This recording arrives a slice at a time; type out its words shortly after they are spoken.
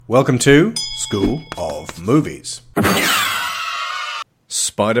Welcome to School of Movies.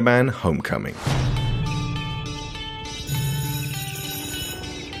 Spider-Man Homecoming.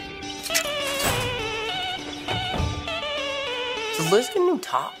 Did Liz get a new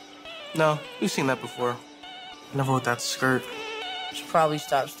top? No, we've seen that before. Never with that skirt. Should probably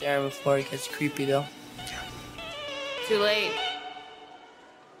stop staring before it gets creepy, though. Too late.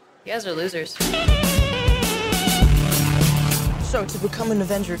 You guys are losers. So, to become an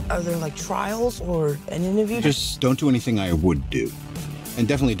Avenger, are there, trials or an interview? Just don't do anything I would do. And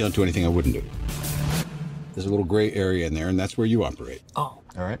definitely don't do anything I wouldn't do. There's a little gray area in there, and that's where you operate. Oh.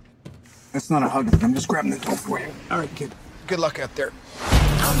 All right? That's not a hug. I'm just grabbing the door for you. All right, kid. Good luck out there.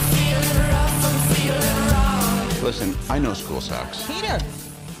 Listen, I know school sucks. Peter,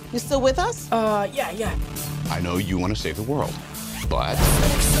 you still with us? Yeah. I know you want to save the world. But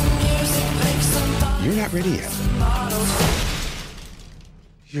you're not ready yet.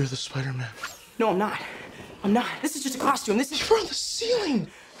 You're the Spider-Man. No, I'm not. This is just a costume. This is... You're on the ceiling.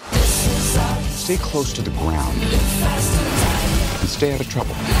 Stay close to the ground. And stay out of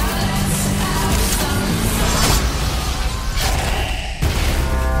trouble.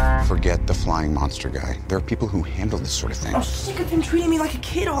 Forget the flying monster guy. There are people who handle this sort of thing. I'm sick of him treating me like a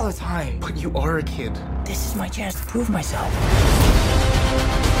kid all the time. But you are a kid. This is my chance to prove myself.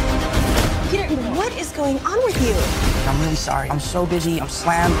 Peter, what is going on with you? I'm really sorry. I'm so busy. I'm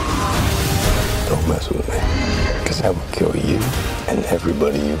slammed. Don't mess with me, because I will kill you and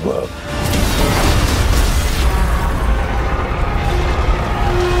everybody you love.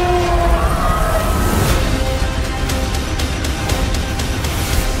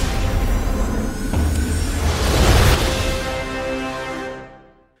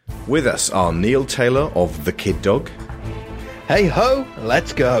 With us are Neil Taylor of The Kid Dog. Hey ho,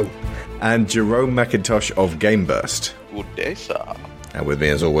 let's go. And Jerome McIntosh of Game Burst. Good day, sir. And with me,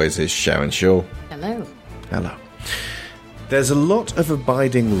 as always, is Sharon Shaw. Hello. Hello. There's a lot of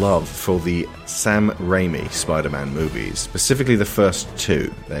abiding love for the Sam Raimi Spider-Man movies, specifically the first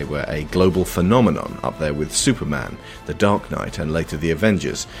two. They were a global phenomenon, up there with Superman, The Dark Knight, and later The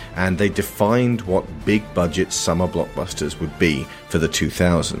Avengers, and they defined what big-budget summer blockbusters would be for the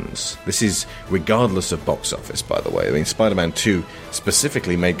 2000s. This is regardless of box office, by the way. I mean, Spider-Man 2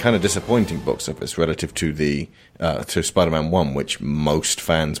 specifically made kind of disappointing box office relative to to Spider-Man 1, which most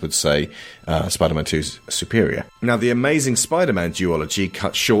fans would say Spider-Man 2 is superior. Now, the Amazing Spider-Man duology,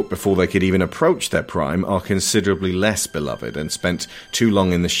 cut short before they could even approach their prime, are considerably less beloved and spent too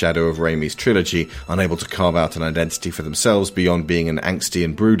long in the shadow of Raimi's trilogy, unable to carve out an identity for themselves beyond being an angsty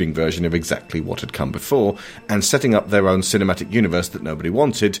and brooding version of exactly what had come before, and setting up their own cinematic universe that nobody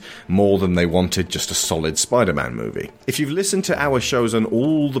wanted, more than they wanted just a solid Spider-Man movie. If you've listened to our shows on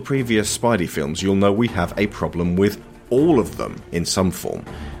all the previous Spidey films, you'll know we have a problem with all of them in some form.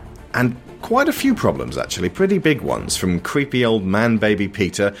 And quite a few problems, actually, pretty big ones, from creepy old man-baby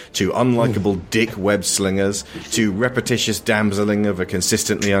Peter to unlikable dick web-slingers to repetitious damseling of a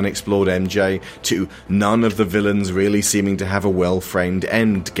consistently unexplored MJ to none of the villains really seeming to have a well-framed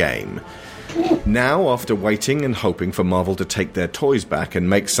end game. Now, after waiting and hoping for Marvel to take their toys back and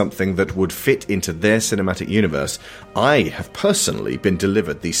make something that would fit into their cinematic universe, I have personally been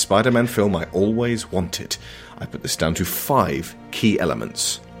delivered the Spider-Man film I always wanted. I put this down to 5 key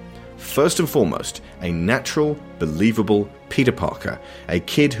elements. First and foremost, a natural, believable Peter Parker, a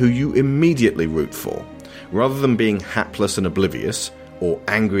kid who you immediately root for. Rather than being hapless and oblivious, or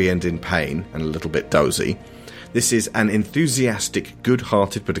angry and in pain and a little bit dozy, this is an enthusiastic,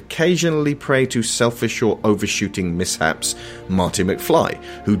 good-hearted, but occasionally prey to selfish or overshooting mishaps Marty McFly,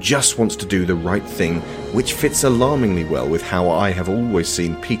 who just wants to do the right thing, which fits alarmingly well with how I have always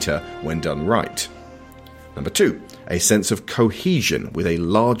seen Peter when done right. Number 2, a sense of cohesion with a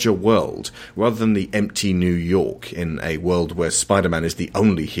larger world, rather than the empty New York in a world where Spider-Man is the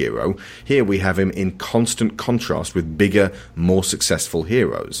only hero. Here we have him in constant contrast with bigger, more successful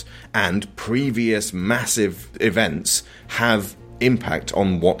heroes, and previous massive events have impact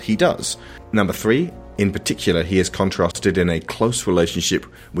on what he does. Number 3, in particular, he is contrasted in a close relationship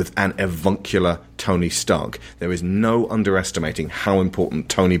with an avuncular Tony Stark. There is no underestimating how important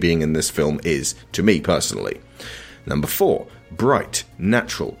Tony being in this film is, to me personally. Number 4, bright,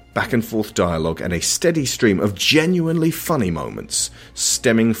 natural, back-and-forth dialogue and a steady stream of genuinely funny moments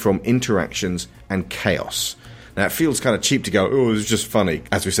stemming from interactions and chaos. Now, it feels kind of cheap to go, oh, it was just funny,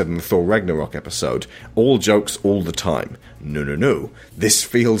 as we said in the Thor Ragnarok episode. All jokes all the time. No. This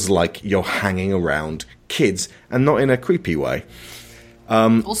feels like you're hanging around kids, and not in a creepy way.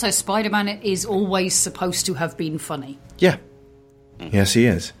 Also, Spider-Man is always supposed to have been funny. Yeah. Yes, he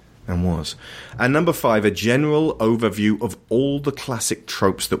is. And was. And number 5, a general overview of all the classic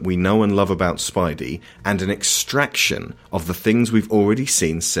tropes that we know and love about Spidey, and an extraction of the things we've already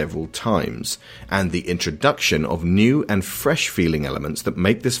seen several times, and the introduction of new and fresh-feeling elements that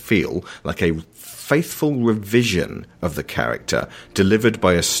make this feel like a faithful revision of the character, delivered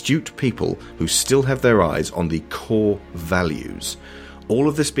by astute people who still have their eyes on the core values. All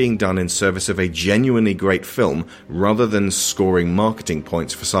of this being done in service of a genuinely great film, rather than scoring marketing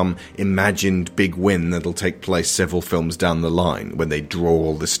points for some imagined big win that'll take place several films down the line when they draw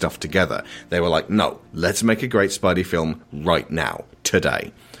all this stuff together. They were like, no, let's make a great Spidey film right now,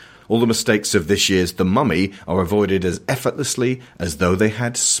 today. All the mistakes of this year's The Mummy are avoided as effortlessly as though they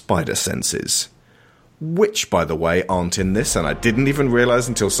had spider senses. Which, by the way, aren't in this, and I didn't even realise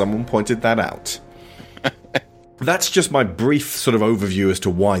until someone pointed that out. That's just my brief sort of overview as to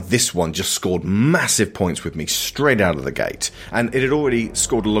why this one just scored massive points with me straight out of the gate. And it had already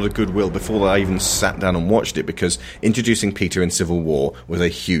scored a lot of goodwill before I even sat down and watched it, because introducing Peter in Civil War was a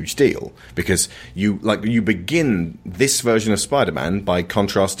huge deal. Because you begin this version of Spider-Man by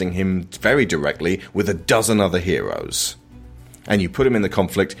contrasting him very directly with a dozen other heroes. And you put him in the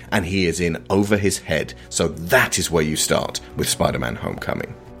conflict, and he is in over his head. So that is where you start with Spider-Man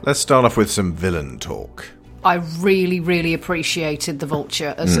Homecoming. Let's start off with some villain talk. I really, really appreciated the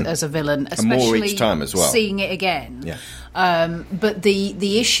Vulture as a villain, especially and more each time as well. Seeing it again. Yeah. But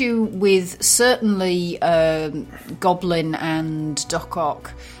the issue with certainly Goblin and Doc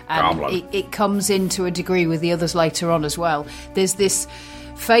Ock, and it comes in to a degree with the others later on as well. There's this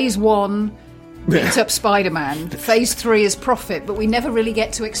Phase 1 beat up Spider-Man, Phase 3 is Prophet, but we never really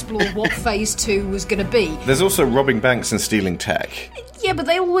get to explore what Phase 2 was going to be. There's also robbing banks and stealing tech. Yeah, but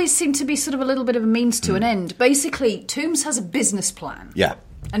they always seem to be sort of a little bit of a means to an end. Basically, Toomes has a business plan. Yeah.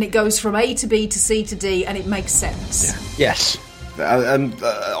 And it goes from A to B to C to D, and it makes sense. Yeah. Yes.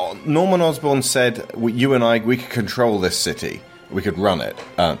 Norman Osborn said, you and I, we could control this city. We could run it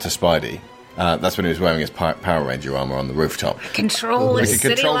to Spidey. That's when he was wearing his Power Ranger armor on the rooftop. Control the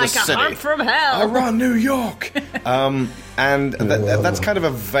city like a hunt from hell. I run New York. And that's kind of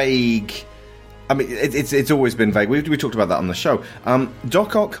a vague... I mean, it's always been vague. We talked about that on the show.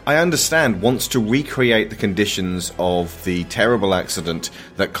 Doc Ock, I understand, wants to recreate the conditions of the terrible accident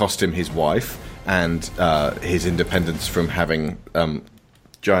that cost him his wife and his independence from having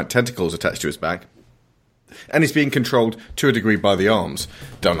giant tentacles attached to his back. And he's being controlled to a degree by the arms.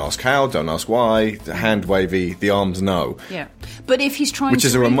 Don't ask how, don't ask why, the hand wavy, the arms no. Yeah. But if he's trying Which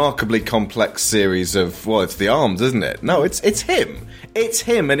is a remarkably complex series of, well, it's the arms, isn't it? No, it's him. It's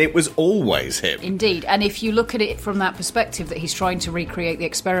him, and it was always him. Indeed. And if you look at it from that perspective, that he's trying to recreate the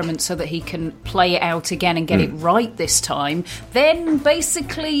experiment so that he can play it out again and get it right this time, then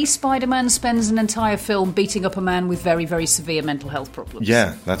basically Spider-Man spends an entire film beating up a man with very, very severe mental health problems.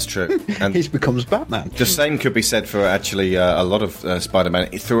 Yeah, that's true. And he becomes Batman. The same could be said for actually a lot of Spider-Man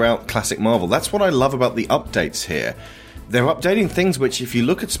throughout classic Marvel. That's what I love about the updates here. They're updating things which, if you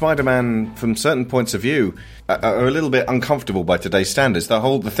look at Spider-Man from certain points of view, are a little bit uncomfortable by today's standards.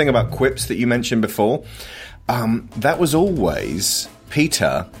 The thing about quips that you mentioned before, that was always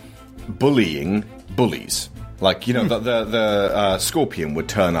Peter bullying bullies. Like, you know, the Scorpion would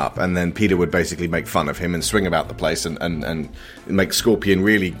turn up, and then Peter would basically make fun of him and swing about the place and make Scorpion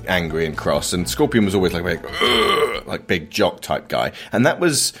really angry and cross. And Scorpion was always like big jock type guy. And that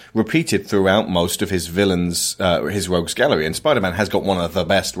was repeated throughout most of his villains, his rogues gallery. And Spider-Man has got one of the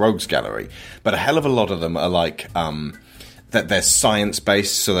best rogues gallery. But a hell of a lot of them are like, that they're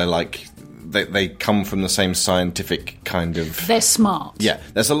science-based, so they're like... They come from the same scientific kind of... They're smart. Yeah,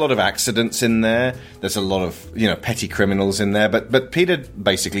 there's a lot of accidents in there. There's a lot of, petty criminals in there. But Peter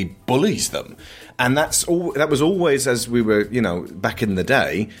basically bullies them. And that was always, as we were, back in the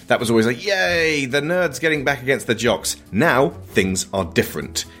day, that was always like, yay, the nerds getting back against the jocks. Now, things are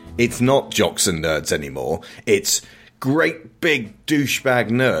different. It's not jocks and nerds anymore. It's great big douchebag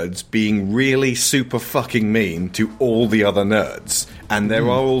nerds being really super fucking mean to all the other nerds. And there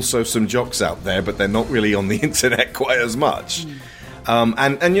are also some jocks out there, but they're not really on the internet quite as much. And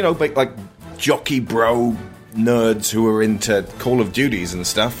like jockey bro nerds who are into Call of Duties and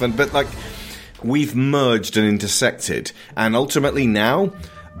stuff. But we've merged and intersected. And ultimately now,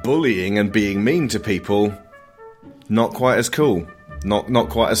 bullying and being mean to people, not quite as cool. Not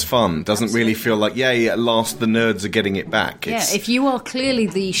quite as fun. Doesn't really feel like, yay, at last the nerds are getting it back. Yeah, if you are clearly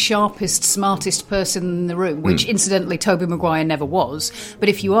the sharpest, smartest person in the room, which incidentally Tobey Maguire never was, but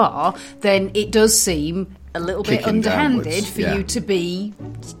if you are, then it does seem a little bit underhanded for you to be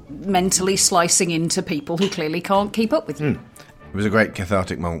mentally slicing into people who clearly can't keep up with you. It was a great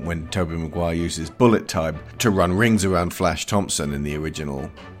cathartic moment when Tobey Maguire uses bullet time to run rings around Flash Thompson in the original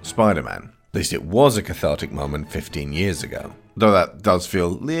Spider-Man. At least it was a cathartic moment 15 years ago. Though that does feel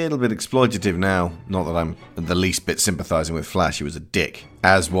a little bit exploitative now. Not that I'm the least bit sympathising with Flash, he was a dick.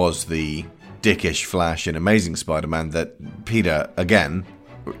 As was the dickish Flash in Amazing Spider-Man that Peter, again,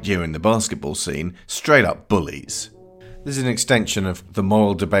 during the basketball scene, straight up bullies. This is an extension of the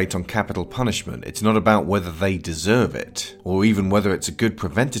moral debate on capital punishment. It's not about whether they deserve it, or even whether it's a good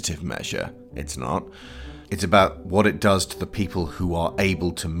preventative measure. It's not. It's about what it does to the people who are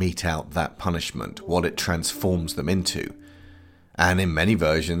able to mete out that punishment, what it transforms them into. And in many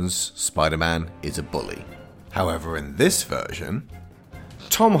versions, Spider-Man is a bully. However, in this version,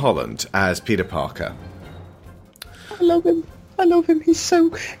 Tom Holland as Peter Parker. I love him. He's so.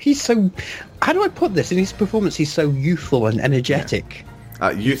 How do I put this? In his performance, he's so youthful and energetic.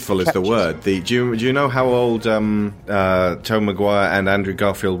 Youthful is the word. Do you know how old Tobey Maguire and Andrew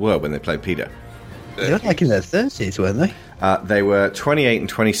Garfield were when they played Peter? They were like in their 30s, weren't they? They were 28 and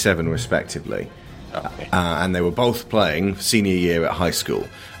 27, respectively. Okay. And they were both playing senior year at high school.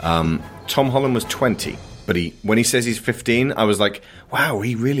 Tom Holland was 20, but when he says he's 15, I was like, wow,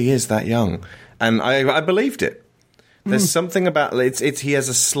 he really is that young. And I believed it. There's something about he has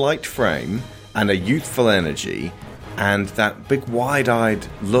a slight frame and a youthful energy and that big wide-eyed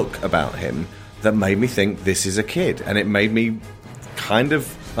look about him that made me think this is a kid. And it made me kind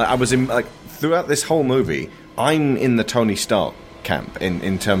of I was in throughout this whole movie, I'm in the Tony Stark camp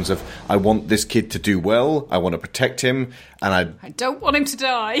in terms of I want this kid to do well, I want to protect him, and I don't want him to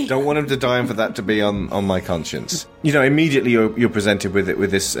die. Don't want him to die, and for that to be on my conscience. You know, immediately you're presented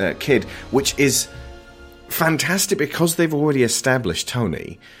with this kid, which is fantastic because they've already established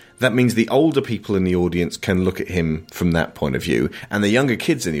Tony. That means the older people in the audience can look at him from that point of view, and the younger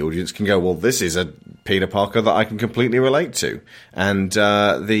kids in the audience can go, well, this is a Peter Parker that I can completely relate to. And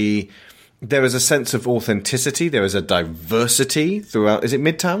there is a sense of authenticity, there is a diversity throughout. Is it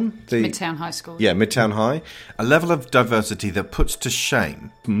Midtown? Midtown High School. Yeah, Midtown High. A level of diversity that puts to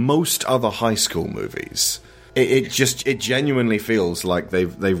shame most other high school movies. It genuinely feels like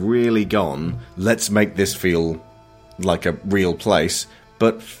they've really gone, let's make this feel like a real place,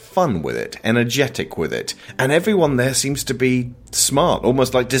 but fun with it, energetic with it. And everyone there seems to be smart,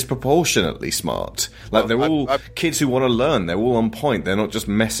 almost like disproportionately smart. Like they're all kids who want to learn, they're all on point, they're not just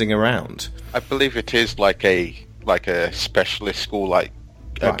messing around. I believe it is like a specialist school, like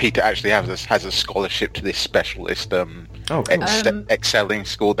Right. Peter actually has a scholarship to this specialist cool. excelling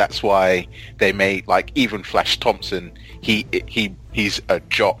school. That's why they made, like, even Flash Thompson, he's a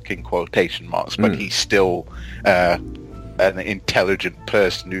jock in quotation marks, but he's still an intelligent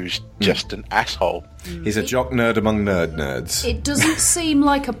person who's just an asshole. He's a jock nerd among nerds. It doesn't seem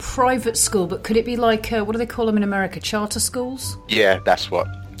like a private school, but could it be like, what do they call them in America, charter schools? Yeah, that's what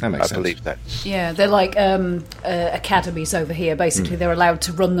that makes sense. I believe that's... Yeah, they're like academies over here. Basically, they're allowed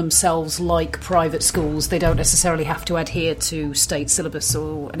to run themselves like private schools. They don't necessarily have to adhere to state syllabus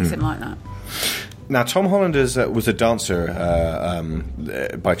or anything like that. Now, Tom Holland was a dancer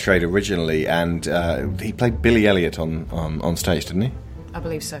by trade originally, and he played Billy Elliot on stage, didn't he? I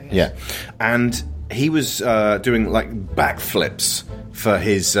believe so, yes. Yeah. And he was doing, like, backflips for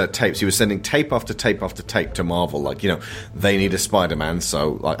his tapes. He was sending tape after tape after tape to Marvel. Like, you know, they need a Spider-Man,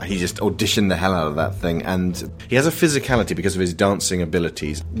 so like, he just auditioned the hell out of that thing. And he has a physicality because of his dancing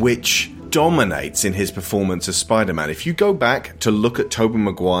abilities, which dominates in his performance as Spider-Man. If you go back to look at Tobey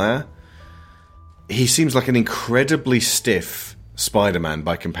Maguire, he seems like an incredibly stiff Spider-Man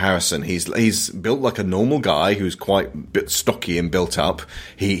by comparison. He's built like a normal guy who's quite stocky and built up.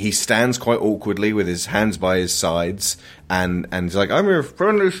 He stands quite awkwardly with his hands by his sides, and he's like, I'm your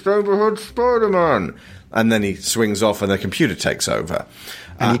friendly neighborhood Spider-Man. And then he swings off and the computer takes over.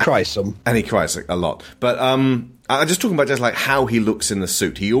 And he cries some. And he cries a lot. But I'm just talking about just like how he looks in the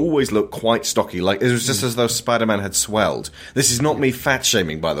suit. He always looked quite stocky. Like it was just as though Spider-Man had swelled. This is not me fat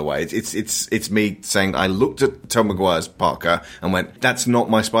shaming, by the way. It's me saying I looked at Tom Maguire's Parker and went, that's not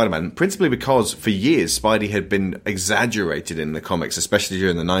my Spider-Man. Principally because for years Spidey had been exaggerated in the comics, especially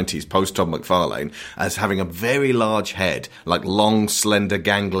during the 90s, post Todd McFarlane, as having a very large head, like long, slender,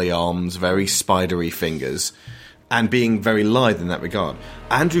 gangly arms, very spidery fingers, and being very lithe in that regard.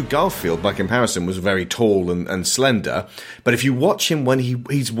 Andrew Garfield, by comparison, was very tall and slender, but if you watch him when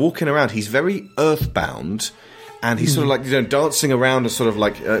he's walking around, he's very earthbound, and he's sort of like, you know, dancing around and sort of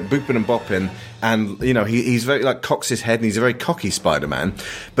like booping and bopping, and, you know, he's very, like, cocks his head, and he's a very cocky Spider-Man.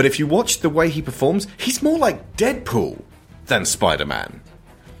 But if you watch the way he performs, he's more like Deadpool than Spider-Man.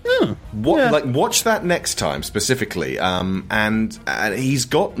 Watch that next time specifically, and he's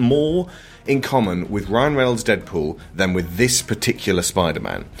got more in common with Ryan Reynolds' Deadpool than with this particular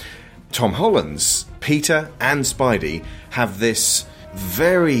Spider-Man. Tom Holland's Peter and Spidey have this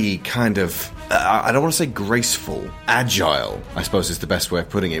very kind of, I don't want to say graceful, agile, I suppose is the best way of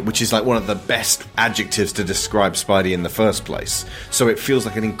putting it, which is like one of the best adjectives to describe Spidey in the first place. So it feels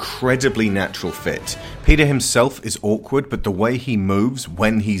like an incredibly natural fit. Peter himself is awkward, but the way he moves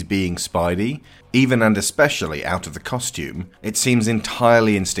when he's being Spidey, even and especially out of the costume, it seems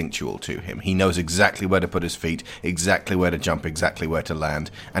entirely instinctual to him. He knows exactly where to put his feet, exactly where to jump, exactly where to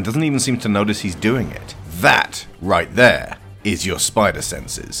land, and doesn't even seem to notice he's doing it. That, right there, is your spider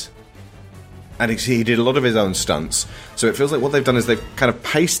senses. And he did a lot of his own stunts, so it feels like what they've done is they've kind of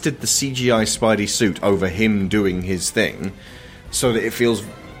pasted the CGI Spidey suit over him doing his thing, so that it feels,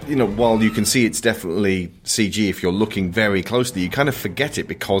 while you can see it's definitely CG if you're looking very closely, you kind of forget it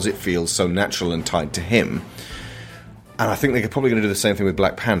because it feels so natural and tied to him. And I think they're probably going to do the same thing with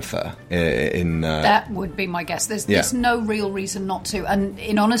Black Panther. That would be my guess. There's no real reason not to. And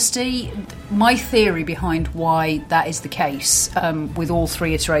in honesty, my theory behind why that is the case with all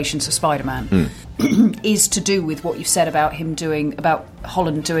three iterations of Spider-Man is to do with what you've said about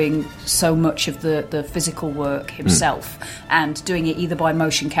Holland doing so much of the physical work himself and doing it either by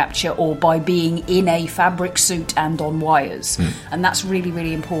motion capture or by being in a fabric suit and on wires. And that's really,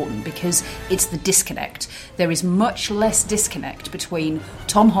 really important because it's the disconnect. There is much less disconnect between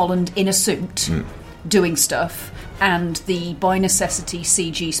Tom Holland in a suit doing stuff and the by necessity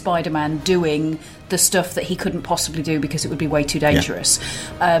CG Spider-Man doing the stuff that he couldn't possibly do because it would be way too dangerous.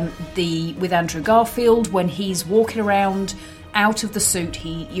 With Andrew Garfield, when he's walking around out of the suit,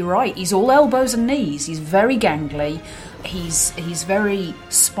 you're right, he's all elbows and knees. He's very gangly. He's very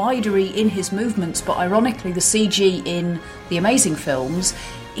spidery in his movements, but ironically, the CG in the Amazing films,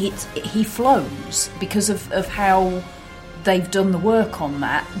 he flows because of how they've done the work on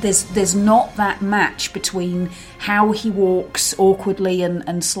that. There's not that match between how he walks awkwardly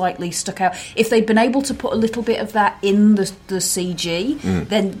and slightly stuck out. If they'd been able to put a little bit of that in the CG,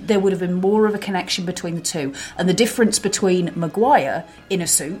 then there would have been more of a connection between the two. And the difference between Maguire in a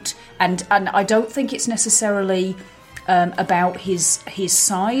suit, and I don't think it's necessarily about his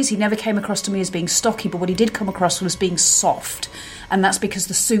size. He never came across to me as being stocky, but what he did come across was being soft. And that's because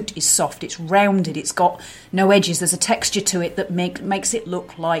the suit is soft, it's rounded, it's got no edges, there's a texture to it that makes it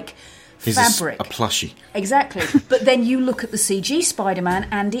look like fabric. A plushie. Exactly. But then you look at the CG Spider-Man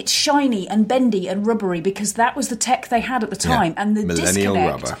and it's shiny and bendy and rubbery because that was the tech they had at the time. And the Millennial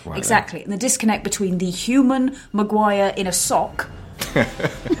disconnect, rubber. Right, exactly. And the disconnect between the human Maguire in a sock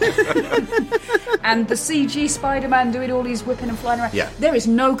and the CG Spider-Man doing all his whipping and flying around. Yeah. There is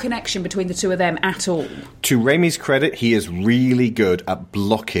no connection between the two of them at all. To Raimi's credit, he is really good at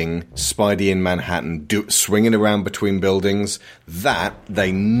blocking Spidey in Manhattan, swinging around between buildings. That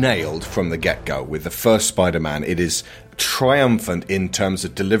they nailed from the get-go. With the first Spider-Man, it is triumphant in terms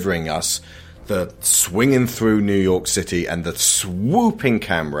of delivering us the swinging through New York City and the swooping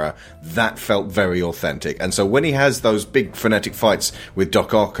camera. That felt very authentic. And so when he has those big frenetic fights with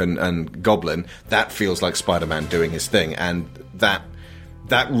Doc Ock and Goblin, that feels like Spider-Man doing his thing. And that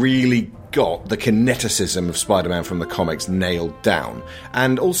really got the kineticism of Spider-Man from the comics nailed down.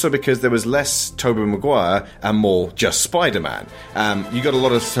 And also because there was less Tobey Maguire and more just Spider-Man. You got a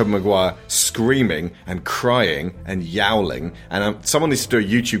lot of Tobey Maguire screaming and crying and yowling, and someone needs to do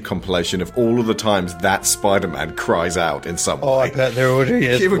a YouTube compilation of all of the times that Spider-Man cries out in some way. Oh, I bet there already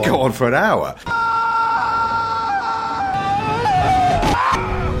is. It would go on for an hour.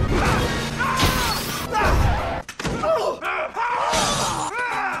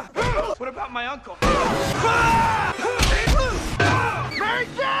 What about my uncle? Mary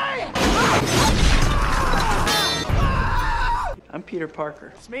Jane! I'm Peter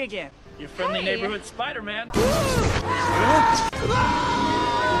Parker. It's me again. Your friendly neighborhood Spider-Man.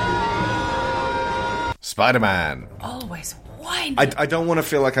 Spider-Man. Always whining. I don't want to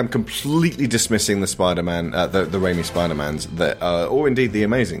feel like I'm completely dismissing the Spider-Man, the Raimi Spider-Mans, or indeed the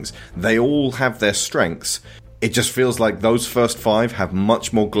Amazings. They all have their strengths. It just feels like those first five have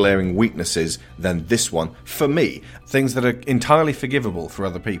much more glaring weaknesses than this one. For me, things that are entirely forgivable for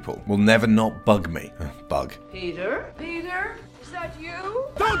other people will never not bug me. Bug. Peter? Peter? Is that you?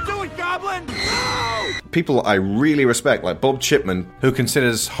 Don't do it, Goblin! No! People I really respect, like Bob Chipman, who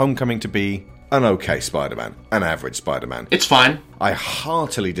considers Homecoming to be an okay Spider-Man, an average Spider-Man. It's fine. I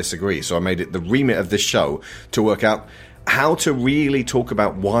heartily disagree, so I made it the remit of this show to work out how to really talk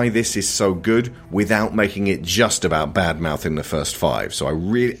about why this is so good without making it just about bad-mouthing the first five. So I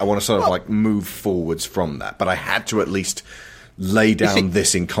want to sort of like move forwards from that, but I had to at least lay down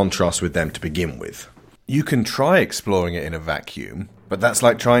this in contrast with them to begin with. You can try exploring it in a vacuum, but that's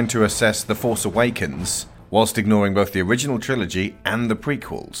like trying to assess The Force Awakens whilst ignoring both the original trilogy and the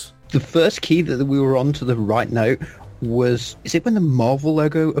prequels. The first key that we were on to the right note was, is it when the Marvel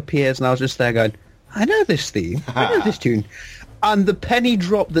logo appears? And I was just there going, I know this theme. I know this tune. And the penny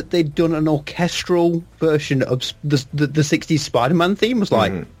drop that they'd done an orchestral version of the 60s Spider-Man theme was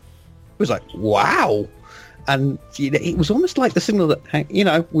like, wow. And it was almost like the signal that, hey,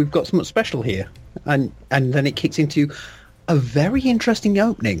 we've got something special here. And then it kicks into a very interesting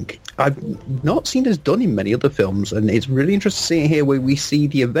opening I've not seen as done in many other films, and it's really interesting to see it here where we see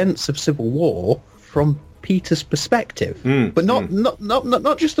the events of Civil War from Peter's perspective, but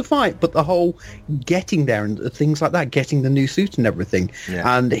not just the fight, but the whole getting there and things like that, getting the new suit and everything,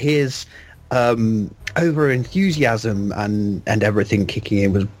 and his over enthusiasm and everything kicking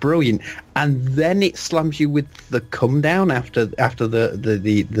in was brilliant. And then it slams you with the come down after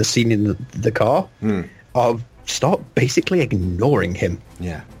the scene in the car of start basically ignoring him.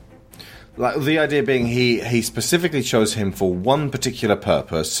 Yeah. Like the idea being he specifically chose him for one particular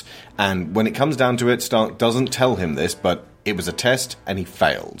purpose, and when it comes down to it, Stark doesn't tell him this, but it was a test and he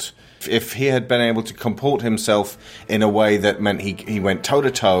failed. If he had been able to comport himself in a way that meant he went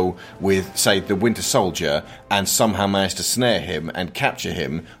toe-to-toe with, say, the Winter Soldier and somehow managed to snare him and capture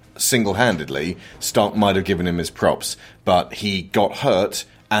him single-handedly, Stark might have given him his props. But he got hurt,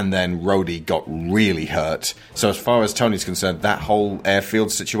 and then Rhodey got really hurt. So as far as Tony's concerned, that whole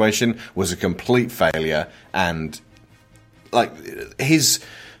airfield situation was a complete failure, and like his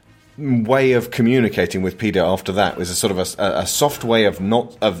way of communicating with Peter after that was a sort of a soft way of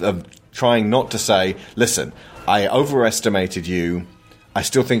trying not to say, listen, I overestimated you, I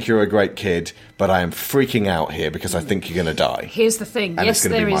still think you're a great kid, but I am freaking out here because I think you're going to die. Here's the thing. And yes, it's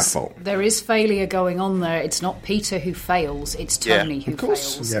going to be my fault. There is failure going on there. It's not Peter who fails, it's Tony who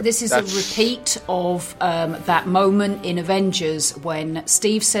fails. Yep. This is a repeat of that moment in Avengers when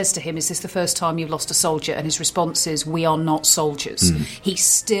Steve says to him, is this the first time you've lost a soldier? And his response is, we are not soldiers. He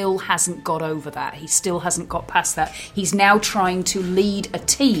still hasn't got over that. He still hasn't got past that. He's now trying to lead a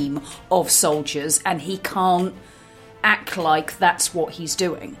team of soldiers, and he can't act like that's what he's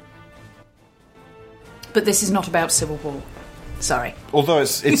doing. But this is not about Civil War. Sorry. Although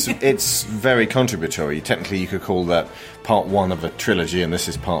it's very contributory. Technically, you could call that part one of a trilogy, and this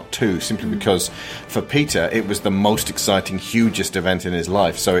is part two, simply because for Peter, it was the most exciting, hugest event in his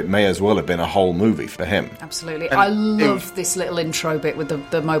life, so it may as well have been a whole movie for him. Absolutely. And I love this little intro bit with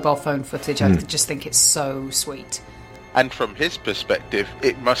the mobile phone footage. I just think it's so sweet. And from his perspective,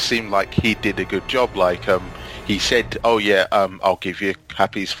 it must seem like he did a good job. Like, he said, I'll give you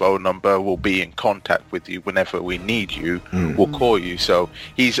Happy's phone number. We'll be in contact with you whenever we need you. We'll call you. So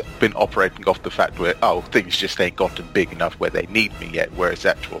he's been operating off the fact where, things just ain't gotten big enough where they need me yet. Whereas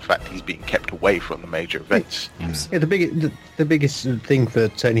actual fact, he's being kept away from the major events. Yeah, the biggest thing for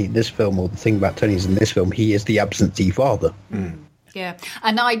Tony in this film, or the thing about Tony's in this film, he is the absentee father. Yeah,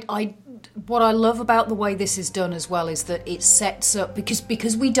 and I what I love about the way this is done as well is that it sets up,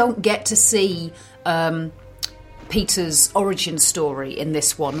 because we don't get to see Peter's origin story in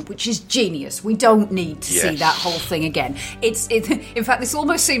this one, which is genius. We don't need to see that whole thing again. In fact, this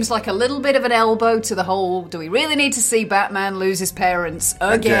almost seems like a little bit of an elbow to the whole, do we really need to see Batman lose his parents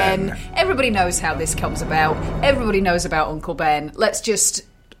again? Everybody knows how this comes about. Everybody knows about Uncle Ben. Let's just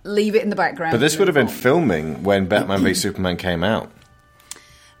leave it in the background. But this would have been filming when Batman v Superman came out.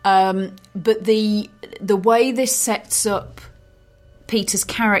 But the way this sets up Peter's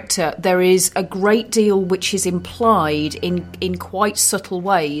character, there is a great deal which is implied in quite subtle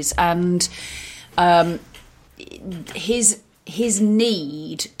ways, and his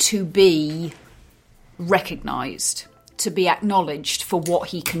need to be recognised, to be acknowledged for what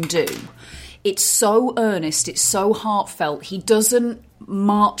he can do. It's so earnest, it's so heartfelt. He doesn't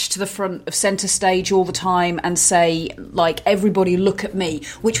march to the front of centre stage all the time and say, like, everybody look at me,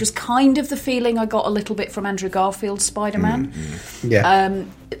 which was kind of the feeling I got a little bit from Andrew Garfield's Spider-Man. Yeah.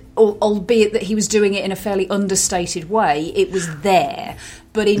 Albeit that he was doing it in a fairly understated way, it was there.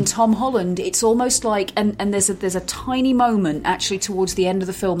 But in Tom Holland, it's almost like, and there's a tiny moment actually towards the end of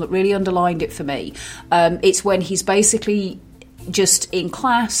the film that really underlined it for me. It's when he's basically just in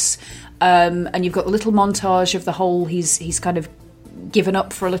class, and you've got the little montage of the whole, he's kind of given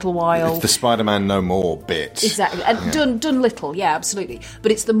up for a little while. It's the Spider-Man No More bit. Exactly. And done little, yeah, absolutely.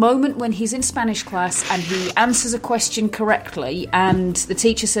 But it's the moment when he's in Spanish class and he answers a question correctly and the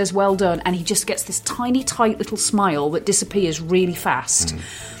teacher says, well done, and he just gets this tiny, tight little smile that disappears really fast.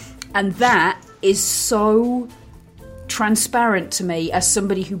 And that is so transparent to me as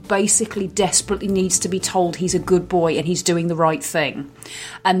somebody who basically desperately needs to be told he's a good boy and he's doing the right thing.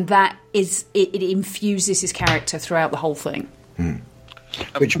 And that is, it infuses his character throughout the whole thing.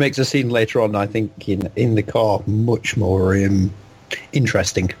 Which makes the scene later on, I think, in the car much more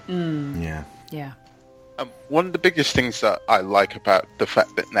interesting. Yeah. Yeah. One of the biggest things that I like about the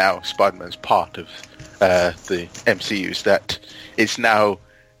fact that now Spider-Man's part of the MCU is that it's now,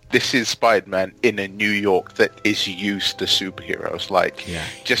 this is Spider-Man in a New York that is used to superheroes. Like,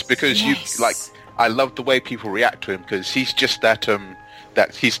 just because I love the way people react to him, because he's just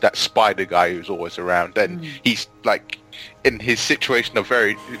he's that spider guy who's always around, and he's like, in his situation, a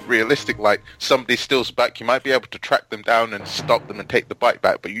very realistic, like, somebody steals a bike, you might be able to track them down and stop them and take the bike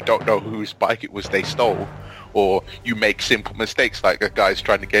back, but you don't know whose bike it was they stole. Or you make simple mistakes, like a guy's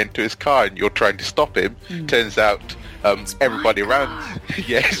trying to get into his car and you're trying to stop him. Turns out everybody around,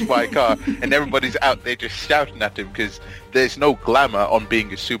 it's my car, and everybody's out there just shouting at him because there's no glamour on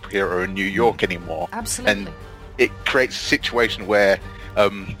being a superhero in New York anymore. Absolutely. And it creates a situation where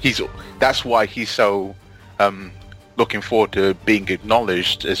that's why he's so looking forward to being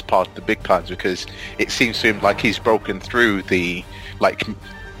acknowledged as part of the big times, because it seems to him like he's broken through the, like,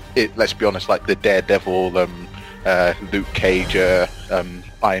 let's be honest, like the Daredevil, Luke Cage,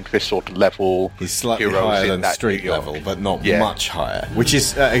 Iron Fist sort of level. He's slightly heroes higher in than that street New York. level, but not much higher. Which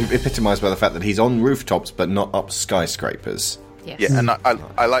is epitomised by the fact that he's on rooftops, but not up skyscrapers. Yes. Yeah, and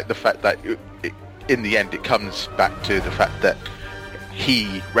I like the fact that in the end it comes back to the fact that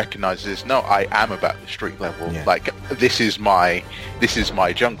he recognizes, no, I am about the street level. Yeah. Like, this is my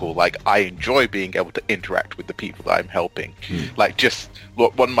jungle. Like, I enjoy being able to interact with the people that I'm helping. Like, just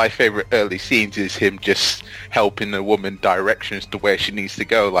one of my favorite early scenes is him just helping a woman directions to where she needs to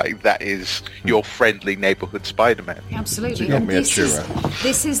go. Like, that is your friendly neighborhood Spider-Man. Absolutely. Got And me a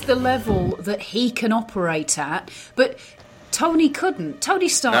this is the level that he can operate at, but Tony couldn't. Tony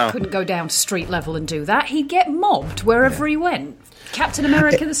Stark couldn't go down to street level and do that. He'd get mobbed wherever he went. Captain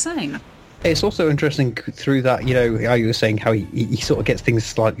America the same. It's also interesting through that, you know, how you were saying how he sort of gets things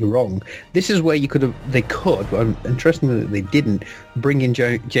slightly wrong. This is where they could, but interestingly that they didn't, bring in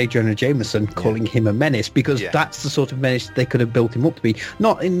J. Jonah Jameson, calling him a menace, because that's the sort of menace they could have built him up to be.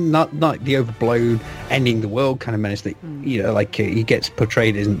 Not the overblown, ending the world kind of menace that, you know, like he gets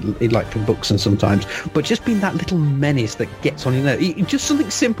portrayed in like the books and sometimes, but just being that little menace that gets on your nerve. Just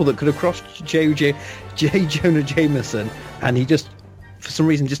something simple that could have crossed J. Jonah Jameson, and he just, for some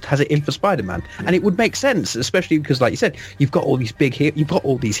reason, just has it in for Spider-Man, and it would make sense, especially because, like you said, you've got all these you've got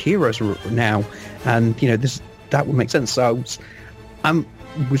all these heroes now, and you know that would make sense. So I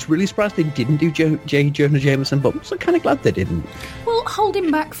was really surprised they didn't do J. Jonah Jameson, but I'm also kind of glad they didn't. Well, hold him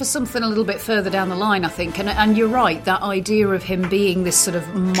back for something a little bit further down the line, I think, and you're right. That idea of him being this sort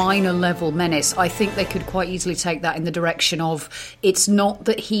of minor level menace, I think they could quite easily take that in the direction of, it's not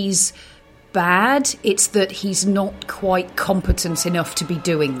that he's bad, it's that he's not quite competent enough to be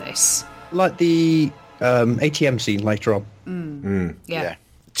doing this. Like the ATM scene later on. Yeah.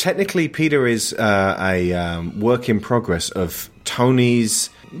 Technically, Peter is a work in progress of Tony's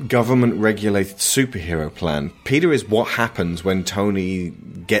government-regulated superhero plan. Peter is what happens when Tony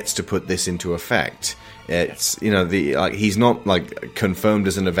gets to put this into effect. It's, you know, he's not like confirmed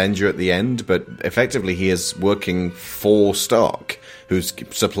as an Avenger at the end, but effectively he is working for Stark, who's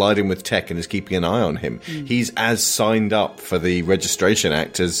supplied him with tech and is keeping an eye on him. He's as signed up for the Registration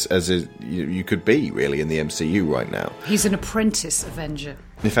Act as you could be, really, in the MCU right now. He's an apprentice Avenger.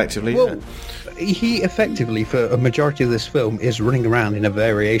 Effectively, he effectively, for a majority of this film, is running around in a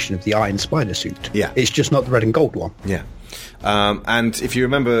variation of the Iron Spider suit. Yeah. It's just not the red and gold one. Yeah. And if you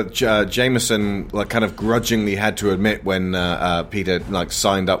remember, Jameson kind of grudgingly had to admit when Peter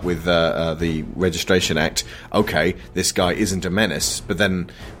signed up with the Registration Act, okay, this guy isn't a menace. But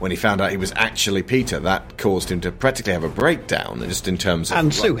then when he found out he was actually Peter, that caused him to practically have a breakdown, just in terms of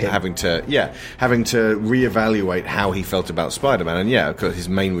and sue him. having to reevaluate how he felt about Spider-Man. And of course, his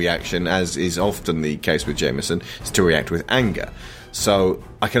main reaction, as is often the case with Jameson, is to react with anger. So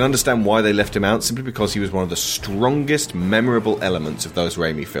I can understand why they left him out, simply because he was one of the strongest, memorable elements of those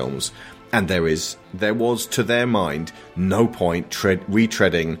Raimi films. And there was, to their mind, no point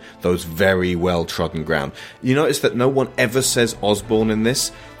retreading those very well-trodden ground. You notice that no one ever says Osborn in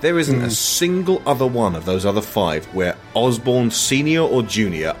this? There isn't a single other one of those other five where Osborn, Senior or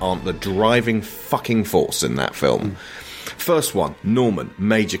Junior, aren't the driving fucking force in that film. First one, Norman,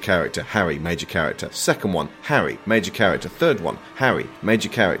 major character. Harry, major character. Second one, Harry, major character. Third one, Harry, major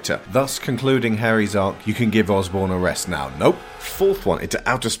character. Thus concluding Harry's arc, you can give Osborn a rest now. Nope. Fourth one, into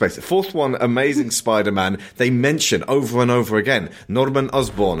outer space. Fourth one, Amazing Spider-Man. They mention over and over again Norman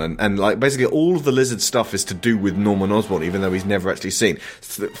Osborn, and like basically all of the Lizard stuff is to do with Norman Osborn, even though he's never actually seen.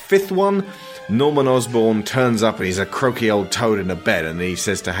 So the fifth one, Norman Osborn turns up and he's a croaky old toad in a bed, and he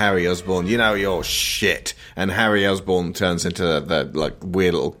says to Harry Osborn, "You know you're shit," and Harry Osborn turns into the like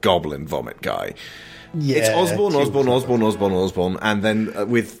weird little goblin vomit guy. Yeah, it's Osborn, and then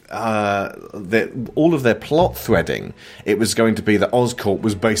with all of their plot threading, it was going to be that Oscorp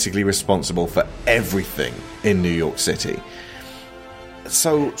was basically responsible for everything in New York City.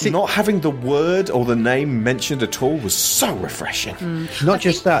 So not having the word or the name mentioned at all was so refreshing. Not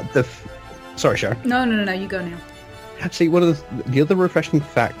just that, sorry, Sharon. No, you go now. See, one of the other refreshing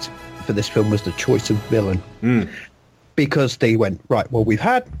fact for this film was the choice of villain. Because they went, right, well, we've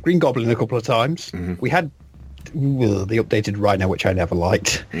had Green Goblin a couple of times. We had the updated Rhino, which I never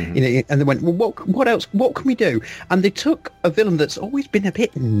liked. You know, and they went, well, what else? What can we do? And they took a villain that's always been a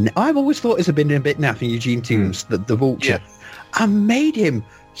bit... I've always thought has been a bit naff, Eugene Toombs, the Vulture, and made him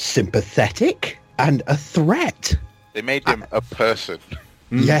sympathetic and a threat. They made him a person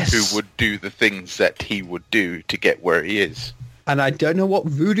who would do the things that he would do to get where he is. And I don't know what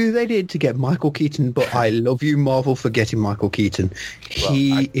voodoo they did to get Michael Keaton, but I love you, Marvel, for getting Michael Keaton.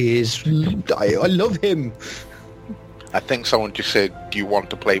 I love him. I think someone just said, "Do you want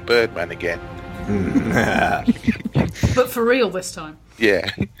to play Birdman again?" But for real this time. Yeah,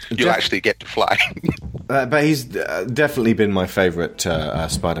 you'll actually get to fly. But he's definitely been my favourite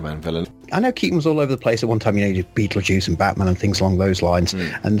Spider-Man villain. I know Keaton was all over the place at one time. You know, he did Beetlejuice and Batman and things along those lines,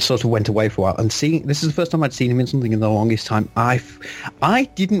 and sort of went away for a while. And this is the first time I'd seen him in something in the longest time. I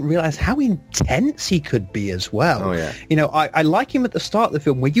didn't realise how intense he could be as well. Oh yeah. You know, I like him at the start of the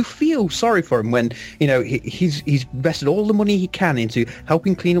film, where you feel sorry for him when you know he's invested all the money he can into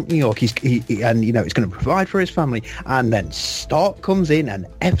helping clean up New York. And you know he's going to provide for his family, and then Stark comes in and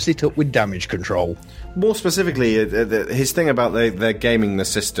F's it up with damage control. More specifically, his thing about they're gaming the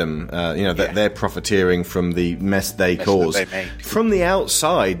system, that they're profiteering from the mess they cause. From the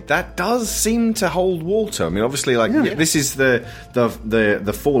outside, that does seem to hold water. I mean, obviously, this is the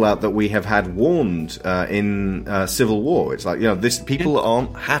fallout that we have had warned in Civil War. It's like, you know, people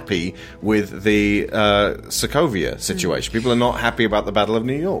aren't happy with the Sokovia situation. People are not happy about the Battle of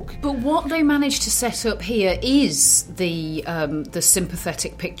New York. But what they managed to set up here is the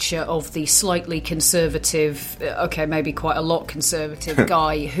sympathetic picture of the slightly conservative, maybe quite a lot conservative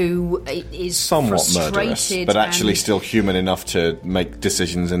guy who is somewhat frustrated, murderous, but actually still human enough to make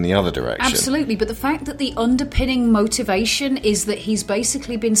decisions in the other direction. Absolutely, but the fact that the underpinning motivation is that he's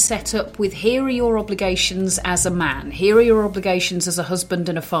basically been set up with, here are your obligations as a man, here are your obligations as a husband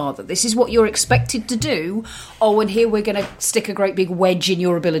and a father, this is what you're expected to do, and here we're going to stick a great big wedge in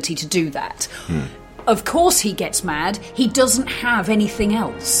your ability to do that. Of course he gets mad, he doesn't have anything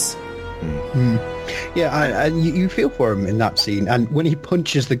else. Yeah, you feel for him in that scene, and when he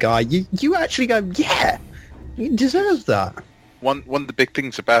punches the guy, you actually go, yeah, he deserves that. One of the big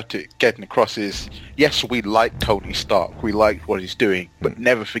things about it getting across is, yes, we like Tony Stark, we like what he's doing, but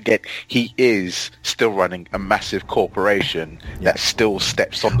never forget he is still running a massive corporation that still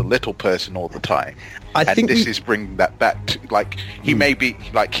steps on the little person all the time. I think this is bringing that back to, like, he may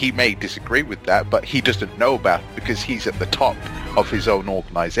disagree with that, but he doesn't know about it because he's at the top of his own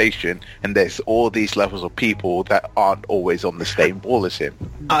organization, and there's all these levels of people that aren't always on the same wall as him.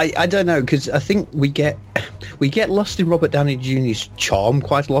 I don't know, because I think we get lost in Robert Downey Jr.'s charm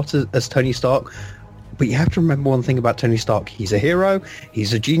quite a lot as Tony Stark. But you have to remember one thing about Tony Stark. He's a hero,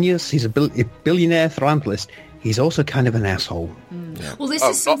 he's a genius, he's a billionaire philanthropist. He's also kind of an asshole. Well, this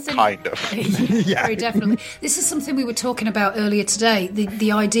is something... Not kind of. Very definitely. This is something we were talking about earlier today,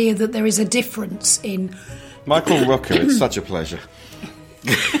 the idea that there is a difference in... Michael Rooker, it's such a pleasure.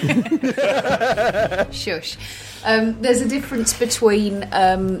 Shush. There's a difference between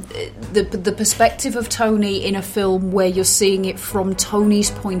the perspective of Tony in a film where you're seeing it from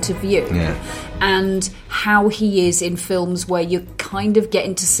Tony's point of view, and how he is in films where you're kind of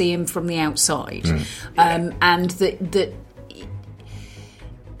getting to see him from the outside, and that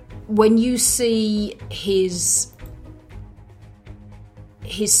when you see his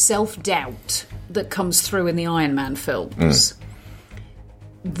self-doubt that comes through in the Iron Man films.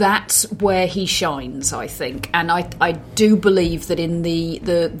 That's where he shines, I think, and I do believe that in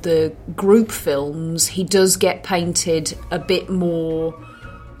the group films he does get painted a bit more.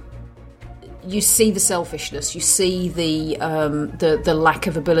 You see the selfishness, you see the lack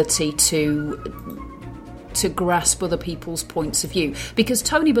of ability to grasp other people's points of view, because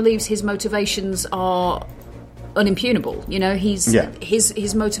Tony believes his motivations are unimpugnable. You know,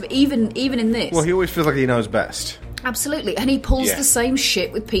 his motive, even in this. Well, he always feels like he knows best. Absolutely, and he pulls the same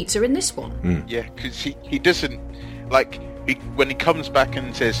shit with Peter in this one. Yeah, because he doesn't, like, when he comes back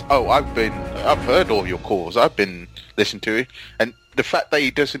and says, "Oh, I've heard all your calls, I've been listening to it," and the fact that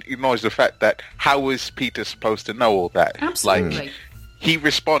he doesn't acknowledge the fact that how is Peter supposed to know all that? Absolutely. Like, he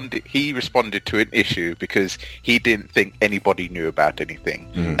responded to an issue because he didn't think anybody knew about anything.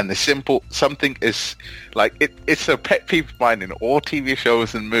 And the simple something is like it's a pet peeve of mine in all TV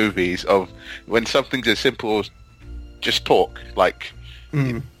shows and movies of when something's as simple as just talk, like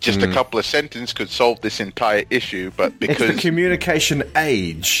just a couple of sentences could solve this entire issue, but because it's the communication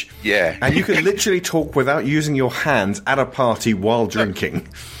age, and you can literally talk without using your hands at a party while drinking.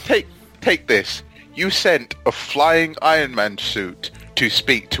 Take this. You sent a flying Iron Man suit to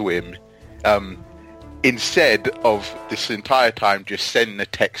speak to him, instead of this entire time just sending a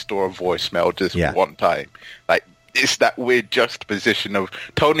text or a voicemail just one time. Like, it's that weird juxtaposition of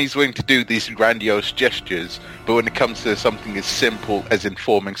Tony's willing to do these grandiose gestures, but when it comes to something as simple as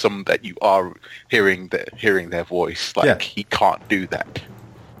informing someone that you are hearing their voice, like he can't do that.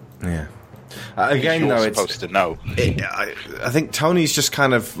 Yeah. Again, though, it's supposed to know. I think Tony's just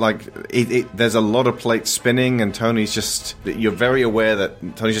kind of like there's a lot of plates spinning, and Tony's just, you're very aware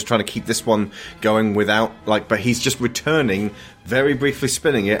that Tony's just trying to keep this one going without, like, but he's just returning, very briefly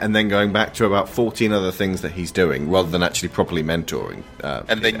spinning it, and then going back to about 14 other things that he's doing, rather than actually properly mentoring.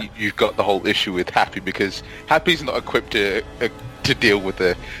 And then you've got the whole issue with Happy, because Happy's not equipped to deal with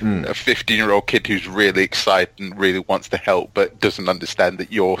a 15-year-old kid who's really excited and really wants to help, but doesn't understand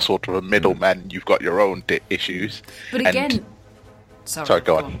that you're sort of a middleman. You've got your own issues. But again, sorry,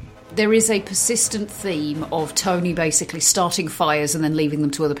 go on. There is a persistent theme of Tony basically starting fires and then leaving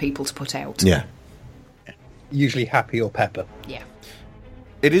them to other people to put out. Yeah. Usually Happy or Pepper. Yeah.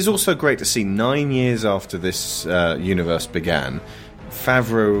 It is also great to see 9 years after this universe began,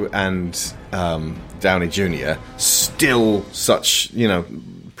 Favreau and Downey Jr. still such,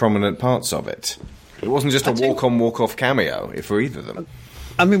 prominent parts of it. It wasn't just a walk-on, walk-off cameo for either of them.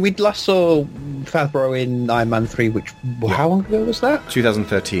 I mean, we last saw Favreau in Iron Man 3, which, how long ago was that?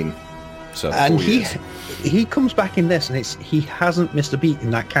 2013. So, and 4 years. he comes back in this, and he hasn't missed a beat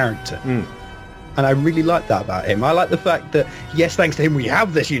in that character. And I really like that about him. I like the fact that, yes, thanks to him we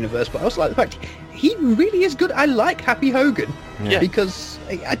have this universe, but I also like the fact he really is good. I like Happy Hogan because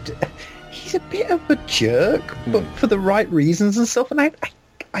he's a bit of a jerk, but for the right reasons and stuff. And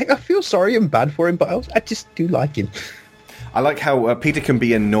I feel sorry and bad for him, but I just do like him. I like how Peter can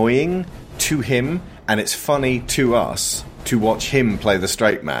be annoying to him, and it's funny to us to watch him play the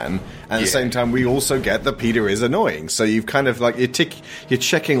straight man. And at the same time, we also get that Peter is annoying. So you've kind of like you're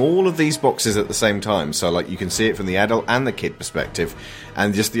checking all of these boxes at the same time. So like you can see it from the adult and the kid perspective,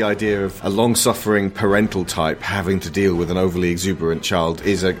 and just the idea of a long-suffering parental type having to deal with an overly exuberant child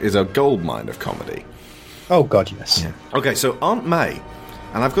is a goldmine of comedy. Oh God, yes. Yeah. Okay, so Aunt May.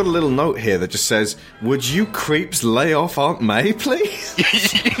 And I've got a little note here that just says, "Would you creeps lay off Aunt May, please?"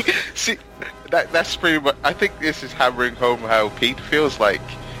 See, that's pretty much... I think this is hammering home how Pete feels like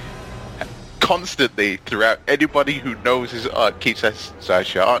constantly throughout anybody who knows his aunt keeps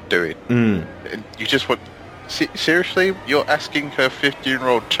as your aunt doing. And you just want... Seriously? You're asking her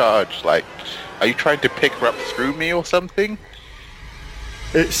 15-year-old charge, like, are you trying to pick her up through me or something?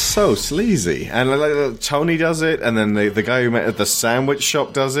 It's so sleazy. And like, Tony does it, and then the guy who met at the sandwich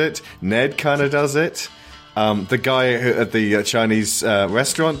shop does it. Ned kind of does it. The guy at the Chinese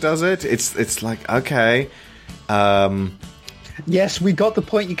restaurant does it. It's like, okay. Yes, we got the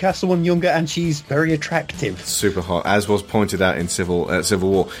point. You cast someone younger, and she's very attractive. Super hot, as was pointed out in Civil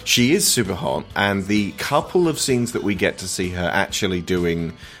War. She is super hot, and the couple of scenes that we get to see her actually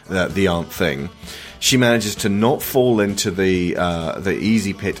doing the aunt thing, she manages to not fall into the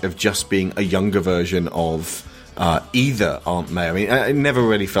easy pit of just being a younger version of either Aunt May. I mean, it never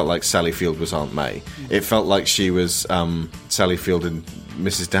really felt like Sally Field was Aunt May. It felt like she was Sally Field and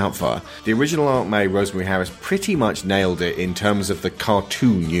Mrs. Doubtfire. The original Aunt May, Rosemary Harris, pretty much nailed it in terms of the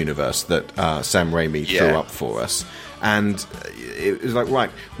cartoon universe that Sam Raimi threw up for us. And it was like,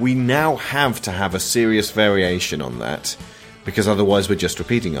 right, we now have to have a serious variation on that, because otherwise we're just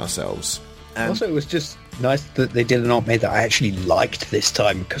repeating ourselves. And also, it was just nice that they did an Aunt May that I actually liked this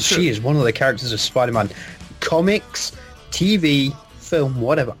time, because she is one of the characters of Spider-Man. Comics, TV, film,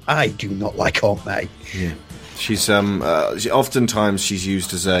 whatever. I do not like Aunt May. Yeah. She's oftentimes she's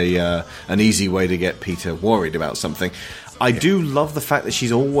used as an easy way to get Peter worried about something. I do love the fact that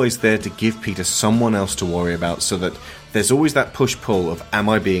she's always there to give Peter someone else to worry about, so that there's always that push-pull of, am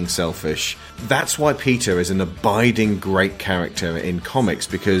I being selfish? That's why Peter is an abiding great character in comics,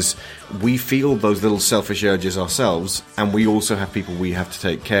 because we feel those little selfish urges ourselves, and we also have people we have to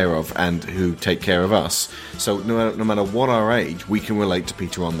take care of and who take care of us. So no matter what our age, we can relate to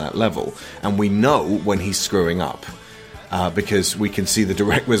Peter on that level. And we know when he's screwing up. Because we can see the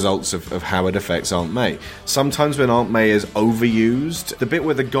direct results of how it affects Aunt May. Sometimes when Aunt May is overused, the bit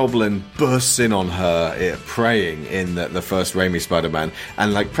where the goblin bursts in on her praying in the first Raimi Spider-Man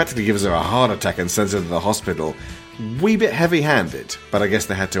and like practically gives her a heart attack and sends her to the hospital, wee bit heavy-handed, but I guess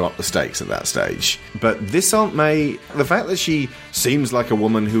they had to up the stakes at that stage. But this Aunt May, the fact that she seems like a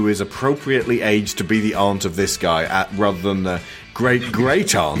woman who is appropriately aged to be the aunt of this guy rather than the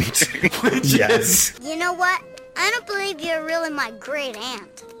great-great-aunt. Yes. You know what? I don't believe you're really my great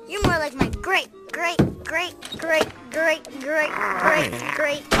aunt. You're more like my great.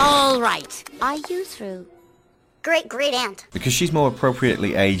 All right. Are you through? Great aunt. Because she's more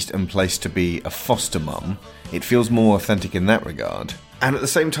appropriately aged and placed to be a foster mum, it feels more authentic in that regard. And at the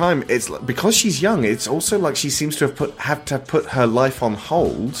same time, it's because she's young, it's also like she seems to have to put her life on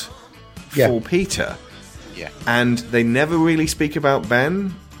hold for Peter. Yeah. And they never really speak about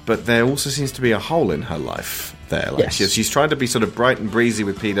Ben, but there also seems to be a hole in her life there. Like she's trying to be sort of bright and breezy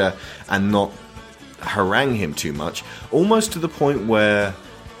with Peter and not harangue him too much, almost to the point where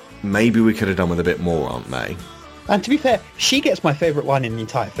maybe we could have done with a bit more, Aunt May. And to be fair, she gets my favourite line in the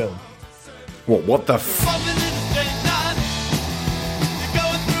entire film. What the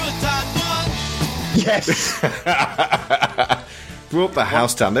Yes! Brought the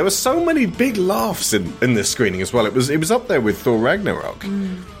house down. There were so many big laughs in this screening as well. It was up there with Thor Ragnarok.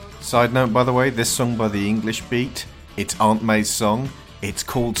 Side note, by the way, this song by the English Beat, it's Aunt May's song. It's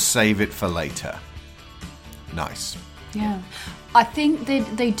called Save It for Later. Nice. Yeah. I think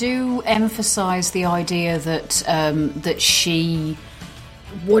they do emphasise the idea that that she,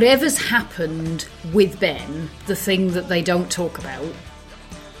 whatever's happened with Ben, the thing that they don't talk about,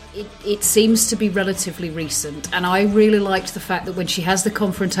 it seems to be relatively recent. And I really liked the fact that when she has the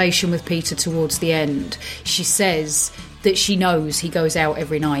confrontation with Peter towards the end, she says that she knows he goes out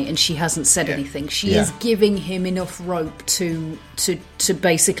every night and she hasn't said anything. She is giving him enough rope to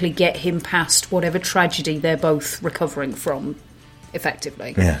basically get him past whatever tragedy they're both recovering from,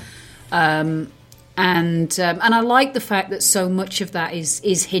 effectively. Yeah. And I like the fact that so much of that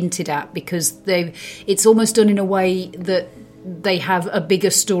is hinted at, because it's almost done in a way that they have a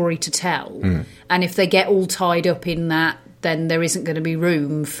bigger story to tell. And if they get all tied up in that, then there isn't going to be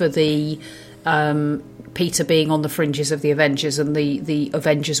room for the Peter being on the fringes of the Avengers and the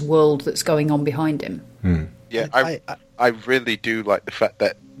Avengers world that's going on behind him. Yeah, I really do like the fact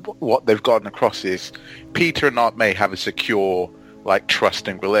that what they've gotten across is Peter and Aunt May have a secure, like,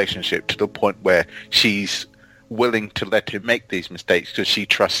 trusting relationship to the point where she's willing to let him make these mistakes because she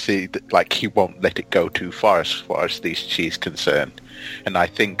trusts he won't let it go too far as she's concerned. And I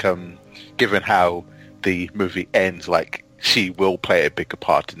think given how the movie ends, like, she will play a bigger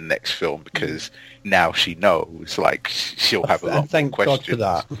part in the next film because now she knows, like, she'll have a lot more questions. Thank God for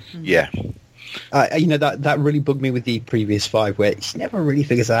that. Yeah. That really bugged me with the previous 5, where she never really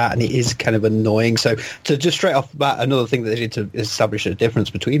figures it out, and it is kind of annoying. So to just straight off the bat, another thing that they did to establish a difference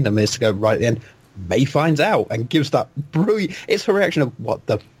between them is to go right at the end, May finds out and gives that brilliant... It's her reaction of what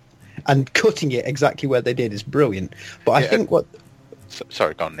the... And cutting it exactly where they did is brilliant. But I think what...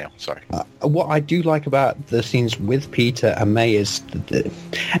 Sorry, go on, Neil. Sorry. What I do like about the scenes with Peter and May is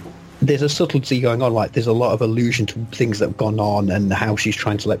there's a subtlety going on. Like, there's a lot of allusion to things that have gone on and how she's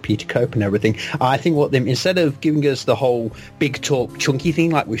trying to let Peter cope and everything. I think instead of giving us the whole big talk, chunky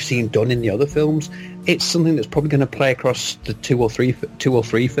thing like we've seen done in the other films, it's something that's probably going to play across the two or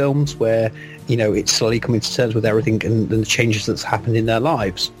three films where, you know, it's slowly coming to terms with everything and the changes that's happened in their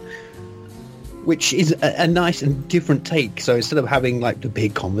lives, which is a nice and different take. So instead of having like the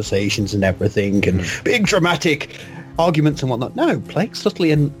big conversations and everything and big dramatic arguments and whatnot, no, play it subtly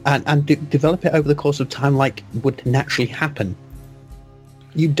and develop it over the course of time like would naturally happen.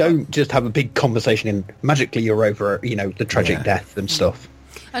 You don't just have a big conversation and magically you're over, you know, the tragic death and stuff.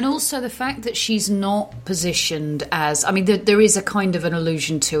 And also the fact that she's not positioned as... I mean, there is a kind of an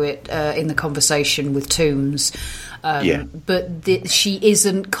allusion to it in the conversation with Toombs. But she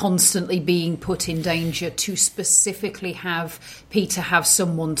isn't constantly being put in danger to specifically have Peter have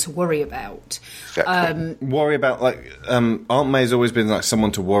someone to worry about. Exactly. Worry about, like... Aunt May's always been, like,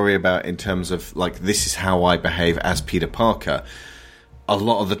 someone to worry about in terms of, like, this is how I behave as Peter Parker. A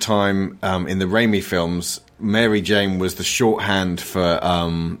lot of the time in the Raimi films... Mary Jane was the shorthand for,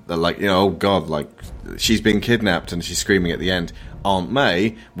 like, you know, oh God, like, she's been kidnapped and she's screaming at the end. Aunt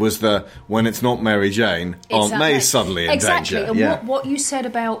May was the when it's not Mary Jane, Aunt May's suddenly in danger. And what you said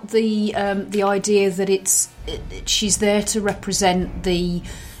about the idea that she's there to represent the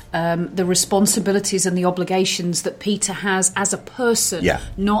responsibilities and the obligations that Peter has as a person,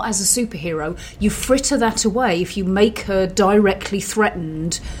 not as a superhero. You fritter that away if you make her directly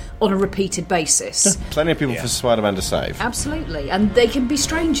threatened on a repeated basis. Plenty of people for Spider-Man to save. Absolutely. And they can be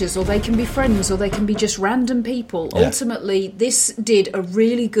strangers, or they can be friends, or they can be just random people. Yeah. Ultimately, this did a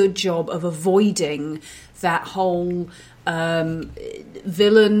really good job of avoiding that whole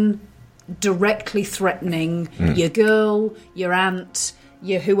villain directly threatening your girl, your aunt,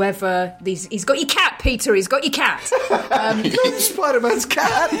 your whoever. He's got your cat, Peter. He's got your cat. Spider-Man's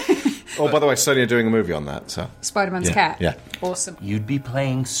cat. Oh, by the way, Sony are doing a movie on that. So Spider-Man's cat. Yeah. Awesome. You'd be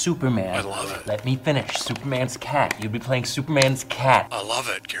playing Superman. I love it. Let me finish. Superman's cat. You'd be playing Superman's cat. I love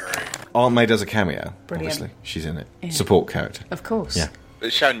it, Gary. Aunt May does a cameo. Brilliant. Obviously, she's in it. Yeah. Support character. Of course. Yeah.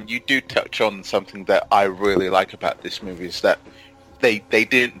 But Shannon, you do touch on something that I really like about this movie is that they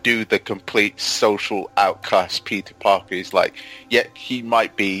didn't do the complete social outcast Peter Parker. He's like, he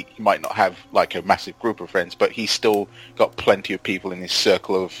might not have like a massive group of friends, but he's still got plenty of people in his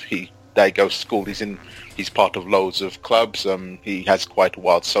circle of they go to school. He's part of loads of clubs. He has quite a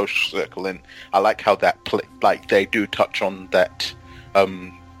wild social circle, and I like how that they do touch on that.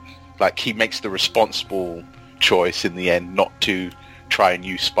 Like he makes the responsible choice in the end, not to try and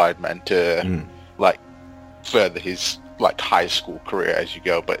use Spider-Man to like further his like high school career as you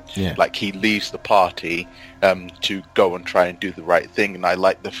go, but like he leaves the party to go and try and do the right thing. And I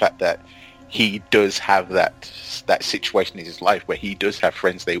like the fact that he does have that situation in his life where he does have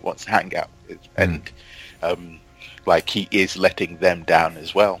friends that he wants to hang out with, and like he is letting them down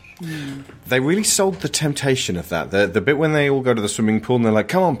as well. They really sold the temptation of that. The bit when they all go to the swimming pool and they're like,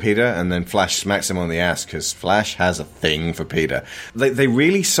 come on, Peter, and then Flash smacks him on the ass because Flash has a thing for Peter. They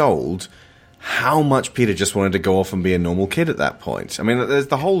really sold how much Peter just wanted to go off and be a normal kid at that point. I mean, there's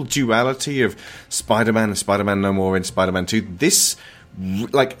the whole duality of Spider-Man and Spider-Man No More in Spider-Man 2. This,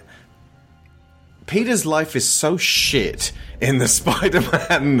 like, Peter's life is so shit in the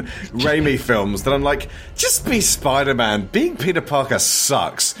Spider-Man Raimi films that I'm like, just be Spider-Man. Being Peter Parker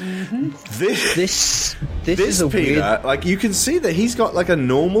sucks. This is Peter, weird... like, you can see that he's got like a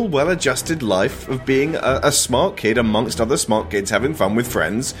normal, well-adjusted life of being a smart kid amongst other smart kids, having fun with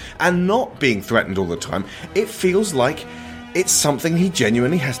friends, and not being threatened all the time. It feels like it's something he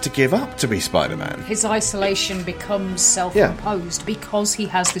genuinely has to give up to be Spider-Man. His isolation becomes self-imposed because he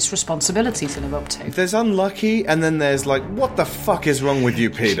has this responsibility to live up to. There's unlucky, and then there's like, what the fuck is wrong with you,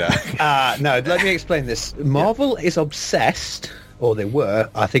 Peter? No, let me explain this. Marvel is obsessed, or they were,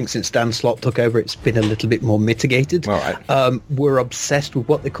 I think since Dan Slott took over, it's been a little bit more mitigated. All right. We're obsessed with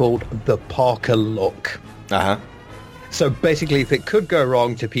what they called the Parker look. Uh-huh. So basically, if it could go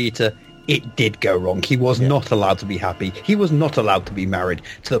wrong to Peter, it did go wrong. He was not allowed to be happy. He was not allowed to be married,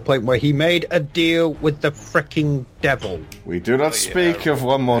 to the point where he made a deal with the fricking devil. We do not speak of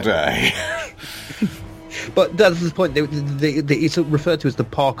one more day. But that's the point. It's referred to as the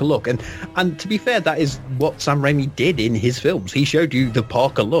Parker look. And to be fair, that is what Sam Raimi did in his films. He showed you the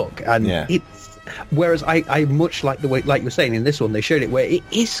Parker look. And it's... Whereas I much like the way, like you were saying in this one, they showed it where it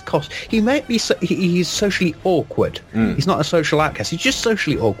is he might be he's socially awkward. He's not a social outcast. He's just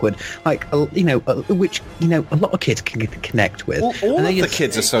socially awkward, like which a lot of kids can connect with. Well, all of the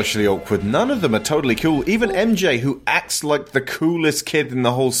kids are socially awkward. None of them are totally cool. Even MJ, who acts like the coolest kid in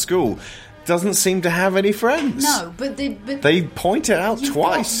the whole school, doesn't seem to have any friends. No, but they point it out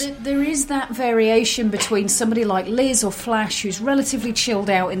twice. There is that variation between somebody like Liz or Flash, who's relatively chilled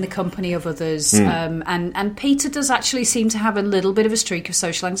out in the company of others, and Peter does actually seem to have a little bit of a streak of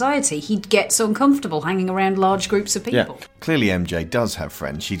social anxiety. He gets uncomfortable hanging around large groups of people. Yeah. Clearly MJ does have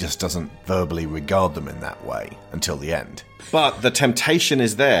friends. She just doesn't verbally regard them in that way until the end. But the temptation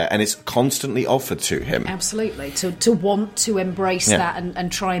is there, and it's constantly offered to him. Absolutely, to want to embrace that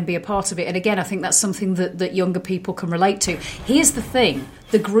and try and be a part of it. And again, I think that's something that younger people can relate to. Here's the thing.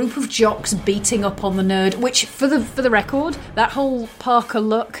 The group of jocks beating up on the nerd, which, for the record, that whole Parker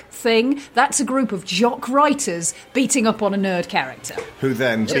look thing, that's a group of jock writers beating up on a nerd character. Who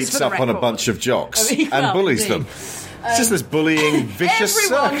then beats up on a bunch of jocks and bullies them. It's just this bullying, vicious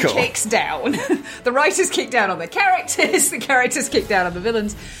everyone circle. Everyone kicks down. The writers kick down on the characters kick down on the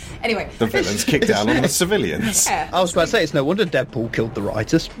villains. Anyway. The villains kick down on the civilians. Yeah. I was about to say, it's no wonder Deadpool killed the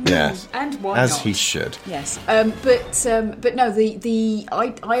writers. Yes. And why As not? he should. Yes. But no,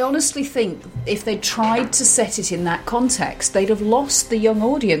 I honestly think if they tried to set it in that context, they'd have lost the young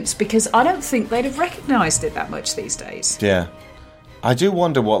audience, because I don't think they'd have recognised it that much these days. Yeah. I do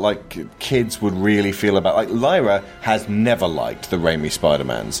wonder what kids would really feel about. Lyra has never liked the Raimi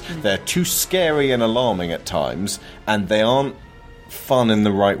Spider-Mans. They're too scary and alarming at times, and they aren't fun in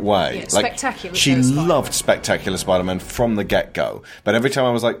the right way. Yeah, Spectacular. She loved Spectacular Spider-Man from the get-go. But every time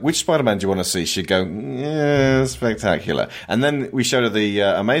I was like, which Spider-Man do you want to see? She'd go, yeah, Spectacular. And then we showed her the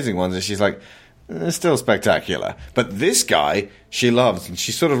Amazing ones, and she's like, still Spectacular. But this guy, she loves, and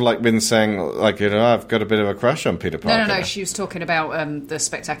she's sort of been saying, I've got a bit of a crush on Peter Parker. No, she was talking about the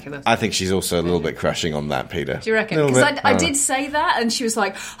Spectacular. I think she's also a little bit crushing on that, Peter. Do you reckon? Because I did say that, and she was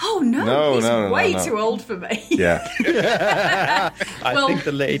like, oh no, he's way too old for me. Yeah. I think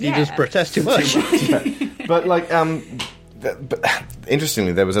the lady just protest too much. But but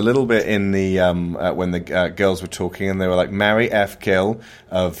interestingly, there was a little bit in the when the girls were talking, and they were like, marry F. Kill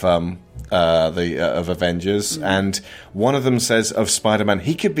of Avengers, and one of them says of Spider-Man,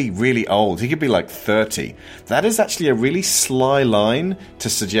 he could be really old. He could be 30. That is actually a really sly line to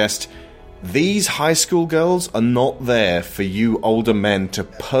suggest these high school girls are not there for you older men to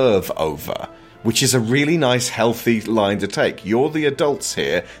perv over, which is a really nice, healthy line to take. You're the adults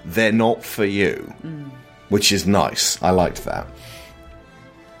here. They're not for you. Which is nice. I liked that.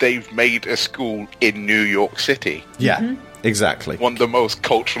 They've made a school in New York City. Yeah, exactly. One of the most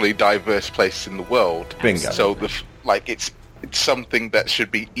culturally diverse places in the world. Bingo. So it's something that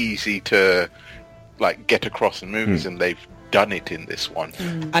should be easy to get across in movies, and they've done it in this one.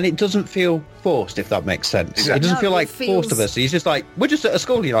 And it doesn't feel forced, if that makes sense. Exactly. It doesn't feel forced of us. He's just we're just at a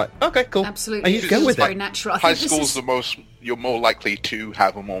school, and you're like, okay, cool. Absolutely. And you go with very it. Natural. High school's you're more likely to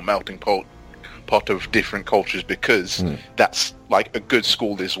have a more melting pot of different cultures, because that's a good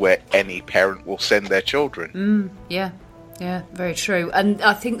school is where any parent will send their children. Yeah, very true. And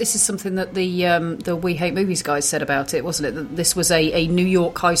I think this is something that the We Hate Movies guys said about it, wasn't it? That this was a New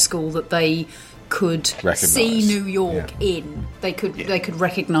York high school that they could see New York in. They could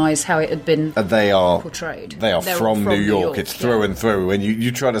recognise how it had been portrayed. They are from New York. It's through and through. When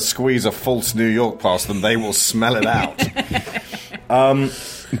you try to squeeze a false New York past them, they will smell it out.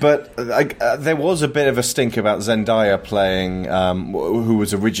 But there was a bit of a stink about Zendaya playing, who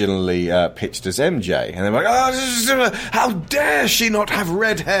was originally pitched as MJ. And they were like, oh, how dare she not have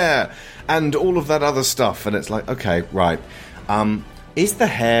red hair? And all of that other stuff. And it's like, okay, right. Is the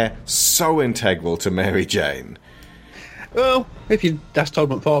hair so integral to Mary Jane? Well, if you ask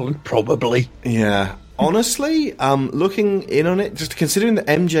Todd McFarlane, probably. Yeah. Honestly, looking in on it, just considering that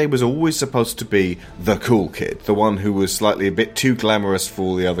MJ was always supposed to be the cool kid, the one who was slightly a bit too glamorous for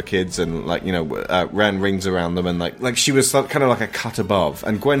all the other kids, and ran rings around them, and like she was kind of a cut above.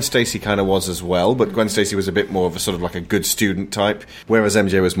 And Gwen Stacy kind of was as well, but Gwen Stacy was a bit more of a sort of a good student type, whereas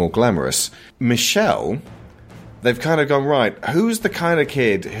MJ was more glamorous. Michelle, they've kind of gone, right, who's the kind of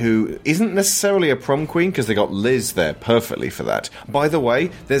kid who isn't necessarily a prom queen, because they got Liz there perfectly for that. By the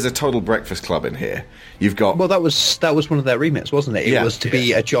way, there's a Total Breakfast Club in here. You've got... Well, that was one of their remits, wasn't it? It was to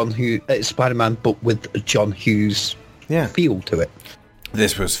be a John Hughes Spider-Man, but with a John Hughes feel to it.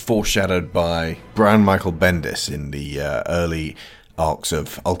 This was foreshadowed by Brian Michael Bendis in the early arcs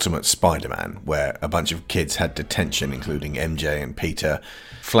of Ultimate Spider-Man, where a bunch of kids had detention, including MJ and Peter,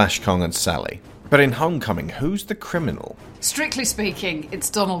 Flash, Kong and Sally. But in Homecoming, who's the criminal? Strictly speaking, it's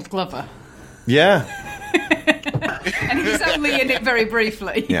Donald Glover. Yeah. And he's only in it very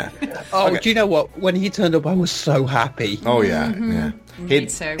briefly. Yeah. Oh, do you know what? When he turned up, I was so happy. Oh, yeah, yeah. Me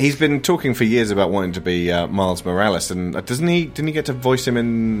too. He's been talking for years about wanting to be Miles Morales, and didn't he get to voice him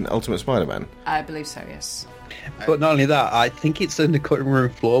in Ultimate Spider-Man? I believe so, yes. But not only that, I think it's in the cutting room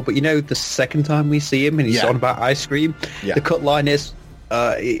floor, but the second time we see him and he's on about ice cream, the cut line is...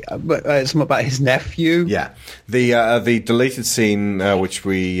 something about his nephew. Yeah, the deleted scene which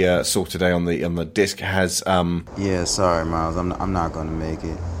we saw today on the disc has. Yeah, sorry, Miles. I'm not going to make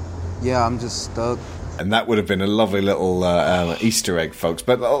it. Yeah, I'm just stuck. And that would have been a lovely little Easter egg, folks.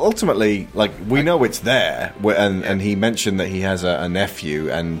 But ultimately, we know it's there, and he mentioned that he has a nephew,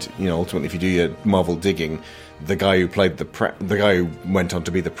 and ultimately, if you do your Marvel digging, the guy who played the guy who went on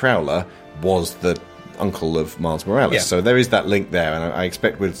to be the Prowler was the uncle of Miles Morales. Yeah. So there is that link there, and I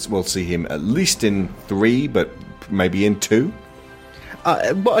expect we'll see him at least in 3, but maybe in 2.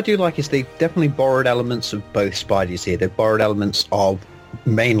 What I do like is they've definitely borrowed elements of both Spideys here. They've borrowed elements of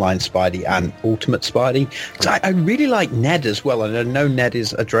mainline Spidey and Ultimate Spidey. Because I really like Ned as well, and I know Ned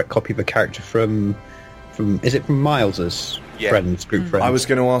is a direct copy of a character from is it from Miles's group friends? I was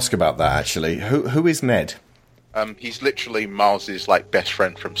going to ask about that, actually. Who is Ned? He's literally Miles's best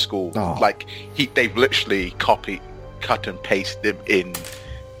friend from school. Oh. They've literally cut and pasted him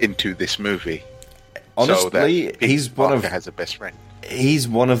into this movie. Honestly, so that he's one of has a best friend. he's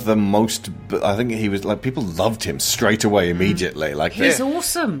one of the most. I think he was like people loved him straight away immediately. Like he's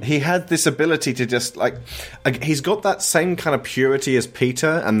awesome. He had this ability to just he's got that same kind of purity as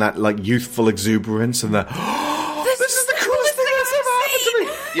Peter and that like youthful exuberance and the. This is the coolest thing that's ever happened to me.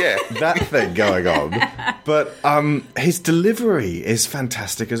 Yeah, that thing going on. But his delivery is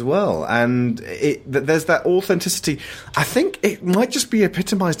fantastic as well, and there's that authenticity. I think it might just be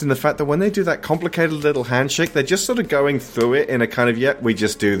epitomised in the fact that when they do that complicated little handshake, they're just sort of going through it in a kind of, we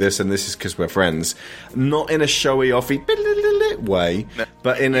just do this, and this is because we're friends. Not in a showy, offy way,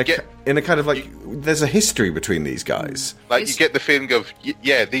 but in a kind of like, there's a history between these guys. Like, you get the feeling of,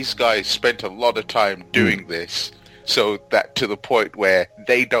 these guys spent a lot of time doing this. So that to the point where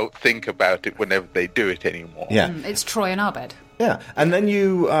they don't think about it whenever they do it anymore. Yeah. It's Troy and Abed. Yeah, and then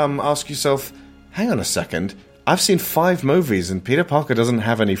you ask yourself, hang on a second, I've seen 5 movies and Peter Parker doesn't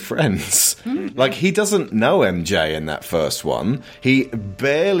have any friends. Like, he doesn't know MJ in that first one. He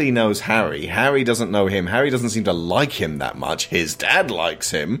barely knows Harry. Harry doesn't know him. Harry doesn't seem to like him that much. His dad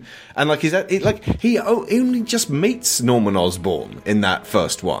likes him. And, he only just meets Norman Osborn in that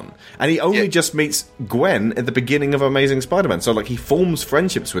first one. And he only just meets Gwen at the beginning of Amazing Spider-Man. So, he forms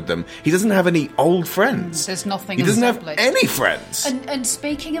friendships with them. He doesn't have any old friends. There's nothing. He doesn't have any friends. And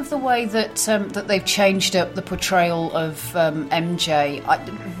speaking of the way that that they've changed up the portrayal of MJ,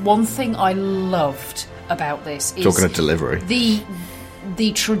 one thing I loved about this is talking of delivery.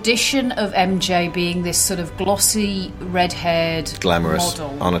 The tradition of MJ being this sort of glossy, red-haired, glamorous,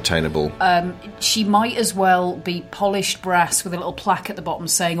 model, unattainable. She might as well be polished brass with a little plaque at the bottom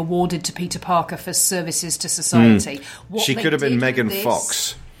saying awarded to Peter Parker for services to society. She could have been Megan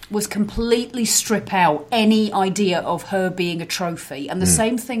Fox. Was completely strip out any idea of her being a trophy. And the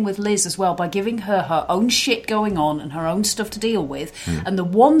same thing with Liz as well, by giving her her own shit going on and her own stuff to deal with. And the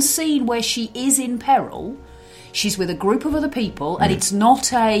one scene where she is in peril, she's with a group of other people, and it's not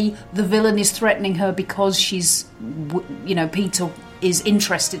the villain is threatening her because she's, Peter is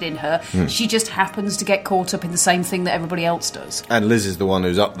interested in her. She just happens to get caught up in the same thing that everybody else does. And Liz is the one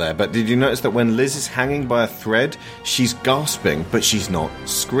who's up there. But did you notice that when Liz is hanging by a thread, she's gasping, but she's not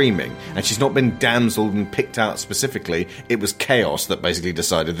screaming. And she's not been damseled and picked out specifically. It was Chaos that basically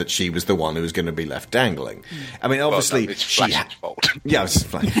decided that she was the one who was going to be left dangling. I mean, obviously... it's Flash's fault. Yeah, it's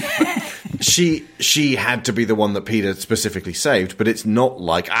Flash. She had to be the one that Peter specifically saved, but it's not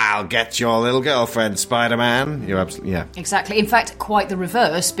like, I'll get your little girlfriend, Spider-Man. You're absolutely... Yeah. Exactly. In fact, quite the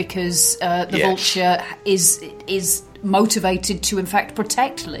reverse, because Vulture is motivated to, in fact,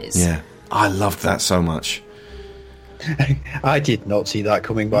 protect Liz. Yeah. I loved that so much. I did not see that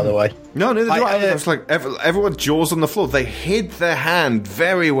coming, by the way. No, neither do I. It was like everyone's jaws on the floor. They hid their hand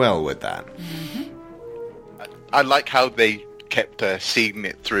very well with that. I like how they kept seeing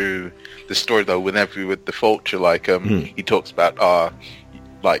it through the story, though. Whenever with the Vulture, he talks about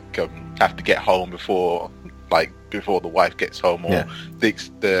have to get home before the wife gets home, or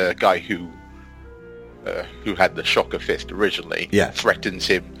the guy who had the shocker fist originally threatens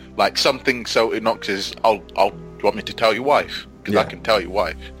him like something so innocuous. Do you want me to tell your wife? Because I can tell your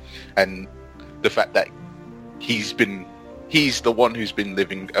wife. And the fact that he's the one who's been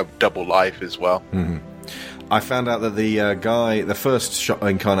living a double life as well. I found out that the first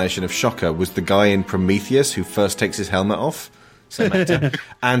incarnation of Shocker was the guy in Prometheus who first takes his helmet off.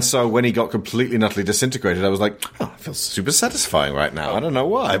 And so when he got completely and utterly disintegrated, I was like, it feels super satisfying right now. I don't know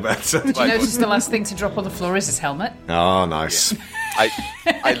why, but... Did you notice the last thing to drop on the floor is his helmet? Oh, nice. Yeah.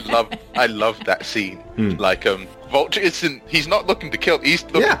 I love that scene. Vulture he's not looking to kill, he's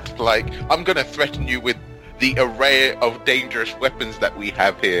looking to I'm going to threaten you with the array of dangerous weapons that we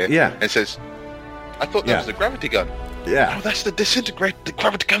have here. Yeah. And says, I thought that was a gravity gun. Yeah. Oh, that's the disintegrate. The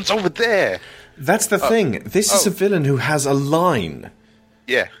gravity gun's over there. That's the thing. This is a villain who has a line.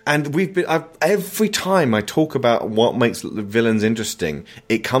 Yeah. And every time I talk about what makes villains interesting,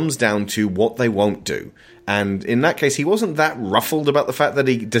 it comes down to what they won't do. And in that case, he wasn't that ruffled about the fact that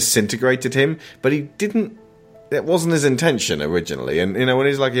he disintegrated him, but he didn't... It wasn't his intention originally. And, when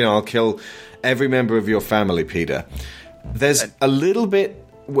he's like, I'll kill every member of your family, Peter. There's a little bit...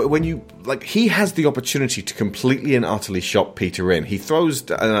 When you he has the opportunity to completely and utterly shot Peter in. He throws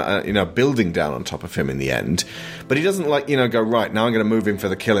a building down on top of him in the end, but he doesn't go right now. I'm going to move him for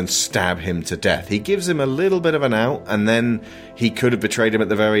the kill and stab him to death. He gives him a little bit of an out, and then he could have betrayed him at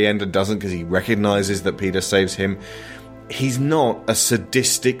the very end and doesn't because he recognizes that Peter saves him. He's not a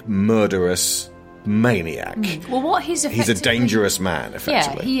sadistic, murderous maniac. Well, what he's a dangerous man,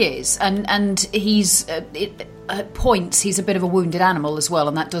 effectively. Yeah, he is, and he's at points he's a bit of a wounded animal as well,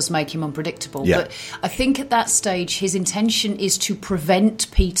 and that does make him unpredictable. Yeah. But I think at that stage his intention is to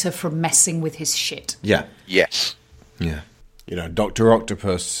prevent Peter from messing with his shit. Yeah. Yes. Yeah. You know, Dr.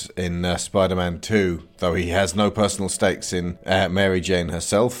 Octopus in Spider-Man 2, though he has no personal stakes in Mary Jane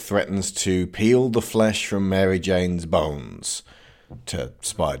herself, threatens to peel the flesh from Mary Jane's bones to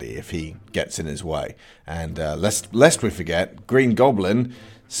Spidey if he gets in his way. And lest we forget, Green Goblin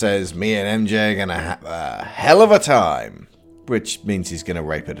says me and MJ are going to have a hell of a time, which means he's going to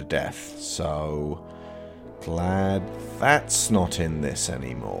rape her to death. So glad that's not in this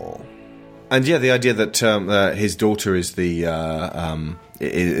anymore. And yeah, the idea that his daughter is the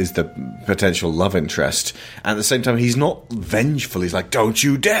potential love interest, and at the same time he's not vengeful. He's like, "Don't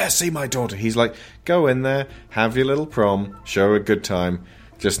you dare see my daughter." He's like, "Go in there, have your little prom, show her a good time,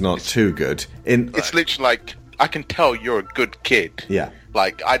 just not too good." It's literally like, I can tell you're a good kid. Yeah.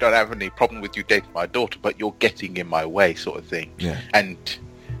 Like, I don't have any problem with you dating my daughter, but you're getting in my way, sort of thing. Yeah. And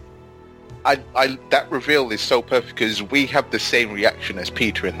I that reveal is so perfect because we have the same reaction as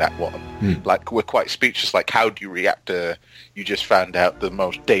Peter in that one. Like, we're quite speechless. Like, how do you react to you just found out the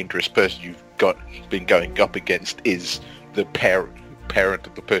most dangerous person you've been going up against is the parent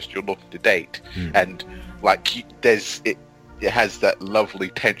of the person you're looking to date, and like it has that lovely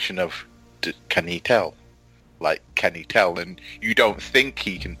tension of can he tell? Like, can he tell? And you don't think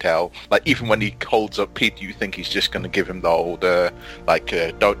he can tell. Like, even when he holds up Peter, you think he's just going to give him the old,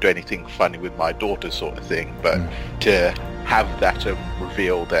 don't do anything funny with my daughter sort of thing. But to have that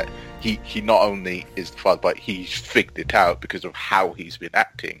reveal that he not only is the father, but he's figured it out because of how he's been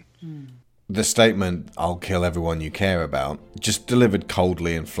acting. The statement, "I'll kill everyone you care about," just delivered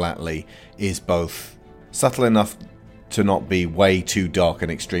coldly and flatly, is both subtle enough to not be way too dark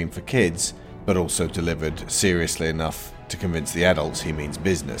and extreme for kids, but also delivered seriously enough to convince the adults he means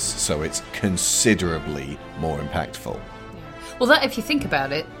business, so it's considerably more impactful. Well, that, if you think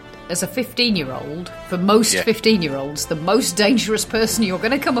about it, as a 15-year-old, for most 15-year-olds, the most dangerous person you're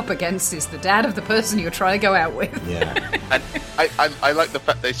going to come up against is the dad of the person you're trying to go out with. Yeah. And I like the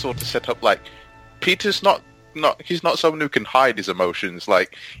fact they sort of set up, like, Peter's he's not someone who can hide his emotions.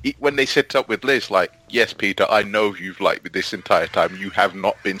 Like, when they set up with Liz, like, yes, Peter, I know you've liked me this entire time. You have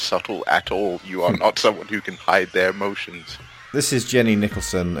not been subtle at all. You are not someone who can hide their emotions. This is Jenny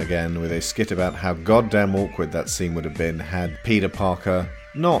Nicholson again with a skit about how goddamn awkward that scene would have been had Peter Parker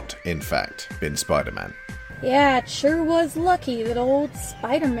not, in fact, been Spider-Man. Yeah, it sure was lucky that old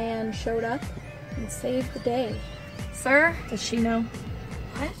Spider-Man showed up and saved the day. Sir? Does she know?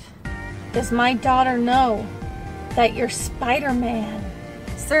 What? Does my daughter know that you're Spider-Man?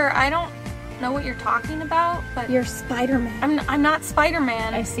 Sir, I don't know what you're talking about, but... You're Spider-Man. I'm not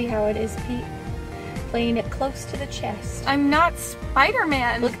Spider-Man. I see how it is, Pete. Playing it close to the chest. I'm not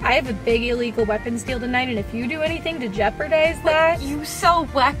Spider-Man. Look, I have a big illegal weapons deal tonight, and if you do anything to jeopardize that... You sell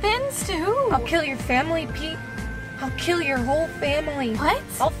weapons? To who? I'll kill your family, Pete. I'll kill your whole family. What?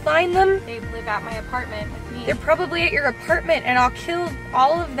 I'll find them. They live at my apartment with me. They're probably at your apartment, and I'll kill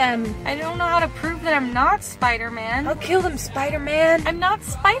all of them. I don't know how to prove that I'm not Spider-Man. I'll kill them, Spider-Man. I'm not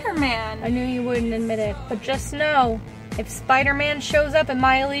Spider-Man. I knew you wouldn't admit it, but just know, if Spider-Man shows up in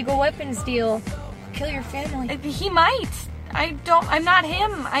my illegal weapons deal, I'll kill your family. He might. I'm not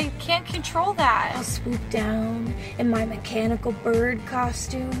him. I can't control that. I'll swoop down in my mechanical bird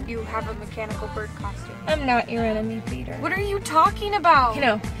costume. You have a mechanical bird costume. I'm not your enemy, Peter. What are you talking about? You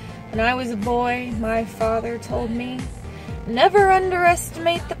know, when I was a boy, my father told me, never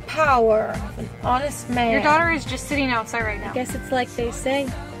underestimate the power of an honest man. Your daughter is just sitting outside right now. I guess it's like they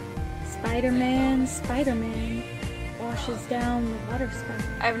say, Spider-Man, Spider-Man washes down the water spout.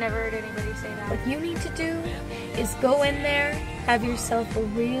 I've never heard anybody say that. What you need to do is go in there, have yourself a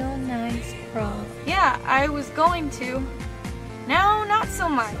real nice prom. Yeah, I was going to. Now, not so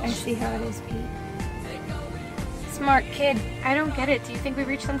much. I see how it is, Pete. Smart kid. I don't get it. Do you think we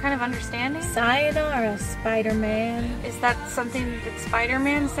reached some kind of understanding? Sayonara, Spider-Man. Is that something that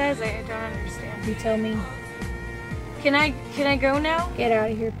Spider-Man says? I don't understand. You tell me. Can I go now? Get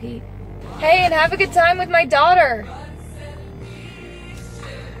out of here, Pete. Hey, and have a good time with my daughter.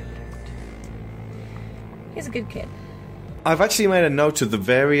 He's a good kid. I've actually made a note of the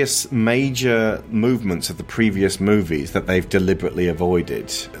various major movements of the previous movies that they've deliberately avoided.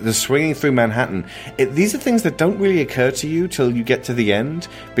 The swinging through Manhattan, these are things that don't really occur to you till you get to the end,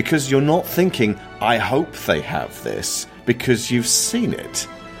 because you're not thinking, I hope they have this, because you've seen it.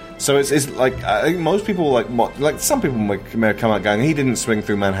 So it's like, I think most people, like some people may come out going, he didn't swing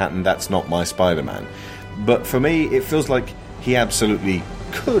through Manhattan, that's not my Spider-Man. But for me, it feels like he absolutely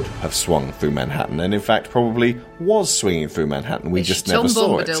could have swung through Manhattan, and in fact probably was swinging through Manhattan. We just never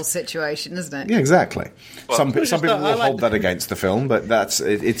saw it. John Bombadil situation, isn't it? Yeah, exactly. Well, some people will hold that against the film, but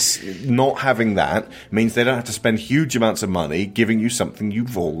it's not having that means they don't have to spend huge amounts of money giving you something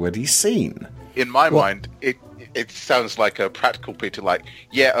you've already seen. In my mind, it sounds like a practical Peter, like,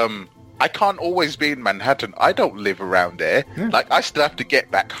 I can't always be in Manhattan. I don't live around there. Yeah. Like, I still have to get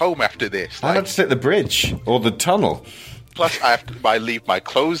back home after this. I have to take the bridge or the tunnel. Plus, I leave my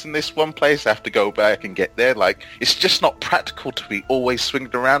clothes in this one place. I have to go back and get there. Like, it's just not practical to be always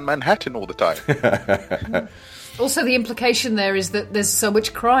swinging around Manhattan all the time. Also, the implication there is that there's so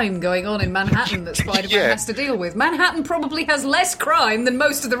much crime going on in Manhattan that Spider-Man has to deal with. Manhattan probably has less crime than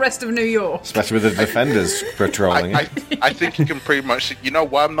most of the rest of New York. Especially with the Defenders patrolling it. I think you can pretty much... You know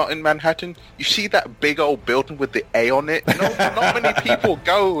why I'm not in Manhattan? You see that big old building with the A on it? Not many people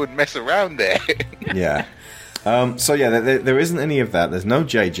go and mess around there. Yeah. There isn't any of that. There's no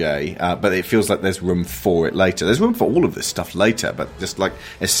JJ, but it feels like there's room for it later. There's room for all of this stuff later, but just like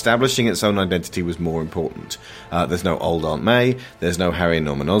establishing its own identity was more important. There's no old Aunt May. There's no Harry and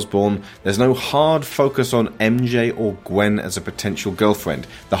Norman Osborn. There's no hard focus on MJ or Gwen as a potential girlfriend.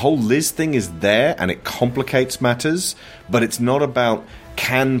 The whole Liz thing is there, and it complicates matters, but it's not about...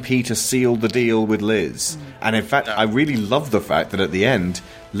 Can Peter seal the deal with Liz? And in fact, I really love the fact that at the end,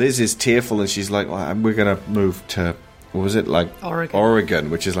 Liz is tearful and she's like, well, we're going to move to, what was it? Like Oregon,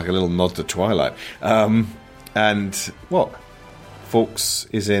 which is like a little nod to Twilight. And what? Fawkes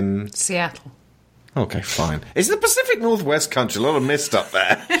is in... Seattle. Okay, fine. It's the Pacific Northwest country. A lot of mist up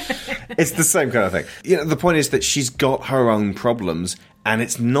there. It's the same kind of thing. You know, the point is that she's got her own problems, and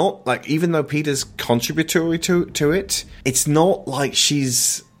it's not like, even though Peter's contributory to it, it's not like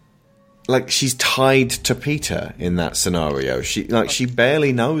she's tied to Peter in that scenario. She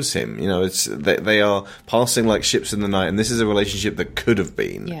barely knows him. You know, they are passing like ships in the night, and this is a relationship that could have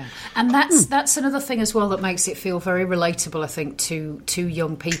been. Yeah, and that's another thing as well that makes it feel very relatable, I think, to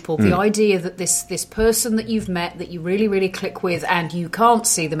young people. The idea that this person that you've met, that you really, really click with, and you can't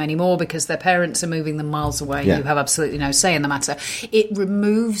see them anymore because their parents are moving them miles away. Yeah. You have absolutely no say in the matter. It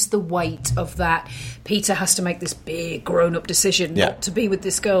removes the weight of that. Peter has to make this big grown-up decision not to be with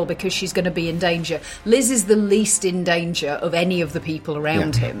this girl because she's going to be in danger. Liz is the least in danger of any of the people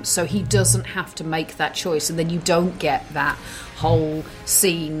around him, so he doesn't have to make that choice, and then you don't get that whole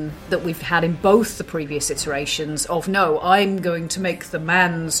scene that we've had in both the previous iterations of, no, I'm going to make the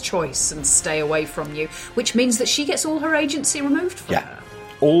man's choice and stay away from you, which means that she gets all her agency removed from her.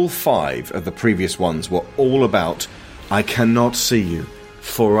 All 5 of the previous ones were all about, I cannot see you,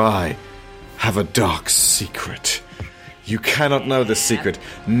 for I have a dark secret. You cannot know the secret.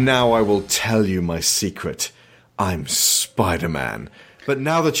 Now I will tell you my secret. I'm Spider-Man. But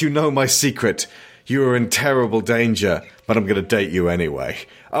now that you know my secret, you are in terrible danger, but I'm going to date you anyway.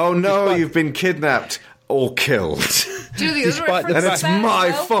 Oh no, you've been kidnapped or killed. Do the other reference and it's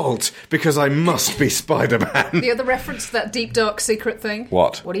my fault, because I must be Spider-Man. The other reference to that deep, dark secret thing?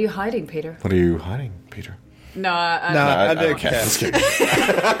 What? What are you hiding, Peter? What are you hiding, Peter? No, I don't care.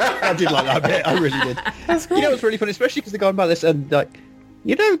 I did like that bit. I really did. You know what's really funny, especially because they're going about this and like,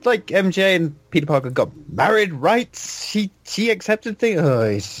 you know, like MJ and Peter Parker got married, right? She accepted things. Oh,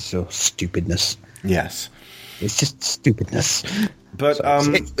 it's so stupidness. Yes, it's just stupidness. But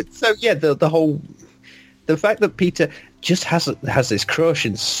the whole, the fact that Peter just has this crush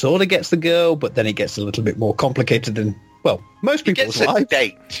and sort of gets the girl, but then it gets a little bit more complicated than most people's lives. He gets a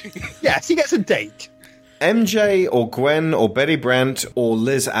date. Yes, he gets a date. MJ or Gwen or Betty Brant or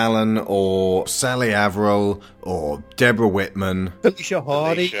Liz Allen or Sally Averill or Deborah Whitman. Felicia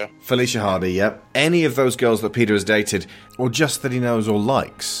Hardy, yep. Any of those girls that Peter has dated, or just that he knows or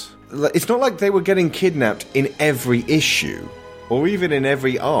likes. It's not like they were getting kidnapped in every issue, or even in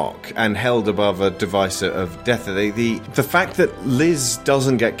every arc, and held above a device of death. The fact that Liz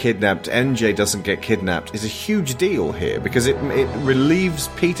doesn't get kidnapped, MJ doesn't get kidnapped, is a huge deal here, because it relieves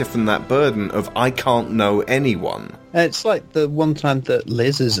Peter from that burden of, I can't know anyone. It's like the one time that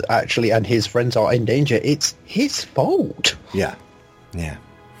Liz is actually, and his friends are in danger, it's his fault. Yeah.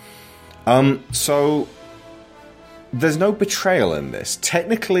 So... there's no betrayal in this.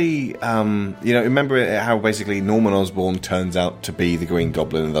 Technically, remember how basically Norman Osborn turns out to be the Green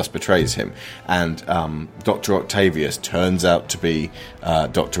Goblin and thus betrays him, and Dr. Octavius turns out to be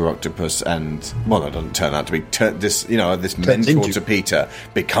Dr. Octopus, and that doesn't turn out to be this mentor to Peter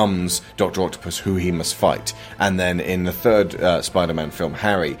becomes Dr. Octopus, who he must fight. And then in the third Spider-Man film,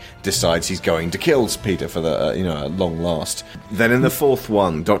 Harry decides he's going to kill Peter for the long last. Then in the fourth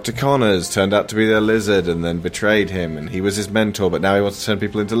one, Dr. Connors turned out to be their Lizard and then betrayed him. And he was his mentor, but now he wants to turn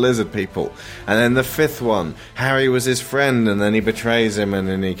people into lizard people. And then the fifth one, Harry was his friend, and then he betrays him, and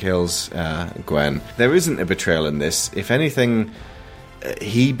then he kills Gwen. There isn't a betrayal in this. If anything,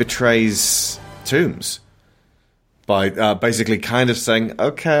 he betrays Toomes by basically kind of saying,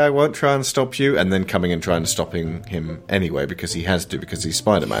 okay, I won't try and stop you, and then coming and trying to stop him anyway because he has to, because he's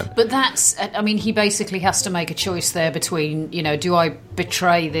Spider-Man. But that's, I mean, he basically has to make a choice there between, you know, do I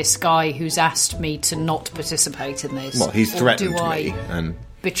betray this guy who's asked me to not participate in this? Well, he's threatened or do me. And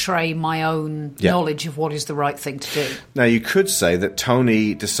betray my own knowledge of what is the right thing to do? Now, you could say that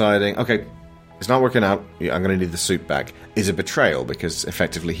Tony deciding, okay, it's not working out, I'm going to need the suit back, is a betrayal, because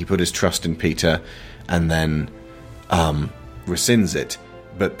effectively he put his trust in Peter and then rescinds it.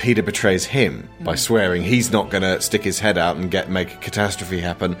 But Peter betrays him by swearing he's not going to stick his head out and make a catastrophe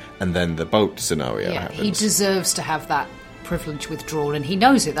happen, and then the boat scenario happens. He deserves to have that privilege withdrawn, and he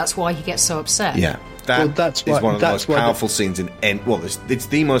knows it. That's why he gets so upset. Yeah. That's one of the most powerful scenes in it's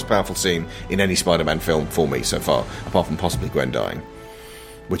the most powerful scene in any Spider-Man film for me so far, apart from possibly Gwen dying.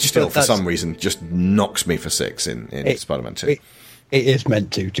 Which still, for some reason, just knocks me for 6 in Spider-Man 2. It is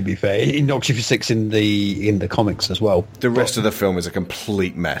meant to be fair. It knocks you for 6 in the comics as well. The rest of the film is a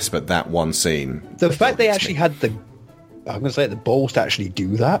complete mess, but that one scene... The fact they actually had the balls to actually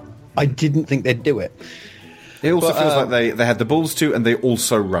do that, I didn't think they'd do it. It also feels like they had the balls to, and they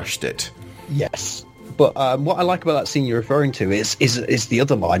also rushed it. Yes. But what I like about that scene you're referring to is the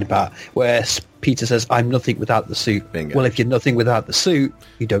other line about where Peter says, I'm nothing without the suit. Bingo. Well, if you're nothing without the suit,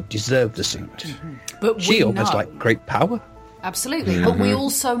 you don't deserve the suit. Mm-hmm. But Shield has great power. Absolutely. Mm-hmm. But we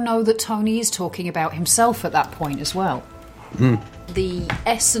also know that Tony is talking about himself at that point as well. Mm. The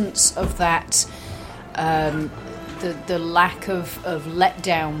essence of that, the lack of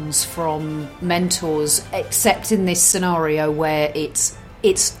letdowns from mentors, except in this scenario where it's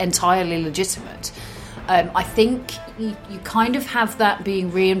entirely legitimate. I think you kind of have that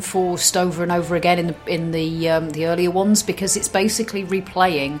being reinforced over and over again in the earlier ones, because it's basically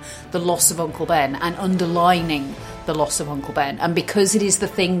replaying the loss of Uncle Ben and underlining the loss of Uncle Ben, and because it is the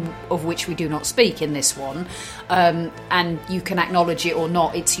thing of which we do not speak in this one, and you can acknowledge it or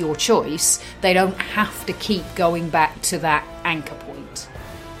not, it's your choice. They don't have to keep going back to that anchor point.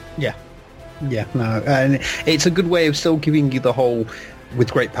 Yeah, no, and it's a good way of still giving you the whole. With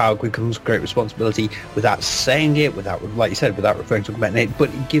great power comes great responsibility, without saying it, without, like you said, without referring to it, but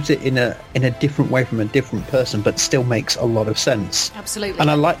it gives it in a different way from a different person, but still makes a lot of sense. Absolutely. And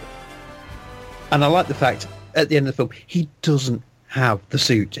I like the fact at the end of the film he doesn't have the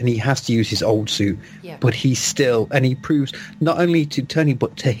suit and he has to use his old suit, but he proves not only to Tony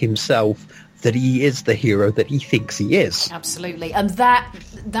but to himself that he is the hero that he thinks he is. Absolutely. And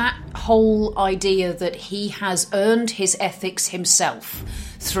that whole idea that he has earned his ethics himself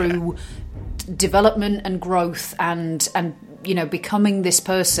through development and growth and you know, becoming this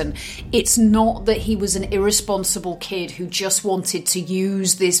person. It's not that he was an irresponsible kid who just wanted to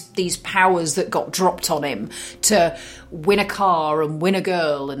use these powers that got dropped on him to win a car and win a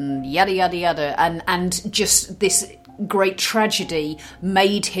girl and yada yada yada, and just this great tragedy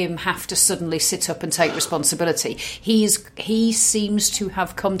made him have to suddenly sit up and take responsibility. He seems to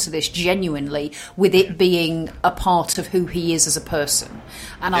have come to this genuinely, with it being a part of who he is as a person,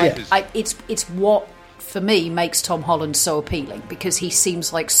 and it's what for me makes Tom Holland so appealing, because he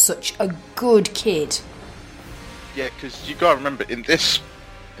seems like such a good kid. Yeah, because you gotta remember, in this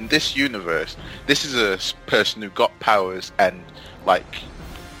universe, this is a person who got powers and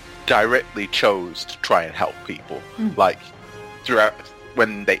directly chose to try and help people. Like throughout,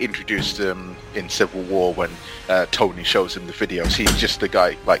 when they introduced him in Civil War, when Tony shows him the videos, he's just the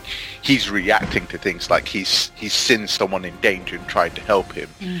guy, like, he's reacting to things, like he's seen someone in danger and tried to help him.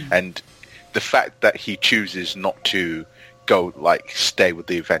 And the fact that he chooses not to go, like, stay with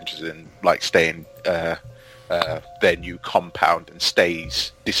the Avengers and stay in their new compound and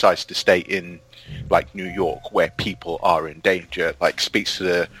decides to stay in New York, where people are in danger, speaks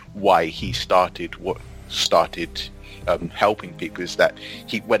to why he started helping people, is that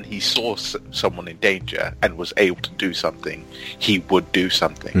when he saw someone in danger and was able to do something, he would do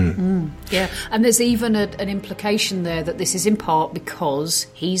something. Yeah, and there's even an implication there that this is in part because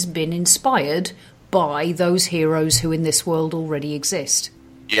he's been inspired by those heroes who in this world already exist.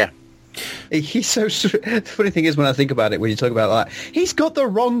 Yeah. He's so... The funny thing is, when I think about it, when you talk about that, he's got the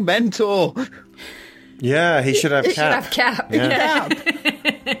wrong mentor. Yeah, he should have Cap. Should have Cap. Yeah.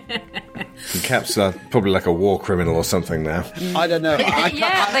 Cap's probably like a war criminal or something now. I don't know.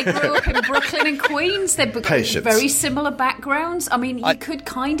 They grew up in Brooklyn and Queens. They've got very similar backgrounds. I mean, you could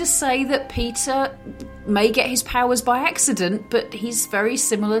kind of say that Peter may get his powers by accident, but he's very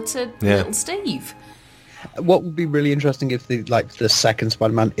similar to little Steve. What would be really interesting if the second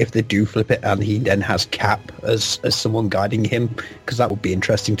Spider-Man, if they do flip it and he then has Cap as someone guiding him, because that would be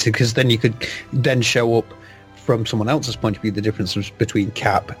interesting too, because then you could then show up from someone else's point of view the differences between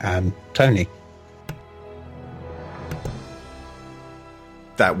Cap and Tony.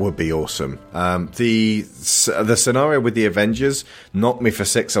 That would be awesome. The scenario with the Avengers knocked me for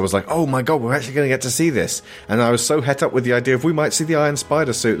six. I was like, oh my god, we're actually going to get to see this. And I was so het up with the idea of we might see the Iron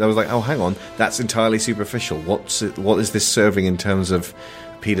Spider suit. I was like, oh, hang on, that's entirely superficial. What is this serving in terms of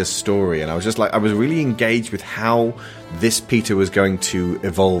Peter's story? And I was just like, I was really engaged with how this Peter was going to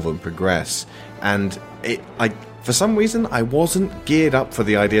evolve and progress. And for some reason, I wasn't geared up for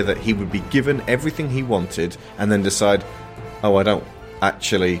the idea that he would be given everything he wanted and then decide, oh, I don't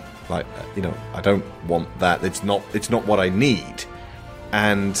actually, I don't want that. It's not what I need.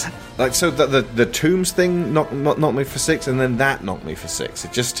 And so the Tombs thing knocked me for six, and then that knocked me for six.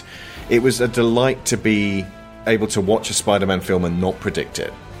 It was a delight to be able to watch a Spider-Man film and not predict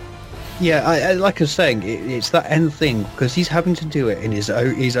it. Yeah, I like I was saying, it's that end thing, because he's having to do it in his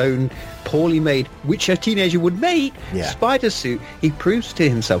own poorly made, which a teenager would make, spider suit. He proves to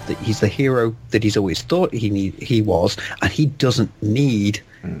himself that he's the hero that he's always thought he was, and he doesn't need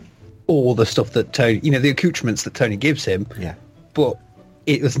all the stuff that Tony, the accoutrements that Tony gives him. Yeah. But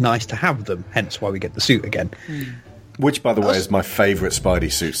it was nice to have them, hence why we get the suit again. Which, by the way, is my favourite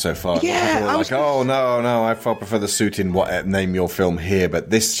Spidey suit so far. Yeah, oh no, I far prefer the suit in name your film here,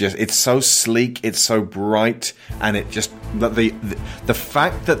 but this it's so sleek, it's so bright, and it just the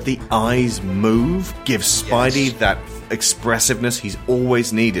fact that the eyes move gives Spidey that expressiveness he's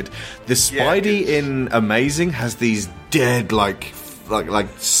always needed. The Spidey in Amazing has these dead like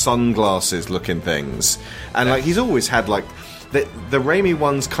sunglasses looking things, and he's always had The Raimi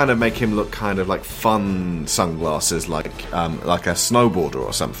ones kind of make him look kind of like fun sunglasses, like a snowboarder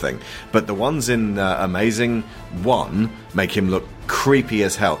or something. But the ones in Amazing 1 make him look creepy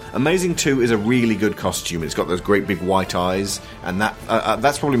as hell. Amazing 2 is a really good costume. It's got those great big white eyes, and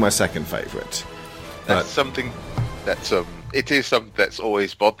that's probably my second favourite. That's something that's it is something that's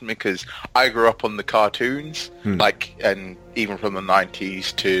always bothered me, because I grew up on the cartoons, and even from the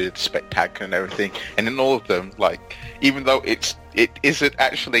 90s to the Spectacular and everything, and in all of them, even though it isn't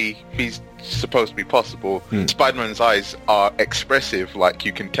actually he's supposed to be possible, Spider-Man's eyes are expressive.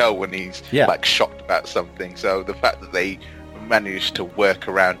 You can tell when he's shocked about something. So the fact that they managed to work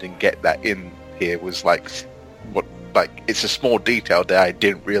around and get that in here was it's a small detail that I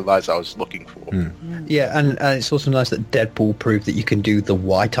didn't realise I was looking for. Yeah, and it's also nice that Deadpool proved that you can do the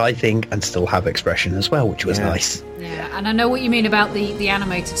white eye thing and still have expression as well, which was nice. Yeah, and I know what you mean about the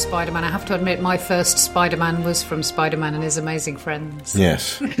animated Spider-Man. I have to admit, my first Spider-Man was from Spider-Man and His Amazing Friends.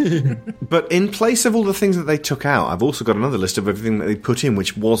 Yes. But in place of all the things that they took out, I've also got another list of everything that they put in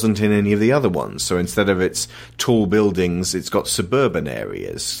which wasn't in any of the other ones. So instead of its tall buildings, it's got suburban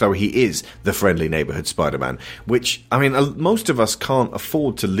areas. So he is the friendly neighborhood Spider-Man, which, most of us can't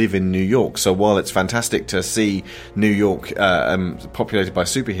afford to live in New York. So while it's fantastic to see New York populated by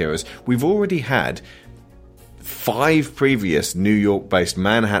superheroes, we've already had 5 previous New York-based,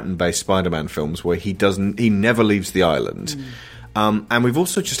 Manhattan-based Spider-Man films where he never leaves the island. And we've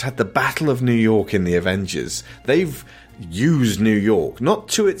also just had the Battle of New York in the Avengers. They've used New York, not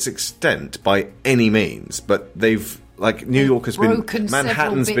to its extent by any means, but they've New York has been,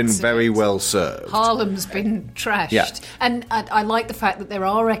 Manhattan's been very well served. Harlem's been trashed. Yeah. And I like the fact that there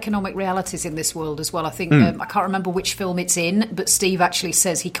are economic realities in this world as well. I think, I can't remember which film it's in, but Steve actually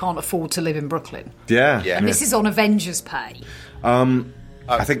says he can't afford to live in Brooklyn. Yeah. And this is on Avengers pay.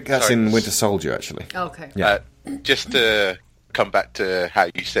 I think that's in Winter Soldier, actually. Okay. Yeah. Just to come back to how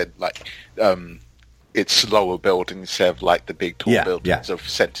you said, it's lower buildings instead of the big tall buildings of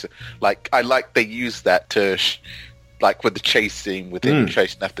center. I like they use that to... with the chase scene with him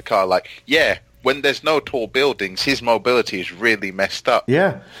chasing after the car, when there's no tall buildings, his mobility is really messed up.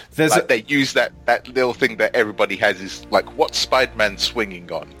 Yeah. They use that little thing that everybody has is, what's Spider-Man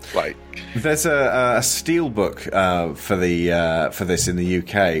swinging on? There's a steel book for this in the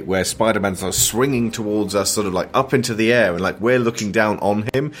UK where Spider-Man's swinging towards us, sort of up into the air, and we're looking down on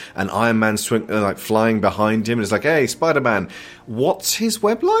him, and Iron Man's flying behind him, and it's hey, Spider-Man, what's his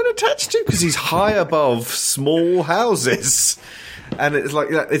web line attached to? Because he's high above small houses. And it's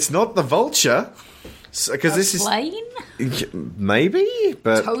it's not the Vulture, because this is plane. Maybe,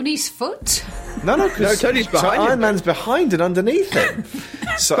 but Tony's foot. No, Tony's behind. Iron Man's behind and underneath him.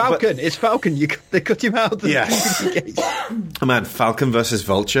 Falcon, it's Falcon. They cut him out. Man, Falcon versus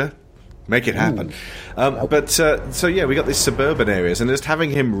Vulture. Make it happen. We got these suburban areas, and just having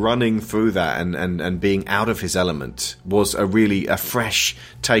him running through that and being out of his element was a fresh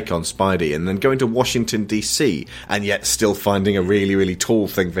take on Spidey. And then going to Washington, D.C., and yet still finding a really, really tall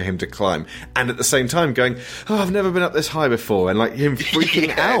thing for him to climb. And at the same time going, I've never been up this high before. And him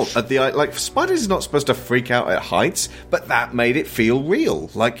freaking out at the... Spidey's not supposed to freak out at heights, but that made it feel real.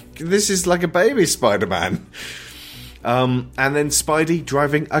 This is like a baby Spider-Man. And then Spidey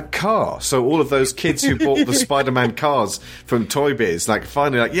driving a car. So all of those kids who bought the Spider-Man cars from Toy Biz, like,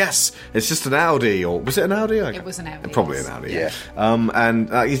 finally, like, yes, it's just an Audi, or was it an Audi? It was an Audi. Probably an Audi. Yeah. And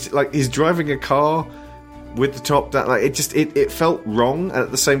he's driving a car with the top down. Like, it felt wrong, and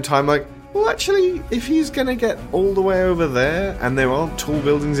at the same time, like, well, actually, if he's going to get all the way over there, and there aren't tall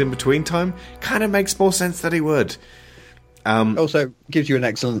buildings in between time, kind of makes more sense that he would. Also, gives you an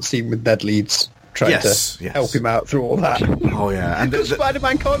excellent scene with Ned Leeds trying to help him out through all that. Oh, yeah. And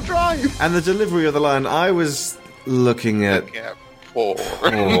Spider-Man can't drive! And the delivery of the line, I was looking at porn.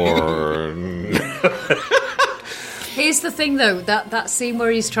 Here's the thing, though, that scene where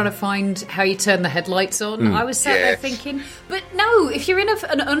he's trying to find how you turn the headlights on, I was sat there thinking, but no, if you're in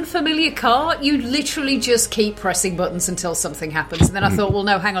an unfamiliar car, you literally just keep pressing buttons until something happens. And then I thought, well,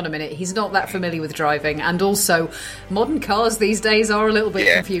 no, hang on a minute, he's not that familiar with driving, and also, modern cars these days are a little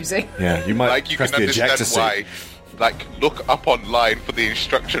bit confusing. Yeah, you might you press can the ejector understand seat. why. Look up online for the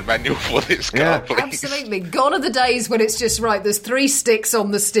instruction manual for this car, please. Absolutely. Gone are the days when it's just, right, there's 3 sticks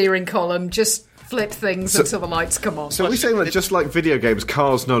on the steering column, just flip things until the lights come on. So we're saying that just like video games,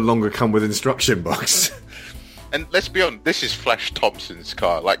 cars no longer come with instruction books. And let's be honest, this is Flash Thompson's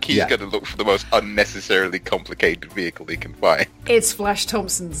car. Like, he's going to look for the most unnecessarily complicated vehicle he can find. It's Flash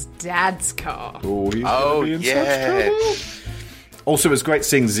Thompson's dad's car. Oh, he's gonna be in such trouble. Also, it was great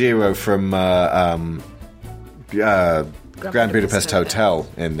seeing Zero from Grand Budapest Hotel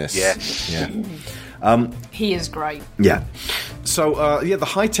in this. Yes. Yeah. He is great. Yeah. So, the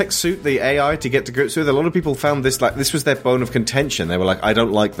high-tech suit, the AI to get to grips with, a lot of people found this, like, this was their bone of contention. They were like, I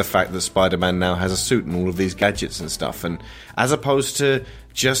don't like the fact that Spider-Man now has a suit and all of these gadgets and stuff. And as opposed to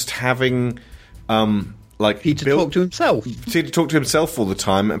just having, Peter talk to himself. Peter talk to himself all the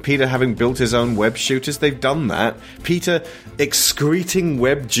time, and Peter having built his own web shooters, they've done that. Peter excreting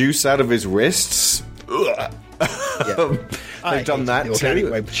web juice out of his wrists. They've done that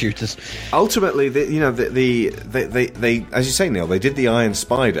too. Web shooters. Ultimately, they, as you say, Neil, they did the Iron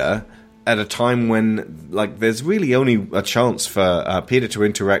Spider at a time when, like, there's really only a chance for Peter to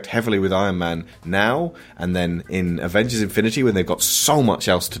interact heavily with Iron Man now, and then in Avengers Infinity when they've got so much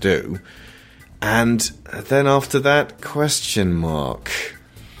else to do, and then after that, question mark.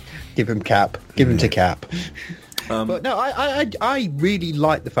 Give him Cap. Give him to Cap. But no, I really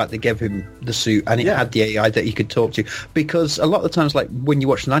like the fact they gave him the suit and it had the AI that he could talk to, because a lot of the times, like when you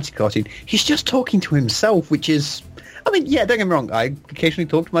watch the 90s cartoon, he's just talking to himself, which is, I mean, yeah, don't get me wrong, I occasionally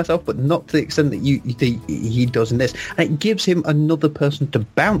talk to myself, but not to the extent that he does in this. And it gives him another person to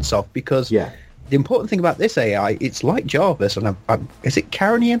bounce off, because the important thing about this AI, it's like Jarvis, and is it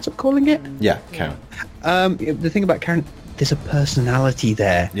Karen he ends up calling it? Yeah, Karen. The thing about Karen, there's a personality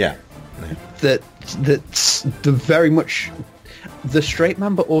there. Yeah. That's the very much the straight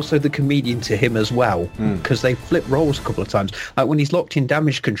man, but also the comedian to him as well, because they flip roles a couple of times. Like when he's locked in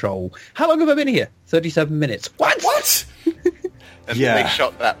damage control. How long have I been here? 37 minutes. What? And they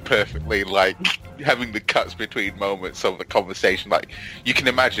shot that perfectly, like having the cuts between moments of the conversation. Like you can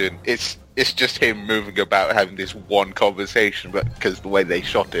imagine, it's just him moving about having this one conversation, but because the way they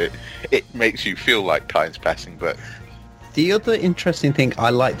shot it, it makes you feel like time's passing. But the other interesting thing,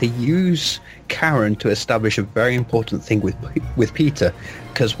 I like, they use Karen to establish a very important thing with Peter,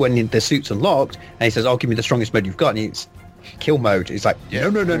 because when the suit's unlocked and he says, "Oh, give me the strongest mode you've got," and it's kill mode. He's like, no.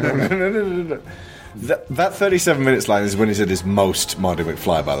 That 37 minutes line is when he's at his most Marty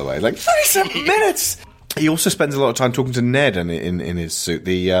McFly, by the way. Like, 37 minutes! He also spends a lot of time talking to Ned in his suit.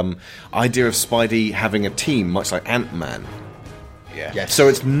 The idea of Spidey having a team, much like Ant-Man. Yeah. Yes. So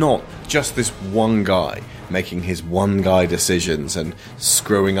it's not just this one guy making his one guy decisions and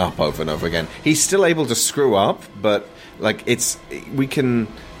screwing up over and over again. He's still able to screw up, but like it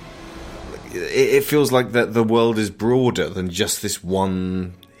feels like that the world is broader than just this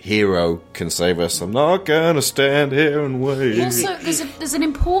one hero can save us. I'm not gonna stand here and wait. Also, there's an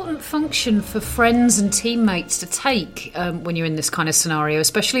important function for friends and teammates to take when you're in this kind of scenario,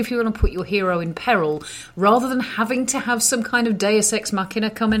 especially if you want to put your hero in peril. Rather than having to have some kind of Deus Ex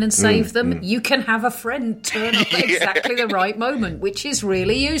Machina come in and save them, you can have a friend turn up at exactly the right moment, which is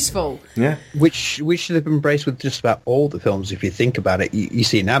really useful. Yeah, which they've embraced with just about all the films. If you think about it, you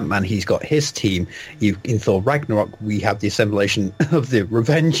see in Ant-Man, he's got his team. In Thor Ragnarok, we have the assemblation of the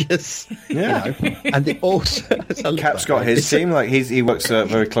Revengers. Yeah, you know? And they also Cap's got his team. Like he works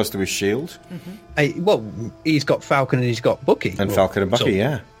very close to his shield. He's got Falcon and he's got Bucky. And Falcon and Bucky,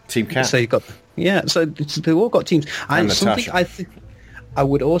 Team Cap. So you've got so they've all got teams. And something I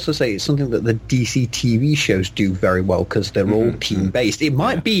would also say it's something that the DC TV shows do very well, because they're all team based. It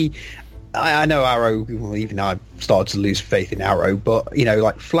might be I know Arrow, well, even I've started to lose faith in Arrow, but, you know,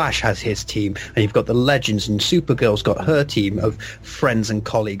 like Flash has his team, and you've got the Legends, and Supergirl's got her team of friends and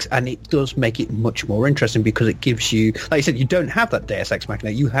colleagues, and it does make it much more interesting because it gives you, like you said, you don't have that Deus Ex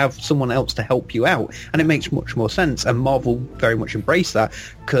Machina, you have someone else to help you out, and it makes much more sense, and Marvel very much embraced that,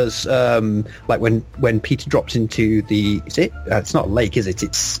 because, like, when Peter drops into the, it's not a lake, is it?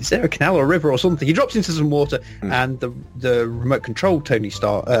 Is there a canal or a river or something? He drops into some water, and the remote control Tony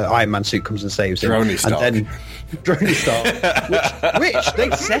Stark, Iron Man suit comes and saves him. Droney Stark. And then Droney Stark, which they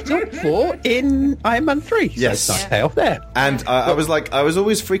set up for in Iron Man 3. So yes. it's nice payoff there. And I was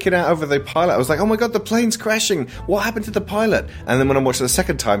always freaking out over the pilot. I was like, oh my god, the plane's crashing. What happened to the pilot? And then when I watched it the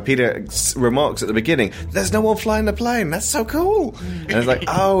second time, Peter remarks at the beginning, there's no one flying the plane. That's so cool. And I was like,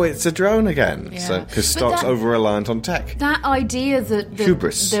 oh, it's a drone again. Yeah. So because Stark's over-reliant on tech. That idea that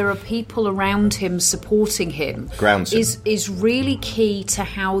there are people around him supporting him Grounds him. is really key to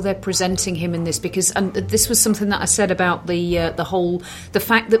how they're presenting him in this, because this was something that I said about the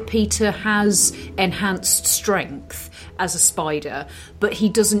fact that Peter has enhanced strength as a spider, but he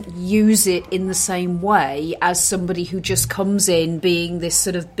doesn't use it in the same way as somebody who just comes in being this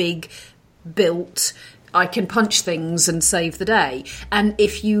sort of big built, I can punch things and save the day. And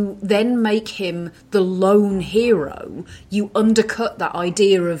if you then make him the lone hero, you undercut that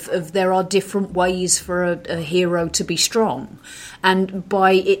idea of there are different ways for a hero to be strong. And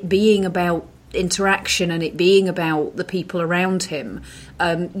by it being about interaction and it being about the people around him,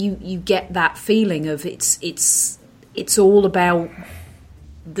 you get that feeling of it's all about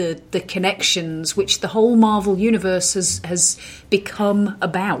the connections, which the whole Marvel universe has become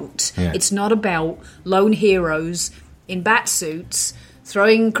about. Yeah. It's not about lone heroes in bat suits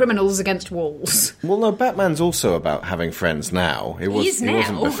throwing criminals against walls. Well, no, Batman's also about having friends now. He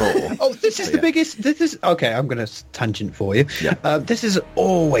wasn't before. Oh, this is the biggest. This is okay. I'm going to tangent for you. Yeah. This has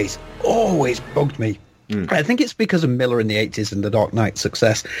always bugged me. I think it's because of Miller in the 80s and the Dark Knight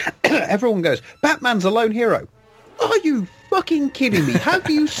success. Everyone goes, Batman's a lone hero. Are you fucking kidding me? Have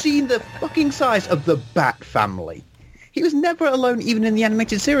you seen the fucking size of the Bat family? He was never alone, even in the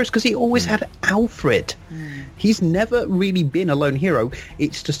animated series, because he always had Alfred. He's never really been a lone hero.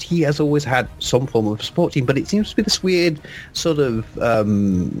 It's just he has always had some form of support team, but it seems to be this weird sort of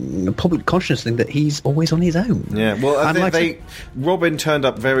public consciousness thing that he's always on his own. Yeah, well, Robin turned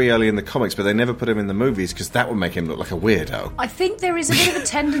up very early in the comics, but they never put him in the movies because that would make him look like a weirdo. I think there is a bit of a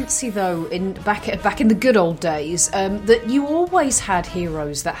tendency, though, back in the good old days, that you always had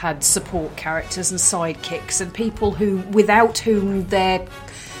heroes that had support characters and sidekicks and people without whom their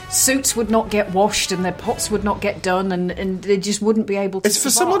suits would not get washed and their pots would not get done and they just wouldn't be able to It's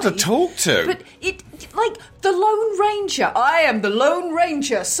survive. for someone to talk to. But like the Lone Ranger. I am the Lone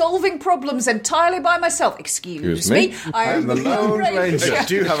Ranger, solving problems entirely by myself. Excuse me. I am the Lone Ranger.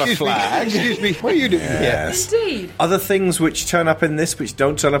 Do you have a flag? Excuse me. What are you doing? Yes. Indeed. Other things which turn up in this, which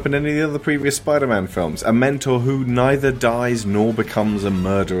don't turn up in any of the other previous Spider-Man films. A mentor who neither dies nor becomes a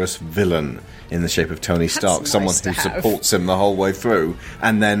murderous villain in the shape of Tony Stark. That's Someone nice who to have. supports him the whole way through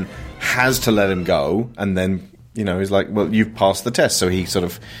and then has to let him go, and then, you know, he's like, well, you've passed the test. So he sort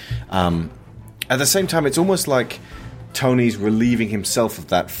of... at the same time, it's almost like Tony's relieving himself of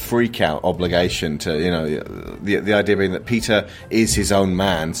that freak-out obligation to, you know, the idea being that Peter is his own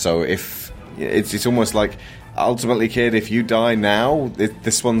man, so if... It's almost like, ultimately, kid, if you die now,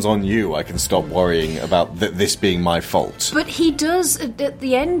 this one's on you. I can stop worrying about this being my fault. But he does, at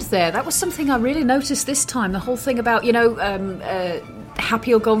the end there, that was something I really noticed this time, the whole thing about, you know,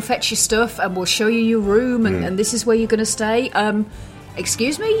 Happy will go and fetch your stuff and we'll show you your room and this is where you're going to stay.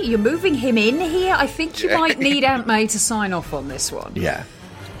 Excuse me, you're moving him in here? I think you might need Aunt May to sign off on this one. Yeah.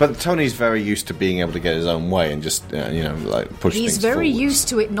 But Tony's very used to being able to get his own way and just, you know, like push things He's very forwards. used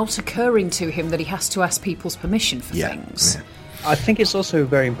to it not occurring to him that he has to ask people's permission for things. Yeah. I think it's also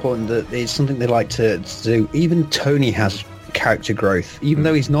very important that it's something they like to do. Even Tony has character growth, even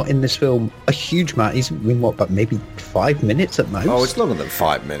though he's not in this film a huge amount. He's in what, but maybe 5 minutes at most. Oh, it's longer than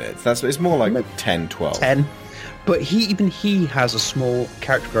 5 minutes. It's more like 10, 12. 10. But he has a small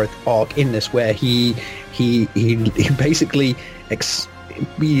character growth arc in this where he basically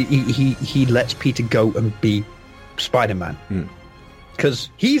he lets Peter go and be Spider-Man. Because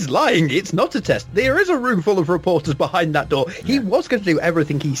he's lying. It's not a test. There is a room full of reporters behind that door. He was going to do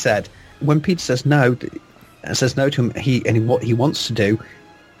everything he said. When Peter says no to him, what he wants to do,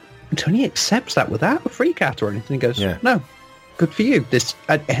 Tony accepts that without a freak out or anything. He goes, no, good for you.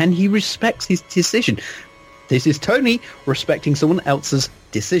 And he respects his decision. this is Tony respecting someone else's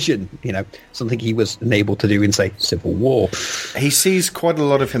decision, something he was unable to do in, say, Civil War. He sees quite a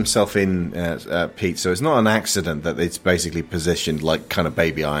lot of himself in Pete, so it's not an accident that it's basically positioned like kind of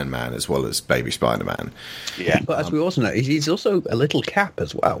baby Iron Man as well as baby Spider-Man. Yeah. But as we also know, he's also a little Cap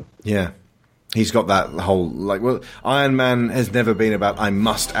as well. Yeah. He's got that whole, Iron Man has never been about, I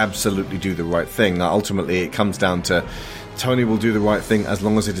must absolutely do the right thing. Ultimately, it comes down to Tony will do the right thing as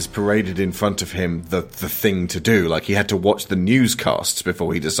long as it is paraded in front of him, the thing to do. Like, he had to watch the newscasts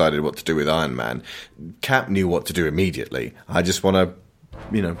before he decided what to do with Iron Man. Cap knew what to do immediately. I just want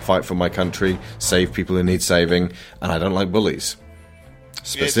to, fight for my country, save people who need saving, and I don't like bullies.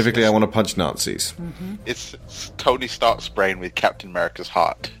 Specifically, I want to punch Nazis. Mm-hmm. It's Tony Stark's brain with Captain America's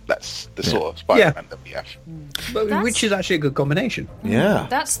heart. That's the sort of Spider-Man that we have. Which is actually a good combination. Yeah.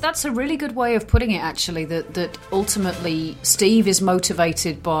 That's a really good way of putting it, actually, that ultimately Steve is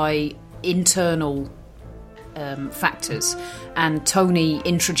motivated by internal factors, and Tony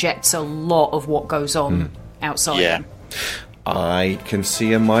introjects a lot of what goes on outside him. I can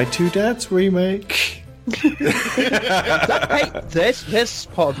see a My Two Dads remake. Hey, there's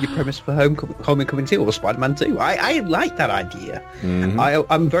part of your premise for Homecoming 2 or Spider-Man 2. I like that idea. Mm-hmm.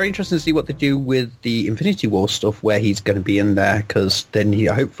 I'm very interested to see what they do with the Infinity War stuff, where he's going to be in there, because then he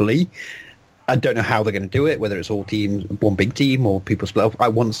hopefully, I don't know how they're going to do it, whether it's all teams, one big team, or people split up. I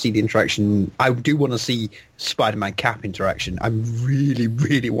want to see the interaction. I do want to see Spider-Man Cap interaction. I really,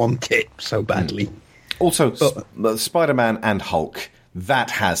 really want it so badly. Also, Spider-Man and Hulk. That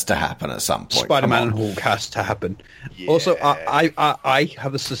has to happen at some point. Spider-Man and Hulk has to happen. Yeah. Also, I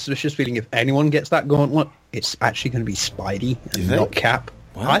have a suspicious feeling if anyone gets that gauntlet, it's actually going to be Spidey and not Cap.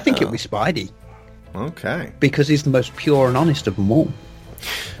 Wow. I think it'll be Spidey. Okay. Because he's the most pure and honest of them all.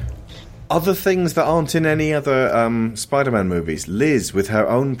 Other things that aren't in any other Spider-Man movies. Liz with her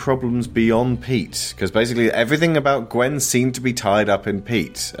own problems beyond Pete. Because basically everything about Gwen seemed to be tied up in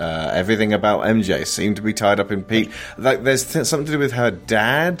Pete. Everything about MJ seemed to be tied up in Pete. Like, there's something to do with her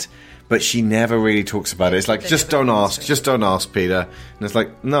dad, but she never really talks about it. It's like, just don't ask, Peter. And it's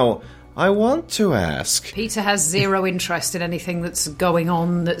like, no, I want to ask. Peter has zero interest in anything that's going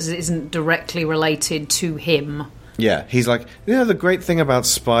on that isn't directly related to him. Yeah, he's like, the great thing about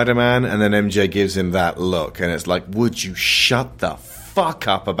Spider-Man, and then MJ gives him that look, and it's like, would you shut the fuck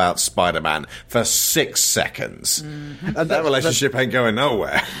up about Spider-Man for 6 seconds? Mm-hmm. And that relationship ain't going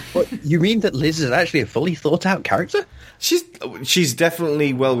nowhere. What, you mean that Liz is actually a fully thought-out character? She's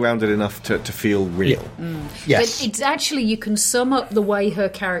definitely well-rounded enough to feel real. Yeah. Yes. But it's actually, you can sum up the way her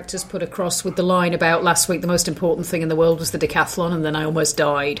character's put across with the line about last week, the most important thing in the world was the decathlon, and then I almost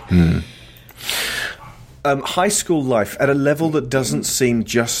died. High school life at a level that doesn't seem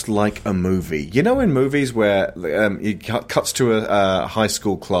just like a movie. You know, in movies where it cuts to a high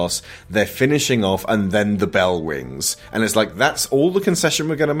school class, they're finishing off, and then the bell rings, and it's like, that's all the concession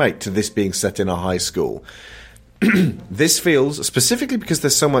we're going to make to this being set in a high school. This feels, specifically because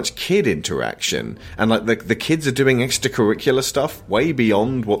there's so much kid interaction, and like the kids are doing extracurricular stuff way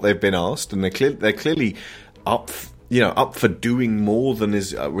beyond what they've been asked, and they're clearly up for doing more than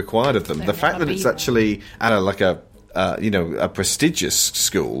is required of them. The fact that it's actually at a prestigious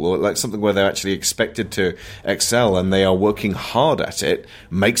school, or like something where they're actually expected to excel and they are working hard at it,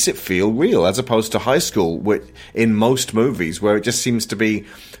 makes it feel real, as opposed to high school, which in most movies, where it just seems to be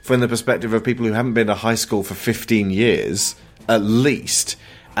from the perspective of people who haven't been to high school for 15 years, at least.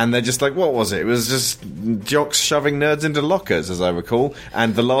 And they're just like, what was it? It was just jocks shoving nerds into lockers, as I recall,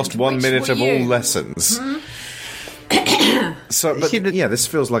 and the last 1 minute of all lessons. Mm-hmm. This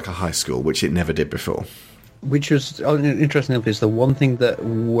feels like a high school, which it never did before. Which was interesting enough, is the one thing that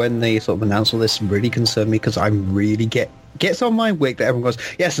when they sort of announced all this really concerned me, because I really gets on my wick that everyone goes,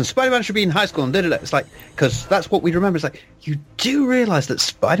 yes, and Spider-Man should be in high school, and da-da-da. It's like, because that's what we remember. It's like, you do realise that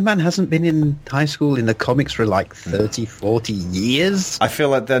Spider-Man hasn't been in high school in the comics for like 30, 40 years? I feel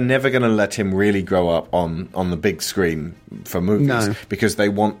like they're never going to let him really grow up on the big screen for movies, because they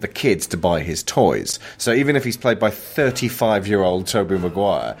want the kids to buy his toys. So even if he's played by 35-year-old Tobey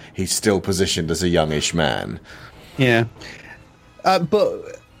Maguire, he's still positioned as a youngish man. Yeah.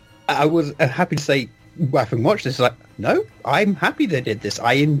 But I was happy to say, having watched this, like, no, I'm happy they did this.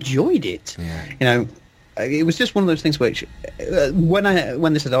 I enjoyed it. Yeah. It was just one of those things which, when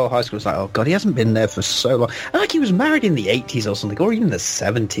they said, high school, it's like, oh god, he hasn't been there for so long. And like, he was married in the 80s or something, or even the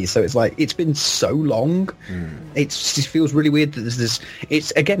 70s. So it's like, it's been so long. It feels really weird that there's this.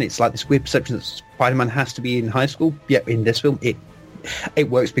 It's like this weird perception that Spider-Man has to be in high school. Yet in this film, it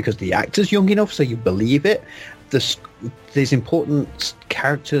works because the actor's young enough, so you believe it. There's important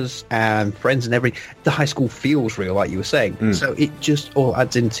characters and friends and everything. The high school feels real, like you were saying. So it just all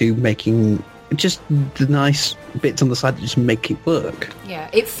adds into making just the nice bits on the side that just make it work. Yeah,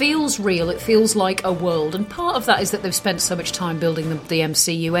 it feels real. It feels like a world, and part of that is that they've spent so much time building the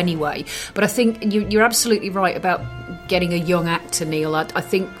MCU anyway. But I think you're absolutely right about getting a young actor, Neil. I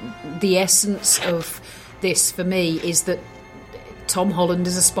think the essence of this for me is that Tom Holland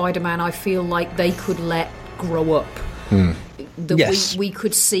as a Spider-Man, I feel like they could let grow up. That we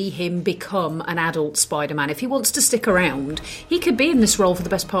could see him become an adult Spider-Man. If he wants to stick around, he could be in this role for the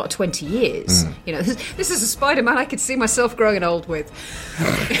best part of 20 years. You know, this is a Spider-Man I could see myself growing old with.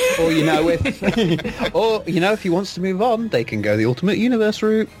 Or, if he wants to move on, they can go the Ultimate Universe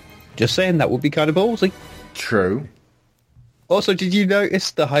route. Just saying, that would be kind of ballsy. True. Also, did you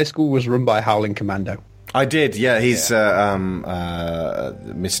notice the high school was run by Howling Commando? I did, yeah. He's Mr.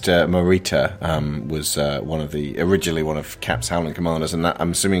 Morita was originally one of Cap's Howling Commandos, and that,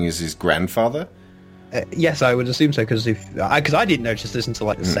 I'm assuming, is his grandfather. Yes, I would assume so, because I didn't notice this until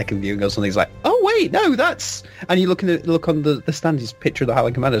like the second viewing or something. It's like, oh wait, no, that's, and you look on the stand, his picture of the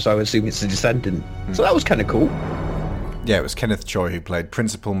Howling Commando, so I would assume it's a descendant. So that was kind of cool. Yeah, it was Kenneth Choi who played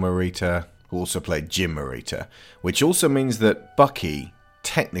Principal Morita, who also played Jim Morita, which also means that Bucky,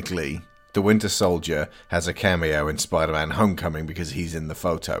 technically, the Winter Soldier, has a cameo in Spider-Man Homecoming because he's in the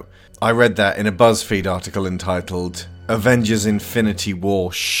photo. I read that in a BuzzFeed article entitled Avengers Infinity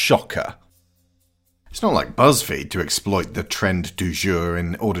War Shocker. It's not like BuzzFeed to exploit the trend du jour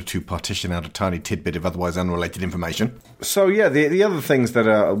in order to partition out a tiny tidbit of otherwise unrelated information. So yeah, the other things that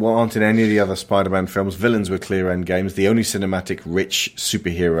aren't in any of the other Spider-Man films, villains were clear endgames, the only cinematic, rich,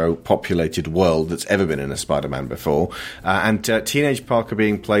 superhero-populated world that's ever been in a Spider-Man before, and teenage Parker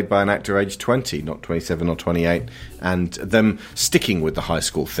being played by an actor aged 20, not 27 or 28, and them sticking with the high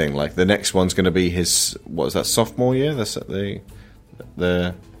school thing. Like, the next one's going to be his, what is that, sophomore year? What's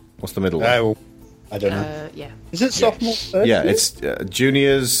the middle one? I don't know. Yeah. Is it sophomore? Yeah, it's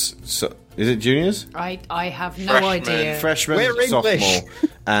juniors. So, is it juniors? I have no idea. Freshmen, sophomore,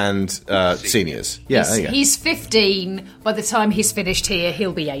 and seniors. Yeah, there you go. He's 15. By the time he's finished here,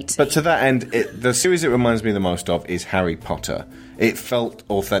 he'll be 18. But to that end, the series it reminds me the most of is Harry Potter. It felt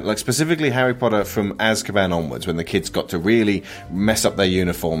authentic, like specifically Harry Potter from Azkaban onwards, when the kids got to really mess up their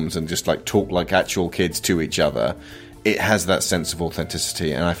uniforms and just like talk like actual kids to each other. It has that sense of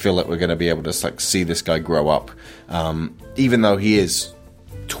authenticity, and I feel that we're going to be able to like see this guy grow up. Even though he is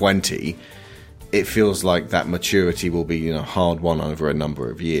 20, it feels like that maturity will be, hard won over a number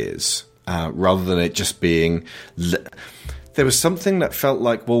of years, rather than it just being. There was something that felt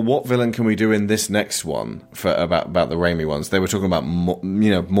like, well, what villain can we do in this next one about the Raimi ones? They were talking about,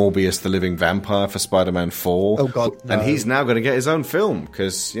 Morbius the Living Vampire for Spider-Man 4. Oh God, no. And he's now going to get his own film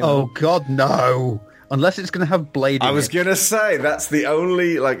because. Oh God, no. Unless it's going to have Blade in I was going to say, that's the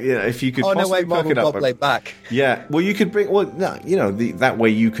only, if you could possibly Marvel pick it up. Got Blade back. Yeah, well, you could bring, that way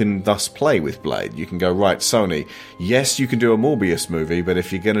you can thus play with Blade. You can go, right, Sony, yes, you can do a Morbius movie, but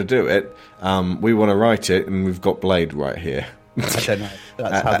if you're going to do it, we want to write it, and we've got Blade right here. I don't know.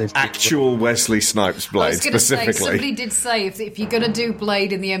 That's how this actual Wesley Snipes Blade, specifically. Somebody did say, if you're going to do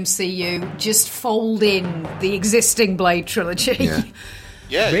Blade in the MCU, just fold in the existing Blade trilogy. Yeah.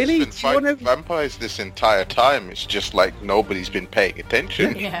 Yeah, really? He's been fighting vampires this entire time. It's just like nobody's been paying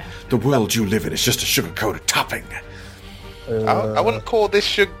attention. Yeah. The world you live in is just a sugar-coated topping. I wouldn't call this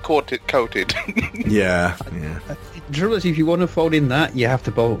sugar-coated. Yeah. Trilogy, if you want to fold in that, you have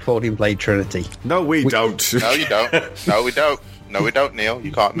to fold in Blade Trinity. No, we don't. No, you don't. No, we don't. No, we don't, Neil.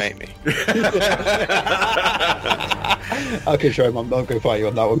 You can't make me. Okay, sure, I'll go fight you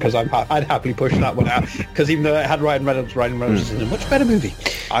on that one, because I'd happily push that one out, because even though it had Ryan Reynolds is in a much better movie.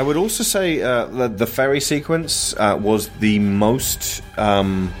 I would also say the ferry sequence was the most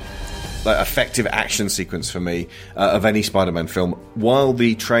effective action sequence for me of any Spider-Man film. While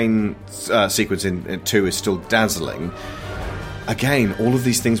the train sequence in 2 is still dazzling, again, all of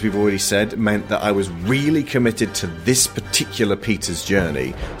these things we've already said meant that I was really committed to this particular Peter's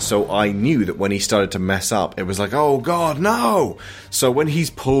journey. So I knew that when he started to mess up, it was like, oh God, no! So when he's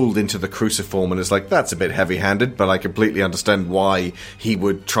pulled into the cruciform and it's like, that's a bit heavy-handed, but I completely understand why he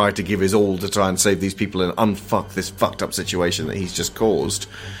would try to give his all to try and save these people and unfuck this fucked up situation that he's just caused.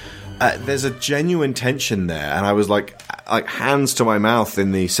 There's a genuine tension there, and I was like hands to my mouth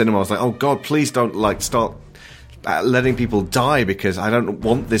in the cinema. I was like, oh God, please don't start letting people die, because I don't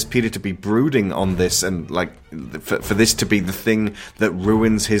want this Peter to be brooding on this and for this to be the thing that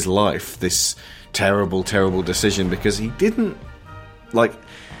ruins his life, this terrible, terrible decision, because he didn't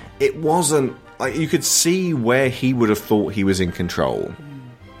it wasn't you could see where he would have thought he was in control.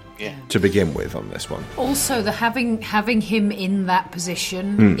 Yeah. To begin with on this one. Also, the having him in that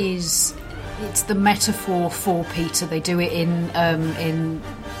position is It's the metaphor for Peter. They do it in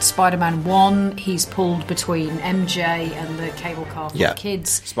Spider-Man 1. He's pulled between MJ and the cable car for the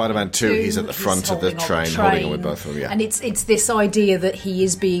kids. Spider-Man 2, he's at the front of the train, holding on with both of them. Yeah. And it's this idea that he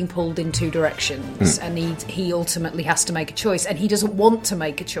is being pulled in two directions, and he ultimately has to make a choice. And he doesn't want to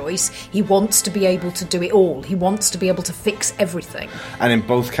make a choice. He wants to be able to do it all. He wants to be able to fix everything. And in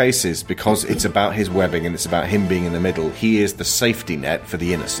both cases, because it's about his webbing and it's about him being in the middle, he is the safety net for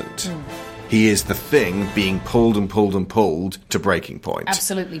the innocent. He is the thing being pulled and pulled and pulled to breaking point.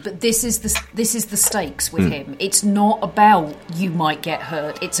 Absolutely, but this is the stakes with him. It's not about you might get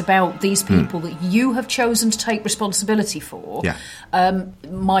hurt. It's about these people that you have chosen to take responsibility for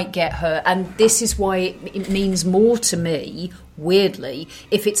might get hurt, and this is why it means more to me. Weirdly,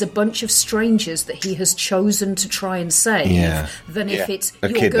 if it's a bunch of strangers that he has chosen to try and save, than if it's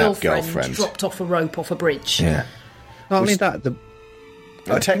your girlfriend dropped off a rope off a bridge. Yeah, not only that.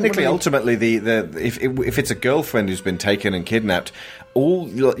 Technically, ultimately, if it's a girlfriend who's been taken and kidnapped, all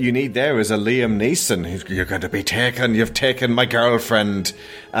you need there is a Liam Neeson who's you're going to be taken. You've taken my girlfriend,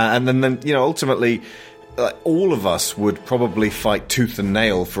 and then ultimately, all of us would probably fight tooth and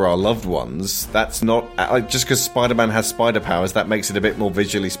nail for our loved ones. That's not just because Spider-Man has spider powers. That makes it a bit more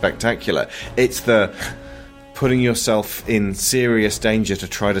visually spectacular. It's the putting yourself in serious danger to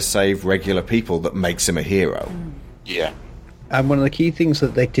try to save regular people that makes him a hero. Yeah. And one of the key things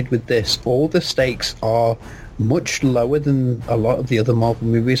that they did with this, all the stakes are much lower than a lot of the other Marvel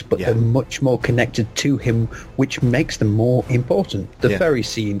movies, but they're much more connected to him, which makes them more important. The ferry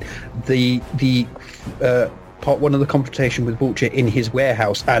scene, the part one of the confrontation with Vulture in his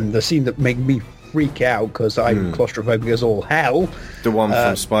warehouse, and the scene that made me freak out because I'm claustrophobic as all hell. The one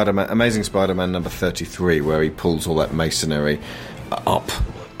from Spider-Man, Amazing Spider-Man number 33, where he pulls all that masonry up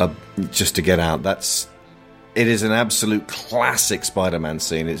just to get out. It is an absolute classic Spider-Man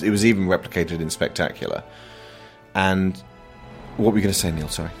scene. It was even replicated in Spectacular. And what were you going to say, Neil?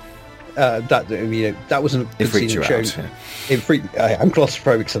 Sorry. That wasn't a good freaked scene. You out. Yeah. It freaked. I'm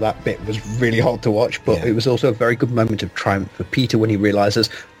claustrophobic, so that bit was really hard to watch. But it was also a very good moment of triumph for Peter when he realizes,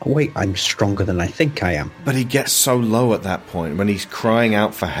 oh wait, I'm stronger than I think I am. But he gets so low at that point when he's crying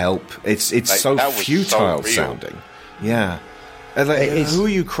out for help. It's so futile sounding. Yeah. Who are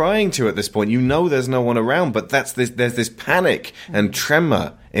you crying to at this point? You know there's no one around, but there's this panic and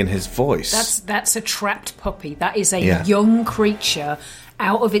tremor in his voice. That's a trapped puppy. That is a young creature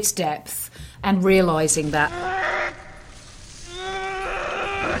out of its depth and realising that.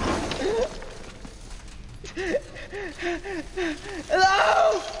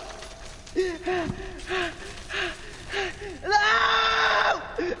 Hello! Hello!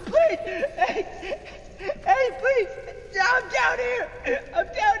 Please! Hey, please! I'm down here! I'm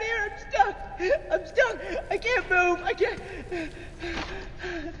stuck! I'm stuck! I can't move! I can't...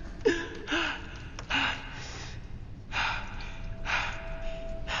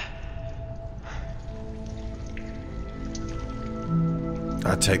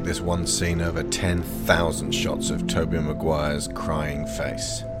 I'd take this one scene over 10,000 shots of Tobey Maguire's crying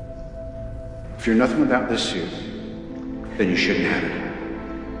face. If you're nothing without this suit, then you shouldn't have it.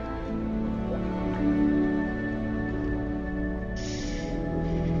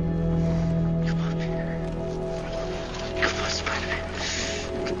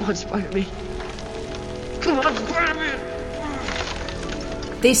 Come on, Spider-Man. Come on, Spider-Man!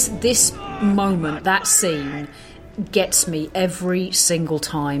 This moment, that scene, gets me every single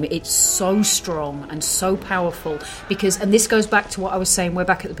time. It's so strong and so powerful and this goes back to what I was saying way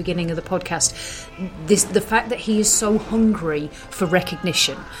back at the beginning of the podcast. The fact that he is so hungry for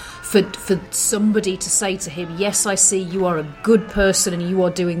recognition, for somebody to say to him, yes, I see you are a good person and you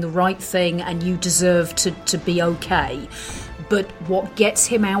are doing the right thing and you deserve to be okay. But what gets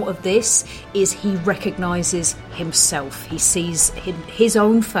him out of this is he recognises himself. He sees his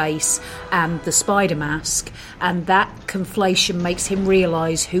own face and the spider mask, and that conflation makes him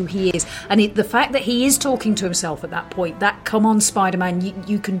realise who he is. And the fact that he is talking to himself at that point, that, come on, Spider-Man,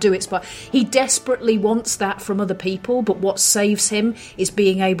 you can do it. He desperately wants that from other people, but what saves him is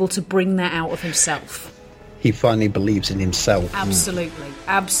being able to bring that out of himself. He finally believes in himself.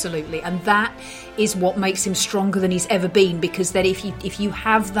 Absolutely. And that is what makes him stronger than he's ever been, because then if you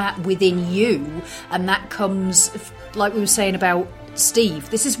have that within you, and that comes, like we were saying about Steve,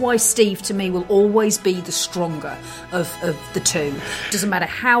 this is why Steve to me will always be the stronger of the two. Doesn't matter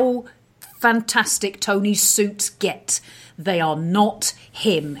how fantastic Tony's suits get, They are not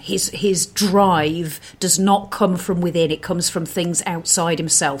him. His drive does not come from within. It comes from things outside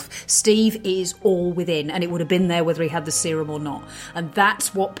himself. Steve is all within, and it would have been there whether he had the serum or not. And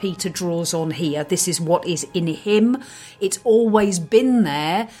that's what Peter draws on here. This is what is in him. It's always been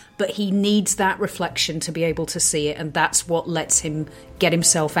there, but he needs that reflection to be able to see it, and that's what lets him get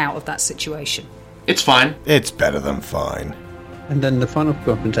himself out of that situation. It's fine. It's better than fine. And then the final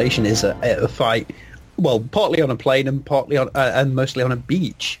confrontation is a fight, well, partly on a plane and partly on and mostly on a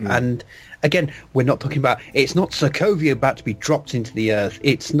beach. And again, we're not talking about, it's not Sokovia about to be dropped into the earth.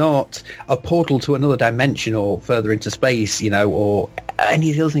 It's not a portal to another dimension or further into space, or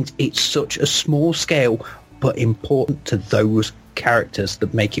any of the other things. It's such a small scale, but important to those characters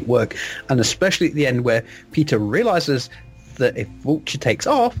that make it work. And especially at the end where Peter realizes that if Vulture takes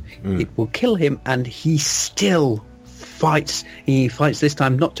off, it will kill him, and he still fights. He fights this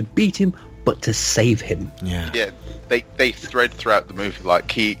time not to beat him, but to save him. Yeah. They thread throughout the movie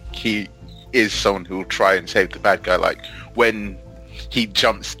like he is someone who will try and save the bad guy. Like when he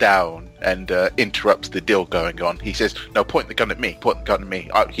jumps down and interrupts the deal going on, he says, "No, point the gun at me. Point the gun at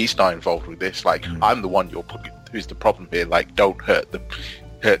me. He's not involved with this. Like I'm the one who's the problem here. Like don't hurt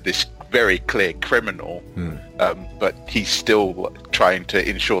this very clear criminal." But he's still trying to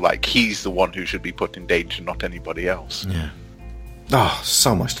ensure like he's the one who should be put in danger, not anybody else.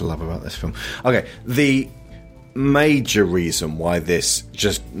 So much to love about this film. Okay, the major reason why this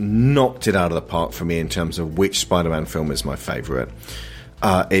just knocked it out of the park for me in terms of which Spider-Man film is my favourite,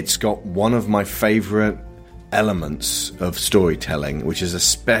 it's got one of my favourite elements of storytelling, which is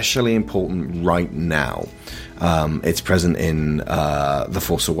especially important right now. It's present in The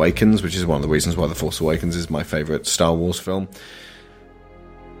Force Awakens, which is one of the reasons why The Force Awakens is my favourite Star Wars film.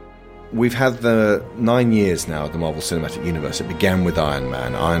 We've had the 9 years now of the Marvel Cinematic Universe. It began with Iron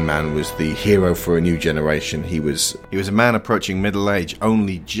Man. Iron Man was the hero for a new generation. He was a man approaching middle age,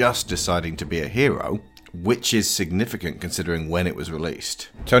 only just deciding to be a hero, which is significant considering when it was released.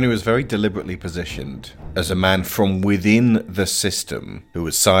 Tony was very deliberately positioned as a man from within the system, who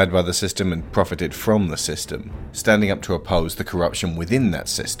was sired by the system and profited from the system, standing up to oppose the corruption within that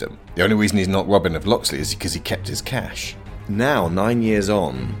system. The only reason he's not Robin of Locksley is because he kept his cash. Now, 9 years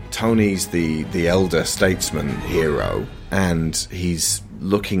on, Tony's the elder statesman hero, and he's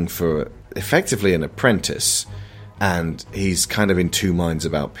looking for effectively an apprentice, and he's kind of in two minds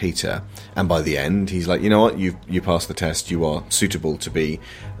about Peter. And by the end, he's like, you know what, you passed the test, you are suitable to be,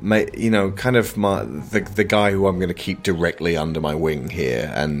 kind of the guy who I'm going to keep directly under my wing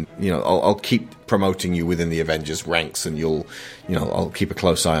here, and I'll keep promoting you within the Avengers ranks, and I'll keep a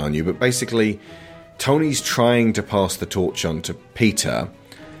close eye on you. But basically, Tony's trying to pass the torch on to Peter,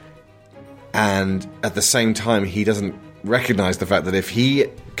 and at the same time, he doesn't recognize the fact that if he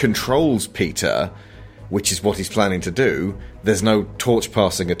controls Peter, which is what he's planning to do, there's no torch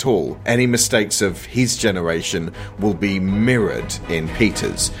passing at all. Any mistakes of his generation will be mirrored in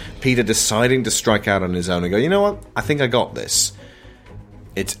Peter's. Peter deciding to strike out on his own and go, you know what, I think I got this.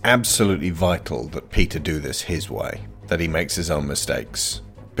 It's absolutely vital that Peter do this his way, that he makes his own mistakes,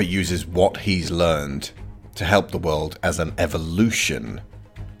 but uses what he's learned to help the world as an evolution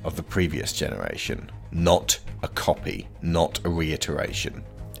of the previous generation, not a copy, not a reiteration.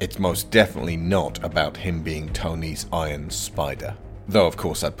 It's most definitely not about him being Tony's Iron Spider. Though, of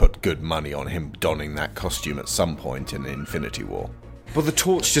course, I'd put good money on him donning that costume at some point in Infinity War. But the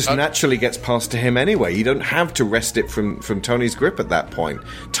torch just naturally gets passed to him anyway. You don't have to wrest it from Tony's grip at that point.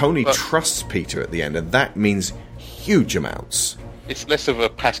 Tony trusts Peter at the end, and that means huge amounts. It's less of a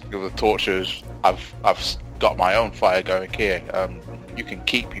passing of the torch as I've got my own fire going here. You can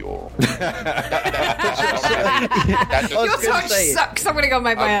keep your... Your torch sucks. I'm going to go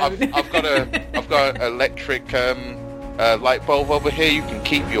make my own. I've got an electric light bulb over here. You can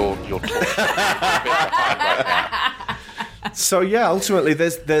keep your torch. So yeah, ultimately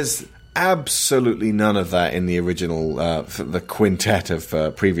there's absolutely none of that in the original, the quintet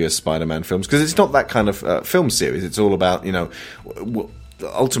of previous Spider-Man films, because it's not that kind of film series. It's all about,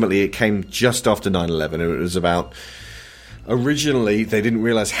 ultimately it came just after 9/11, and it was about... Originally, they didn't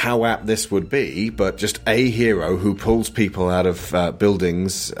realize how apt this would be, but just a hero who pulls people out of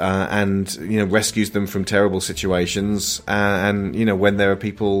buildings and rescues them from terrible situations. And when there are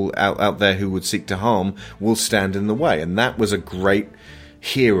people out there who would seek to harm, will stand in the way. And that was a great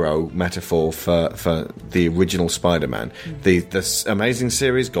hero metaphor for the original Spider-Man. This Amazing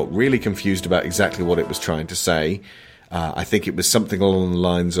series got really confused about exactly what it was trying to say. I think it was something along the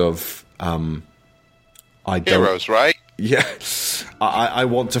lines of heroes, right? Yeah, I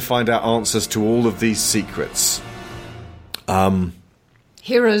want to find out answers to all of these secrets.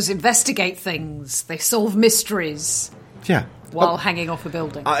 Heroes investigate things. They solve mysteries. Yeah. While hanging off a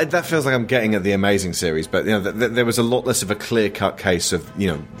building. That feels like I'm getting at the Amazing series, but there was a lot less of a clear-cut case of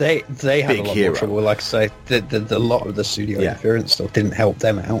they had a lot hero. more trouble. Like I say, the lot of the studio interference stuff didn't help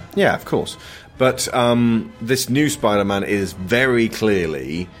them out. Yeah, of course. But this new Spider-Man is very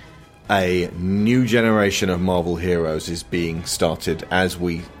clearly a new generation of Marvel heroes is being started as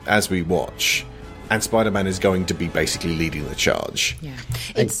we watch, and Spider-Man is going to be basically leading the charge. Yeah,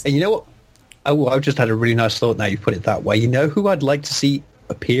 and you know what? Oh, I've just had a really nice thought now you put it that way. You know who I'd like to see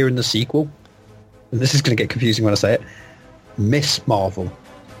appear in the sequel? And this is going to get confusing when I say it. Miss Marvel,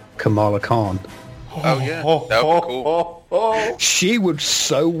 Kamala Khan. Oh, yeah. That would be cool. She would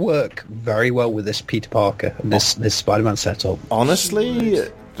so work very well with this Peter Parker and this Spider-Man setup. Honestly,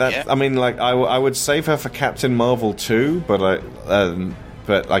 I mean, like, I would save her for Captain Marvel too, but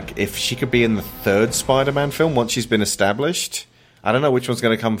if she could be in the third Spider-Man film once she's been established, I don't know which one's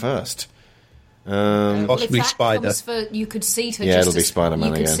going to come first. Possibly Spider. You could seat her. It'll be Spider-Man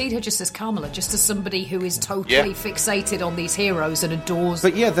You could again. seat her just as Kamala, just as somebody who is totally fixated on these heroes and adores.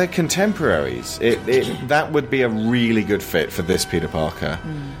 But yeah, they're contemporaries. That would be a really good fit for this Peter Parker.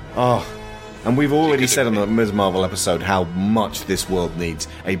 Oh, and we've already said on the Ms. Marvel episode how much this world needs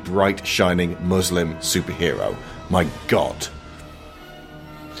a bright, shining Muslim superhero. My God.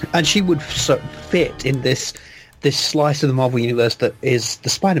 And she would fit in this slice of the Marvel universe that is the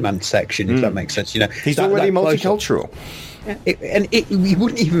Spider-Man section, if that makes sense. He's already multicultural. He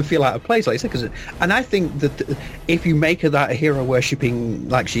wouldn't even feel out of place, like I said. And I think that if you make her that hero worshipping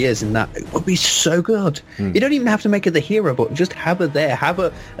like she is, in that, it would be so good. You don't even have to make her the hero, but just have her there, have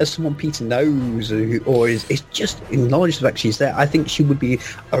her as someone Peter knows, or is just acknowledge the fact she's there. I think she would be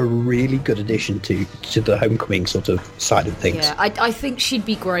a really good addition to the Homecoming sort of side of things. Yeah, I think she'd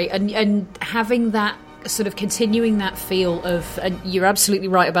be great, and having that sort of continuing that feel of, and you're absolutely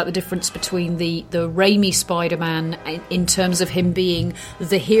right about the difference between the Raimi Spider-Man in terms of him being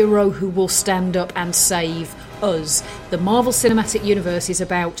the hero who will stand up and save us. The Marvel Cinematic Universe is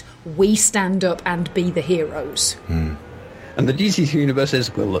about we stand up and be the heroes. And the DC Universe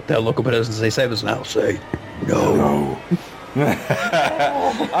is, well, look, they'll look up at us and say, save us, and I'll say, no.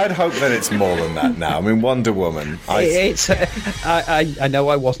 I'd hope that it's more than that now. I mean, Wonder Woman. I know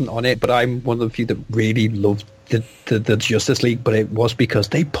I wasn't on it, but I'm one of the few that really loved the Justice League, but it was because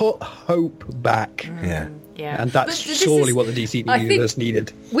they put hope back. Yeah. And that's surely what the DC universe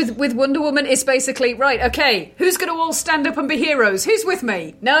needed. With Wonder Woman, it's basically, right, okay, who's going to all stand up and be heroes? Who's with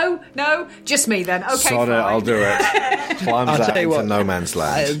me? No, just me then. Okay, Sod it, I'll do it. Climbs out into no man's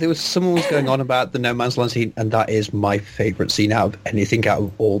land. There was someone was going on about the no man's land scene, and that is my favourite scene out of anything out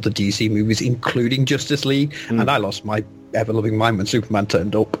of all the DC movies, including Justice League. And I lost my ever-loving mind when Superman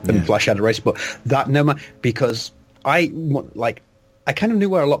turned up and Flash had a race, but that no man, because I kind of knew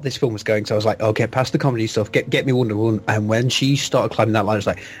where a lot of this film was going, so I was like, oh, get past the comedy stuff, get me Wonder Woman. And when she started climbing that line,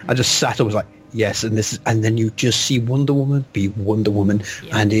 I just sat up, was like, yes, and then you just see Wonder Woman be Wonder Woman,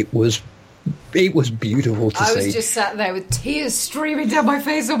 and it was beautiful to see. I was just sat there with tears streaming down my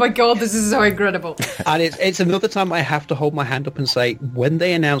face. Oh my God, this is so incredible. And it's another time I have to hold my hand up and say, when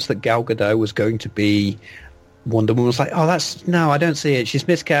they announced that Gal Gadot was going to be Wonder Woman, was like, oh, no, I don't see it. She's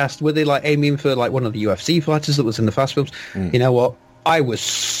miscast. Were they aiming for one of the UFC fighters that was in the Fast films? You know what? I was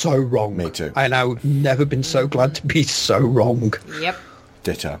so wrong. Me too. And I've never been so glad to be so wrong. Yep.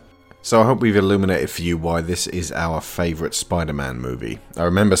 Ditto. So I hope we've illuminated for you why this is our favourite Spider-Man movie. I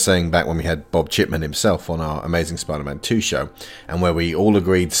remember saying back when we had Bob Chipman himself on our Amazing Spider-Man 2 show, and where we all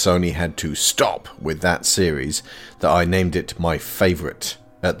agreed Sony had to stop with that series, that I named it my favourite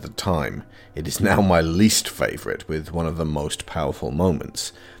at the time. It is now my least favourite, with one of the most powerful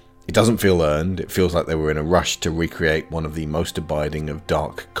moments. It doesn't feel earned. It feels like they were in a rush to recreate one of the most abiding of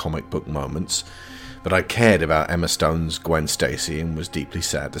dark comic book moments. But I cared about Emma Stone's Gwen Stacy and was deeply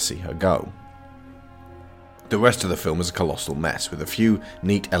sad to see her go. The rest of the film is a colossal mess, with a few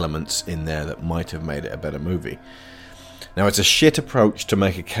neat elements in there that might have made it a better movie. Now, it's a shit approach to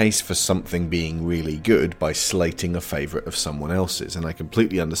make a case for something being really good by slating a favourite of someone else's, and I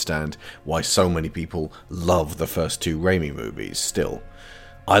completely understand why so many people love the first two Raimi movies still.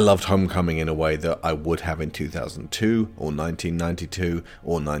 I loved Homecoming in a way that I would have in 2002, or 1992,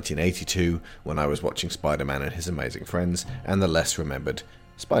 or 1982, when I was watching Spider-Man and His Amazing Friends, and the less remembered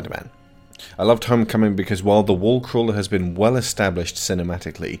Spider-Man. I loved Homecoming because while the wall crawler has been well established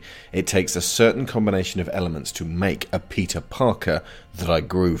cinematically, it takes a certain combination of elements to make a Peter Parker that I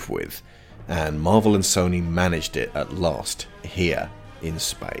groove with, and Marvel and Sony managed it at last, here, in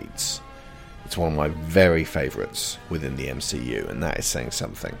spades. It's one of my very favourites within the MCU, and that is saying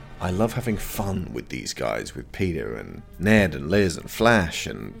something. I love having fun with these guys, with Peter and Ned and Liz and Flash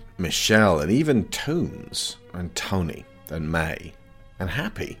and Michelle and even Toons and Tony. and May and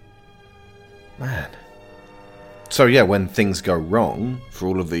Happy. Man. So yeah, when things go wrong for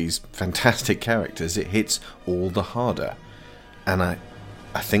all of these fantastic characters, it hits all the harder. And I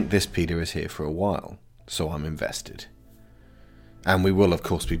think this Peter is here for a while, so I'm invested. And we will, of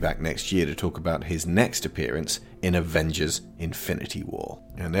course, be back next year to talk about his next appearance in Avengers Infinity War,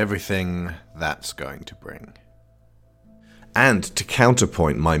 and everything that's going to bring. And to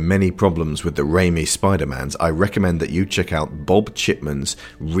counterpoint my many problems with the Raimi Spider-Mans, I recommend that you check out Bob Chipman's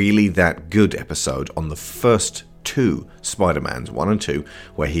Really That Good episode on the first 2 Spider-Mans, 1 and 2,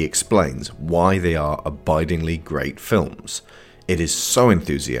 where he explains why they are abidingly great films. It is so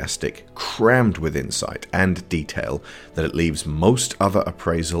enthusiastic, crammed with insight and detail, that it leaves most other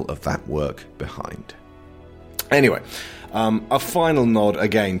appraisal of that work behind. Anyway, a final nod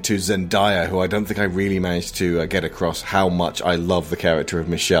again to Zendaya, who I don't think I really managed to get across how much I love the character of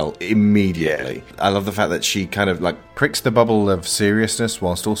Michelle immediately. I love the fact that she kind of like pricks the bubble of seriousness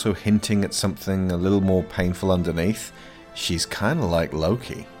whilst also hinting at something a little more painful underneath. She's kind of like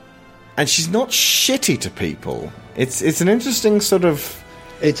Loki. And she's not shitty to people. It's an interesting sort of...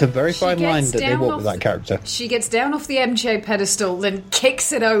 It's a very fine line that they walk with that character. She gets down off the MJ pedestal, then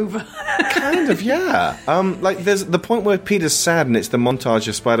kicks it over. Kind of, yeah. Like there's the point where Peter's sad, and it's the montage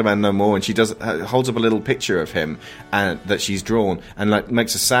of Spider-Man No More, and she holds up a little picture of him and that she's drawn, and like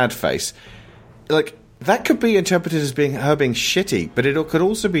makes a sad face. Like that could be interpreted as being her being shitty, but it could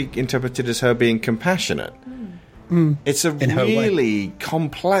also be interpreted as her being compassionate. It's a really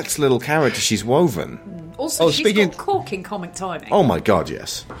complex little character she's woven. Also, she's got corking comic timing. Oh my god,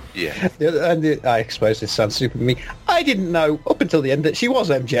 yes. Yeah. And I suppose this sounds stupid to me. I didn't know up until the end that she was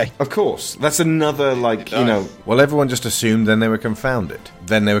MJ. Of course. That's another, like, you know... Well, everyone just assumed, then they were confounded.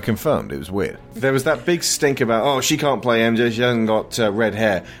 Then they were confirmed. It was weird. There was that big stink about, oh, she can't play MJ, she hasn't got red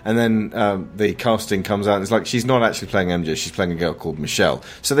hair. And then the casting comes out and it's like, she's not actually playing MJ, she's playing a girl called Michelle.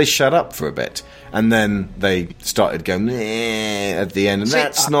 So they shut up for a bit. And then they started going, at the end, and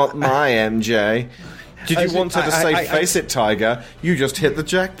that's not my MJ. Did you want her to say, face it, Tiger, you just hit the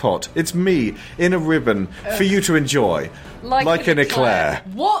jackpot. It's me, in a ribbon, for you to enjoy. Like an eclair.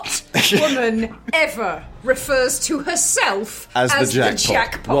 What woman ever refers to herself as the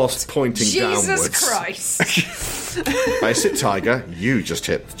jackpot? Whilst pointing Jesus downwards. Jesus Christ. Face it, Tiger, you just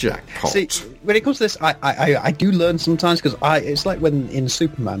hit the jackpot. See, when it comes to this, I do learn sometimes, because it's like when in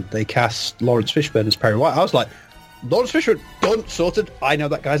Superman they cast Lawrence Fishburne as Perry White. I was like, Lawrence Fishburne, done, sorted. I know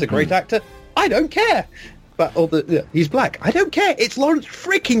that guy's a great actor. I don't care. But he's black. I don't care. It's Lawrence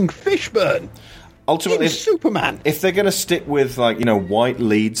freaking Fishburne. Ultimately, Superman. If they're going to stick with, like, you know, white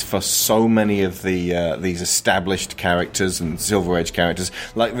leads for so many of the these established characters and Silver Age characters,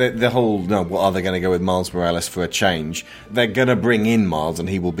 like the whole, what are they going to go with Miles Morales for a change? They're going to bring in Miles, and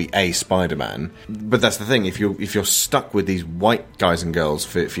he will be a Spider-Man. But that's the thing: if you're stuck with these white guys and girls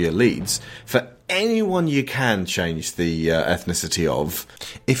for your leads, for anyone you can change the ethnicity of.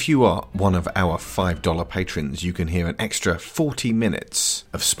 If you are one of our $5 patrons, you can hear an extra 40 minutes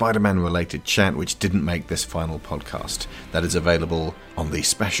of Spider-Man related chat which didn't make this final podcast. That is available on the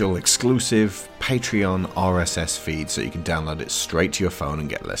special exclusive Patreon RSS feed, so you can download it straight to your phone and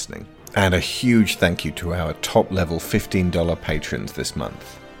get listening. And a huge thank you to our top level $15 patrons this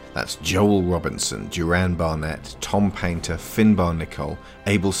month. That's Joel Robinson, Duran Barnett, Tom Painter, Finbar Nicole,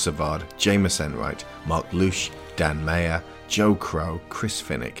 Abel Savard, Jameis Enright, Mark Lush, Dan Mayer, Joe Crow, Chris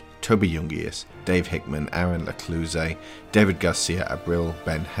Finnick, Toby Jungius, Dave Hickman, Aaron Lecluse, David Garcia Abril,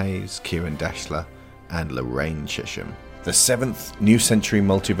 Ben Hayes, Kieran Dashler, and Lorraine Chisholm. The 7th New Century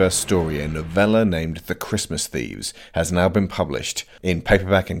Multiverse story, a novella named The Christmas Thieves, has now been published in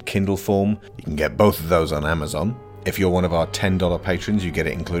paperback and Kindle form. You can get both of those on Amazon. If you're one of our $10 patrons, you get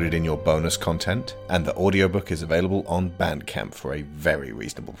it included in your bonus content, and the audiobook is available on Bandcamp for a very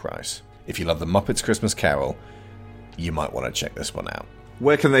reasonable price. If you love The Muppets Christmas Carol, you might want to check this one out.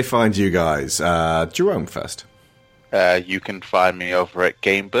 Where can they find you guys? Jerome first. You can find me over at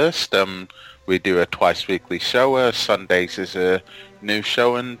Game Burst. We do a twice-weekly show. Sundays is a new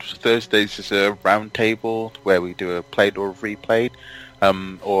show, and Thursdays is a roundtable where we do a played or replayed.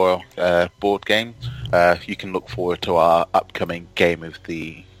 Or board game. You can look forward to our upcoming game of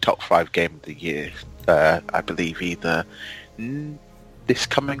the top 5 game of the year. I believe either this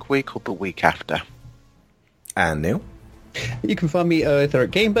coming week or the week after. And Neil? You can find me either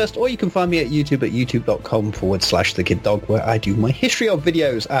at GameBurst, or you can find me at YouTube at youtube.com/TheKidDog, where I do my history of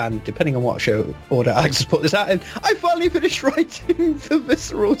videos, and depending on what show order I just put this out in, I finally finished writing the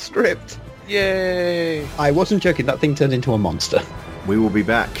Visceral script. Yay! I wasn't joking, that thing turned into a monster. We will be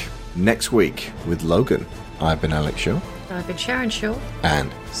back next week with Logan. I've been Alex Shaw. I've been Sharon Shaw.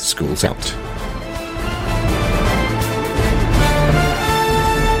 And School's Out.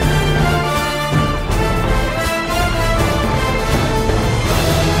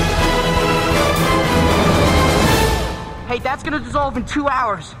 gonna dissolve in 2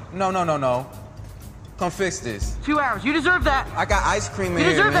 hours. No. Come fix this. 2 hours. You deserve that. I got ice cream in You here,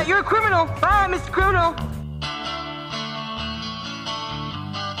 deserve man. that. You're a criminal. Bye, Mr. Criminal.